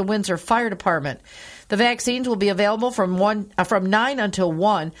vaccine at the Windsor Fire Department. The vaccines will be available from 9 until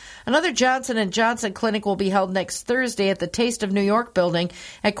 1. Another Johnson & Johnson clinic will be held next Thursday at the Taste of New York building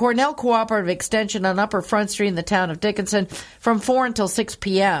at Cornell Cooperative Extension on Upper Front Street in the town of Dickinson from 4 until 6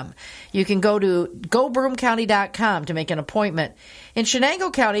 p.m. You can go to GoBroomeCounty.com to make an appointment. In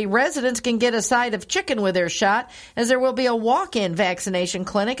Shenango County, residents can get a side of chicken with their shot, as there will be a walk-in vaccination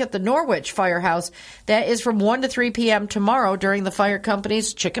clinic at the Norwich Firehouse. That is from 1 to 3 p.m. tomorrow during the fire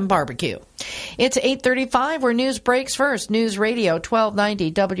company's chicken barbecue. It's 8:35 where news breaks first. News Radio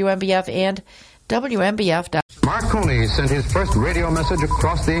 1290 WMBF and WMBF. Marconi sent his first radio message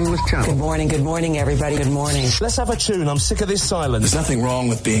across the English Channel. Good morning, everybody. Good morning. Let's have a tune. I'm sick of this silence. There's nothing wrong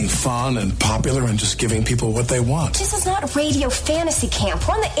with being fun and popular and just giving people what they want. This is not radio fantasy camp.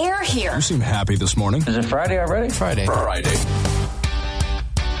 We're on the air here. You seem happy this morning. Is it Friday already? Friday.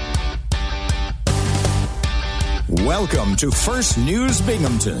 Welcome to First News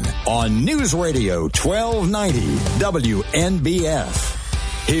Binghamton on News Radio 1290 WNBF.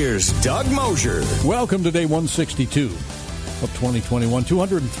 Here's Doug Mosher. Welcome to day 162 of 2021.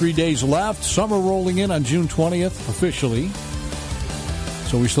 203 days left. Summer rolling in on June 20th, officially.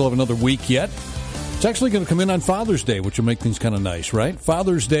 So we still have another week yet. It's actually going to come in on Father's Day, which will make things kind of nice, right?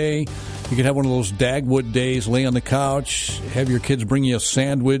 Father's Day, you could have one of those Dagwood days, lay on the couch, have your kids bring you a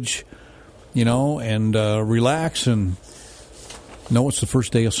sandwich, and relax and know it's the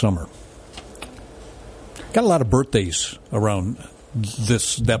first day of summer. Got a lot of birthdays around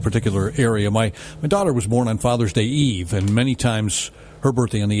that particular area. My daughter was born on Father's Day Eve, and many times her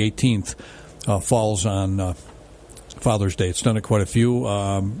birthday on the 18th falls on Father's Day. It's done it quite a few.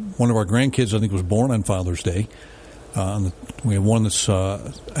 One of our grandkids, I think, was born on Father's Day. We have one that's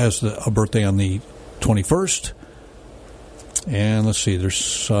has a birthday on the 21st. And let's see,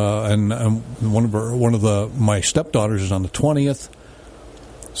 there's and one of my stepdaughters is on the 20th.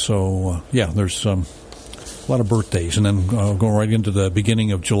 So there's a lot of birthdays, and then going right into the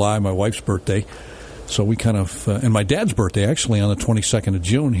beginning of July, my wife's birthday. So we kind of and my dad's birthday actually on the 22nd of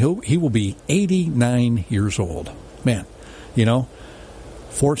June. He will be 89 years old. Man,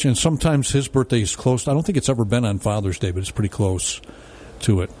 fortunate. Sometimes his birthday is close. I don't think it's ever been on Father's Day, but it's pretty close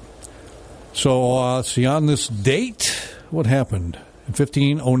to it. So let's see, on this date, what happened? In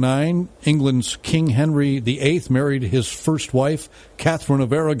 1509, England's King Henry VIII married his first wife, Catherine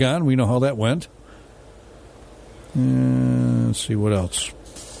of Aragon. We know how that went. Let's see, what else?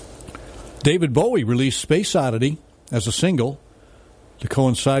 David Bowie released Space Oddity as a single to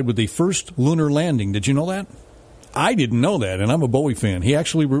coincide with the first lunar landing. Did you know that? I didn't know that, and I'm a Bowie fan. He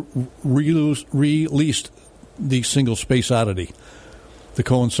actually released the single Space Oddity to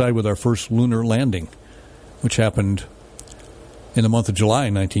coincide with our first lunar landing, which happened in the month of July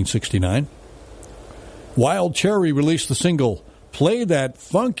in 1969. Wild Cherry released the single Play That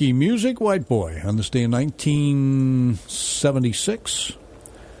Funky Music, White Boy, on this day in 1976.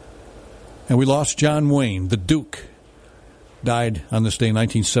 And we lost John Wayne, the Duke. Died on this day in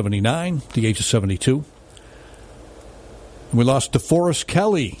 1979, at the age of 72. And we lost DeForest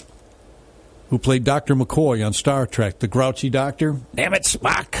Kelley, who played Dr. McCoy on Star Trek, the grouchy doctor. Damn it,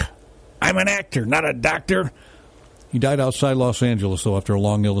 Spock. I'm an actor, not a doctor. He died outside Los Angeles, though, after a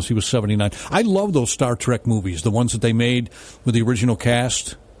long illness. He was 79. I love those Star Trek movies, the ones that they made with the original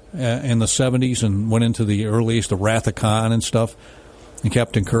cast in the 70s and went into the earliest, the Wrath of Khan and stuff. And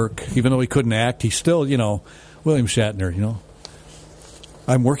Captain Kirk, even though he couldn't act, he's still, William Shatner,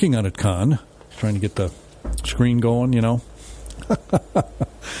 I'm working on it, Khan. Trying to get the screen going,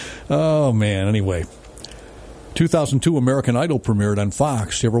 Oh, man. Anyway, 2002 American Idol premiered on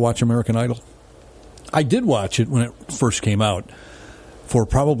Fox. You ever watch American Idol? I did watch it when it first came out. For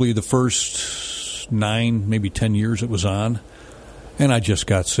probably the first 9, maybe 10 years it was on. And I just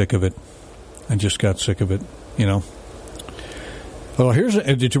got sick of it. Well,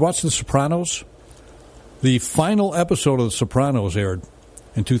 did you watch The Sopranos? The final episode of The Sopranos aired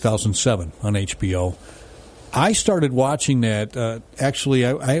in 2007 on HBO. I started watching that. Actually,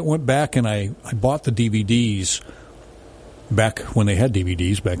 I went back and I bought the DVDs back when they had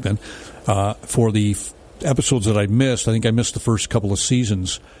DVDs back then for the episodes that I'd missed. I think I missed the first couple of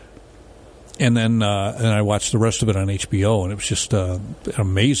seasons. And then I watched the rest of it on HBO, and it was just an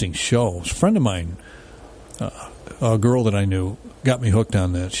amazing show. It was a friend of mine, a girl that I knew, got me hooked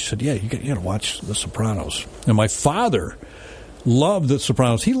on that. She said, yeah, you got to watch The Sopranos. And my father loved The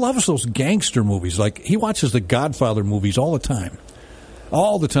Sopranos. He loves those gangster movies. Like, he watches the Godfather movies all the time.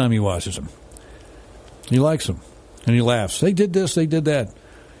 All the time he watches them. He likes them. And he laughs. They did this, they did that.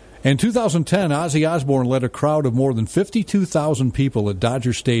 In 2010, Ozzy Osbourne led a crowd of more than 52,000 people at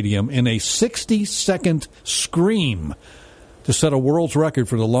Dodger Stadium in a 60-second scream to set a world's record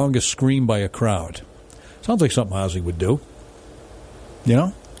for the longest scream by a crowd. Sounds like something Ozzy would do.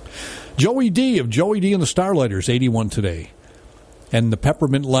 Joey D of Joey D and the Starlighters, 81 today. And the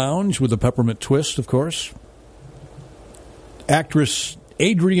Peppermint Lounge with the peppermint twist, of course. Actress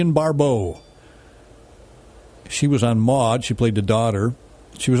Adrienne Barbeau. She was on Maude. She played the daughter.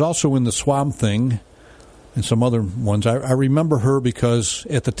 She was also in The Swamp Thing and some other ones. I remember her because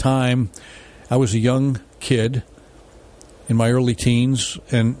at the time I was a young kid in my early teens,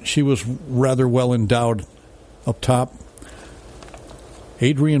 and she was rather well endowed up top.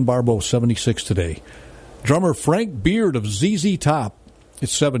 Adrienne Barbeau, 76 today. Drummer Frank Beard of ZZ Top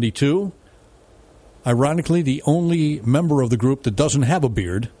is 72. Ironically, the only member of the group that doesn't have a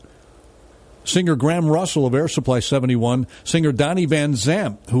beard. Singer Graham Russell of Air Supply, 71. Singer Donnie Van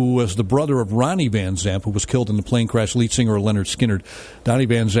Zant, who was the brother of Ronnie Van Zant, who was killed in the plane crash, lead singer of Leonard Skinner. Donnie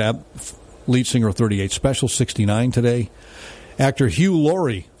Van Zant, lead singer of 38 Special, 69 today. Actor Hugh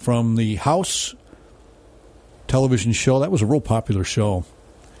Laurie from the House television show. That was a real popular show.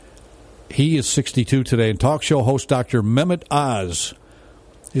 He is 62 today. And talk show host Dr. Mehmet Oz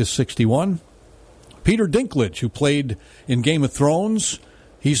is 61. Peter Dinklage, who played in Game of Thrones,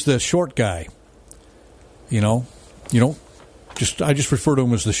 he's the short guy. I just refer to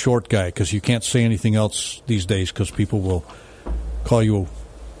him as the short guy because you can't say anything else these days because people will call you,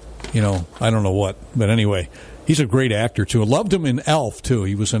 I don't know what. But anyway, he's a great actor, too. I loved him in Elf, too.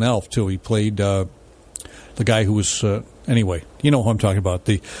 He was in Elf, too. He played the guy who was, anyway, you know who I'm talking about.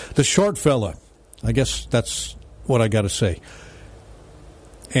 The short fella. I guess that's what I got to say.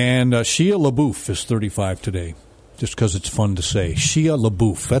 And Shia LaBeouf is 35 today, just because it's fun to say. Shia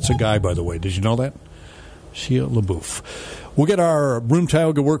LaBeouf. That's a guy, by the way. Did you know that? Shia LaBeouf. We'll get our Broome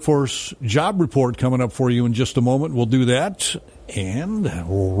Tioga Workforce Job Report coming up for you in just a moment. We'll do that, and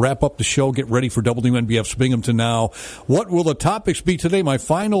we'll wrap up the show. Get ready for WNBF's Binghamton Now. What will the topics be today? My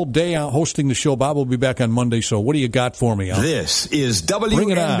final day out hosting the show. Bob will be back on Monday, so what do you got for me? This is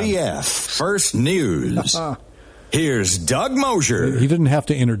WNBF First News. Here's Doug Mosher. He didn't have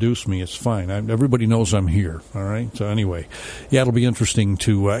to introduce me. It's fine. Everybody knows I'm here. All right? So anyway, yeah, it'll be interesting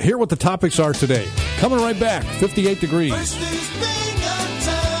to hear what the topics are today. Coming right back, 58 degrees. First News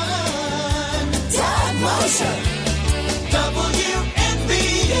Binghamton. Doug Mosher.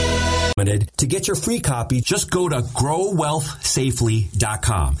 WNBF. To get your free copy, just go to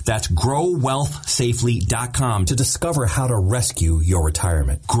growwealthsafely.com. That's growwealthsafely.com to discover how to rescue your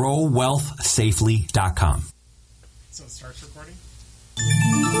retirement. growwealthsafely.com. So it starts recording?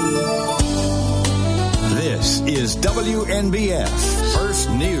 This is WNBF First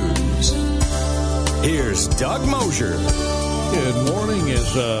News. Here's Doug Mosher. Good morning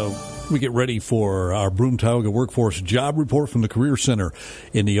as we get ready for our Broome Tioga Workforce Job Report from the Career Center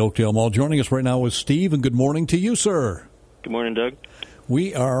in the Oakdale Mall. Joining us right now is Steve, and good morning to you, sir. Good morning, Doug.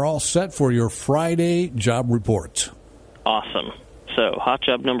 We are all set for your Friday job report. Awesome. So, hot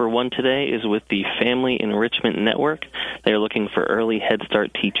job number 1 today is with the Family Enrichment Network. They are looking for early Head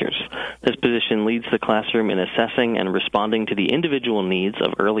Start teachers. This position leads the classroom in assessing and responding to the individual needs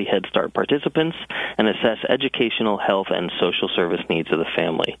of early Head Start participants and assess educational, health, and social service needs of the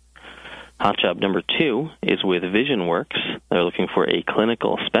family. Hot job number 2 is with VisionWorks. They're looking for a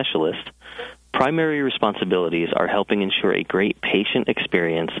clinical specialist. Primary responsibilities are helping ensure a great patient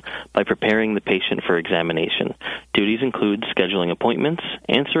experience by preparing the patient for examination. Duties include scheduling appointments,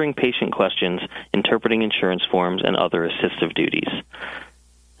 answering patient questions, interpreting insurance forms, and other assistive duties.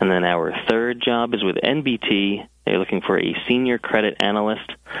 And then our third job is with NBT. They're looking for a senior credit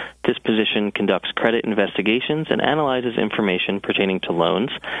analyst. This position conducts credit investigations and analyzes information pertaining to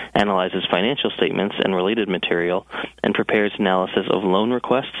loans, analyzes financial statements and related material, and prepares analysis of loan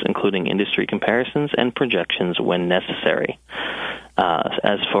requests, including industry comparisons and projections when necessary.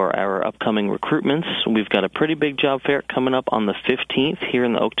 As for our upcoming recruitments, we've got a pretty big job fair coming up on the 15th here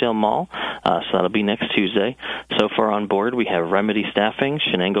in the Oakdale Mall, so that'll be next Tuesday. So far on board, we have Remedy Staffing,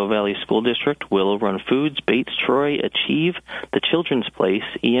 Shenango Valley School District, Willow Run Foods, Bates Troy, Achieve, The Children's Place,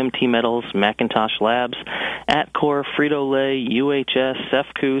 EMT Metals, Macintosh Labs, Atcor, Frito-Lay, UHS,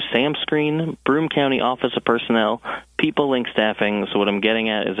 Cefcu, Samscreen, Broome County Office of Personnel, People Link Staffing. So what I'm getting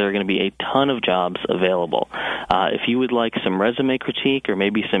at is there are going to be a ton of jobs available. If you would like some resume critique or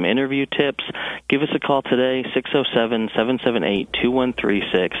maybe some interview tips, give us a call today,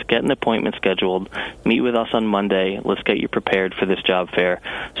 607-778-2136. Get an appointment scheduled. Meet with us on Monday. Let's get you prepared for this job fair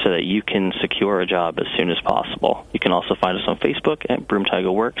so that you can secure a job as soon as possible. You can also find us on Facebook at Broome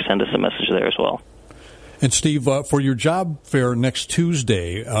Tioga Work. Send us a message there as well. And, Steve, for your job fair next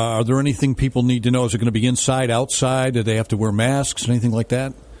Tuesday, are there anything people need to know? Is it going to be inside, outside? Do they have to wear masks, anything like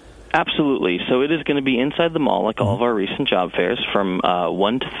that? Absolutely. So it is going to be inside the mall, like all of our recent job fairs, from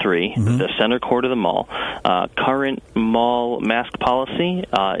 1 to 3, the center court of the mall. Current mall mask policy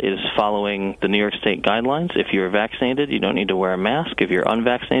is following the New York State guidelines. If you're vaccinated, you don't need to wear a mask. If you're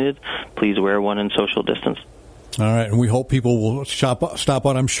unvaccinated, please wear one and social distance. All right, and we hope people will stop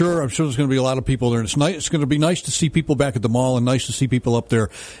out. I'm sure there's going to be a lot of people there. It's nice. It's going to be nice to see people back at the mall and nice to see people up there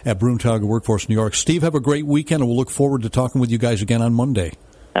at Broome-Tauga Workforce New York. Steve, have a great weekend, and we'll look forward to talking with you guys again on Monday.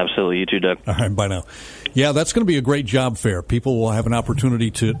 Absolutely. You too, Doug. All right, bye now. Yeah, that's going to be a great job fair. People will have an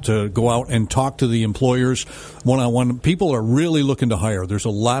opportunity to go out and talk to the employers one-on-one. People are really looking to hire. There's a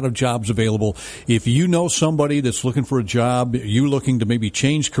lot of jobs available. If you know somebody that's looking for a job, you looking to maybe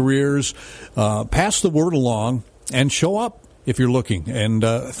change careers, pass the word along and show up. If you're looking and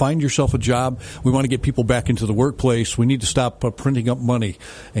find yourself a job, we want to get people back into the workplace. We need to stop printing up money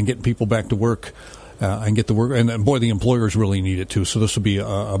and getting people back to work. And get the work, and boy, the employers really need it too. So this will be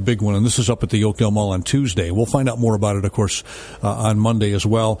a big one, and this is up at the Oakdale Mall on Tuesday. We'll find out more about it, of course, on Monday as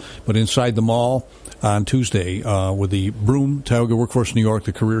well. But inside the mall on Tuesday with the Broome-Tauga Workforce New York,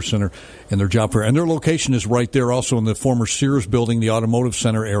 the Career Center, and their job fair, and their location is right there, also in the former Sears building, the Automotive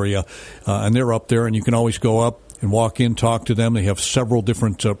Center area, and they're up there, and you can always go up and walk in, talk to them. They have several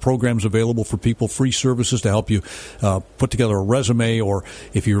different programs available for people, free services to help you put together a resume, or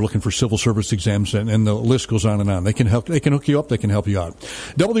if you're looking for civil service exams, and the list goes on and on. They can help. They can hook you up. They can help you out.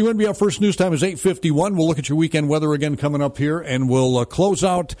 WNBF First News Time is 8:51. We'll look at your weekend weather again coming up here, and we'll close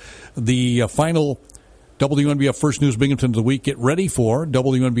out the final WNBF First News Binghamton of the week. Get ready for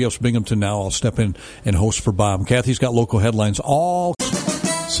WNBF's Binghamton Now. I'll step in and host for Bob. Kathy's got local headlines all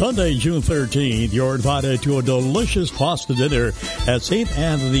Sunday, June 13th, you're invited to a delicious pasta dinner at St.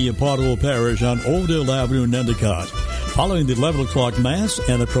 Anthony of Padua Parish on Oakdale Avenue in Endicott. Following the 11 o'clock Mass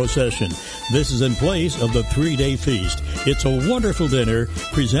and a procession, this is in place of the 3-day feast. It's a wonderful dinner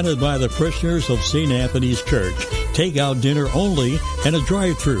presented by the parishioners of St. Anthony's Church. Take-out dinner only and a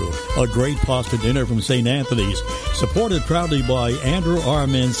drive-thru. A great pasta dinner from St. Anthony's. Supported proudly by Andrew R.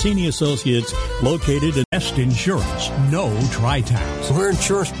 Mancini Associates, located in Best Insurance. No Tri-Towns. We're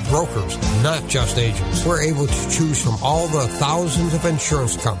insurance brokers, not just agents. We're able to choose from all the thousands of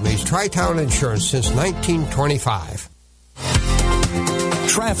insurance companies. Tri-Town Insurance since 1925.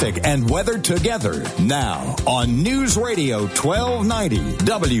 Traffic and weather together now on News Radio 1290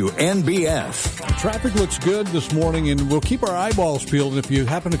 WNBF. Traffic looks good this morning, and we'll keep our eyeballs peeled. If you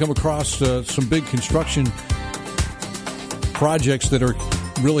happen to come across some big construction projects that are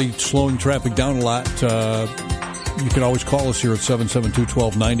really slowing traffic down a lot, you can always call us here at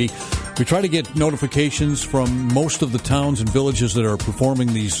 772-1290. We try to get notifications from most of the towns and villages that are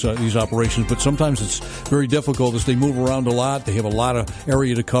performing these operations, but sometimes it's very difficult as they move around a lot. They have a lot of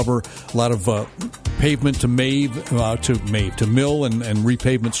area to cover, a lot of pavement to mill and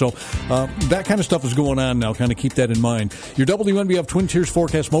repavement. So that kind of stuff is going on now. Kind of keep that in mind. Your WNBF Twin Tiers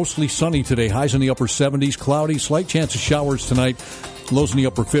forecast: mostly sunny today, highs in the upper 70s, cloudy, slight chance of showers tonight. Lows in the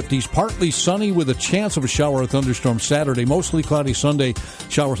upper 50s. Partly sunny with a chance of a shower or thunderstorm Saturday. Mostly cloudy Sunday.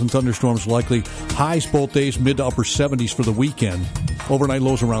 Showers and thunderstorms likely. Highs both days, mid to upper 70s for the weekend. Overnight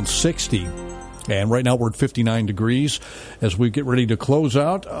lows around 60. And right now we're at 59 degrees as we get ready to close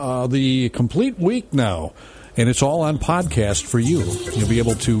out the complete week now. And it's all on podcast for you. You'll be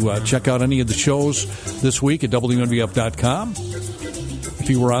able to check out any of the shows this week at WNBF.com if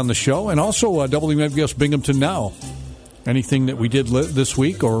you were on the show. And also WNBF's Binghamton Now. Anything that we did this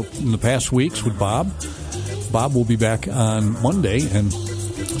week or in the past weeks with Bob. Bob will be back on Monday, and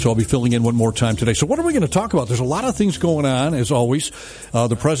so I'll be filling in one more time today. So what are we going to talk about? There's a lot of things going on, as always.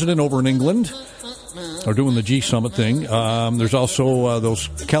 The president over in England are doing the G-Summit thing. There's also those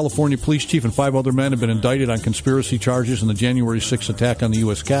California police chief and 5 other men have been indicted on conspiracy charges in the January 6th attack on the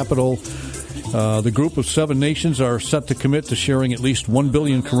U.S. Capitol. The group of 7 nations are set to commit to sharing at least 1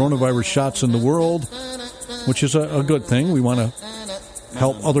 billion coronavirus shots in the world, which is a good thing. We want to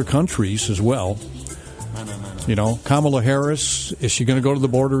help other countries as well. You know, Kamala Harris, is she going to go to the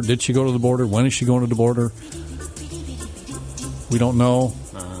border? Did she go to the border? When is she going to the border? We don't know.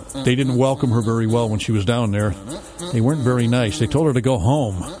 They didn't welcome her very well when she was down there. They weren't very nice. They told her to go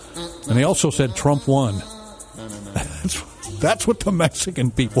home. And they also said Trump won. That's what the Mexican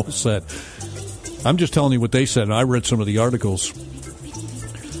people said. I'm just telling you what they said. I read some of the articles.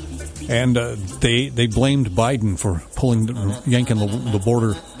 And they blamed Biden for yanking the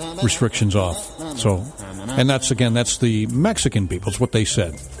border restrictions off. So, and that's the Mexican people. It's what they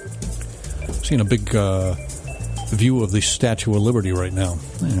said. Seeing a big view of the Statue of Liberty right now.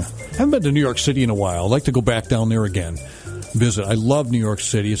 Yeah. Haven't been to New York City in a while. I'd like to go back down there again, visit. I love New York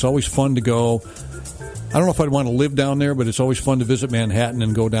City. It's always fun to go. I don't know if I'd want to live down there, but it's always fun to visit Manhattan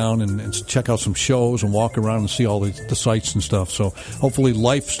and go down and check out some shows and walk around and see all the sights and stuff. So hopefully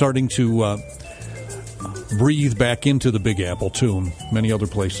life starting to breathe back into the Big Apple, too, and many other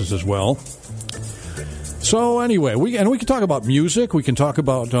places as well. So anyway, we can talk about music. We can talk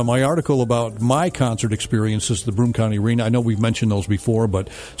about my article about my concert experiences at the Broome County Arena. I know we've mentioned those before, but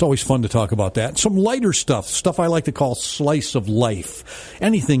it's always fun to talk about that. Some lighter stuff I like to call slice of life.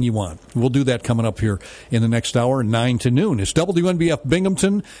 Anything you want. We'll do that coming up here in the next hour, 9 to noon. It's WNBF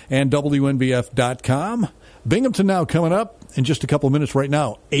Binghamton and WNBF.com. Binghamton Now coming up in just a couple of minutes right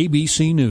now. ABC News.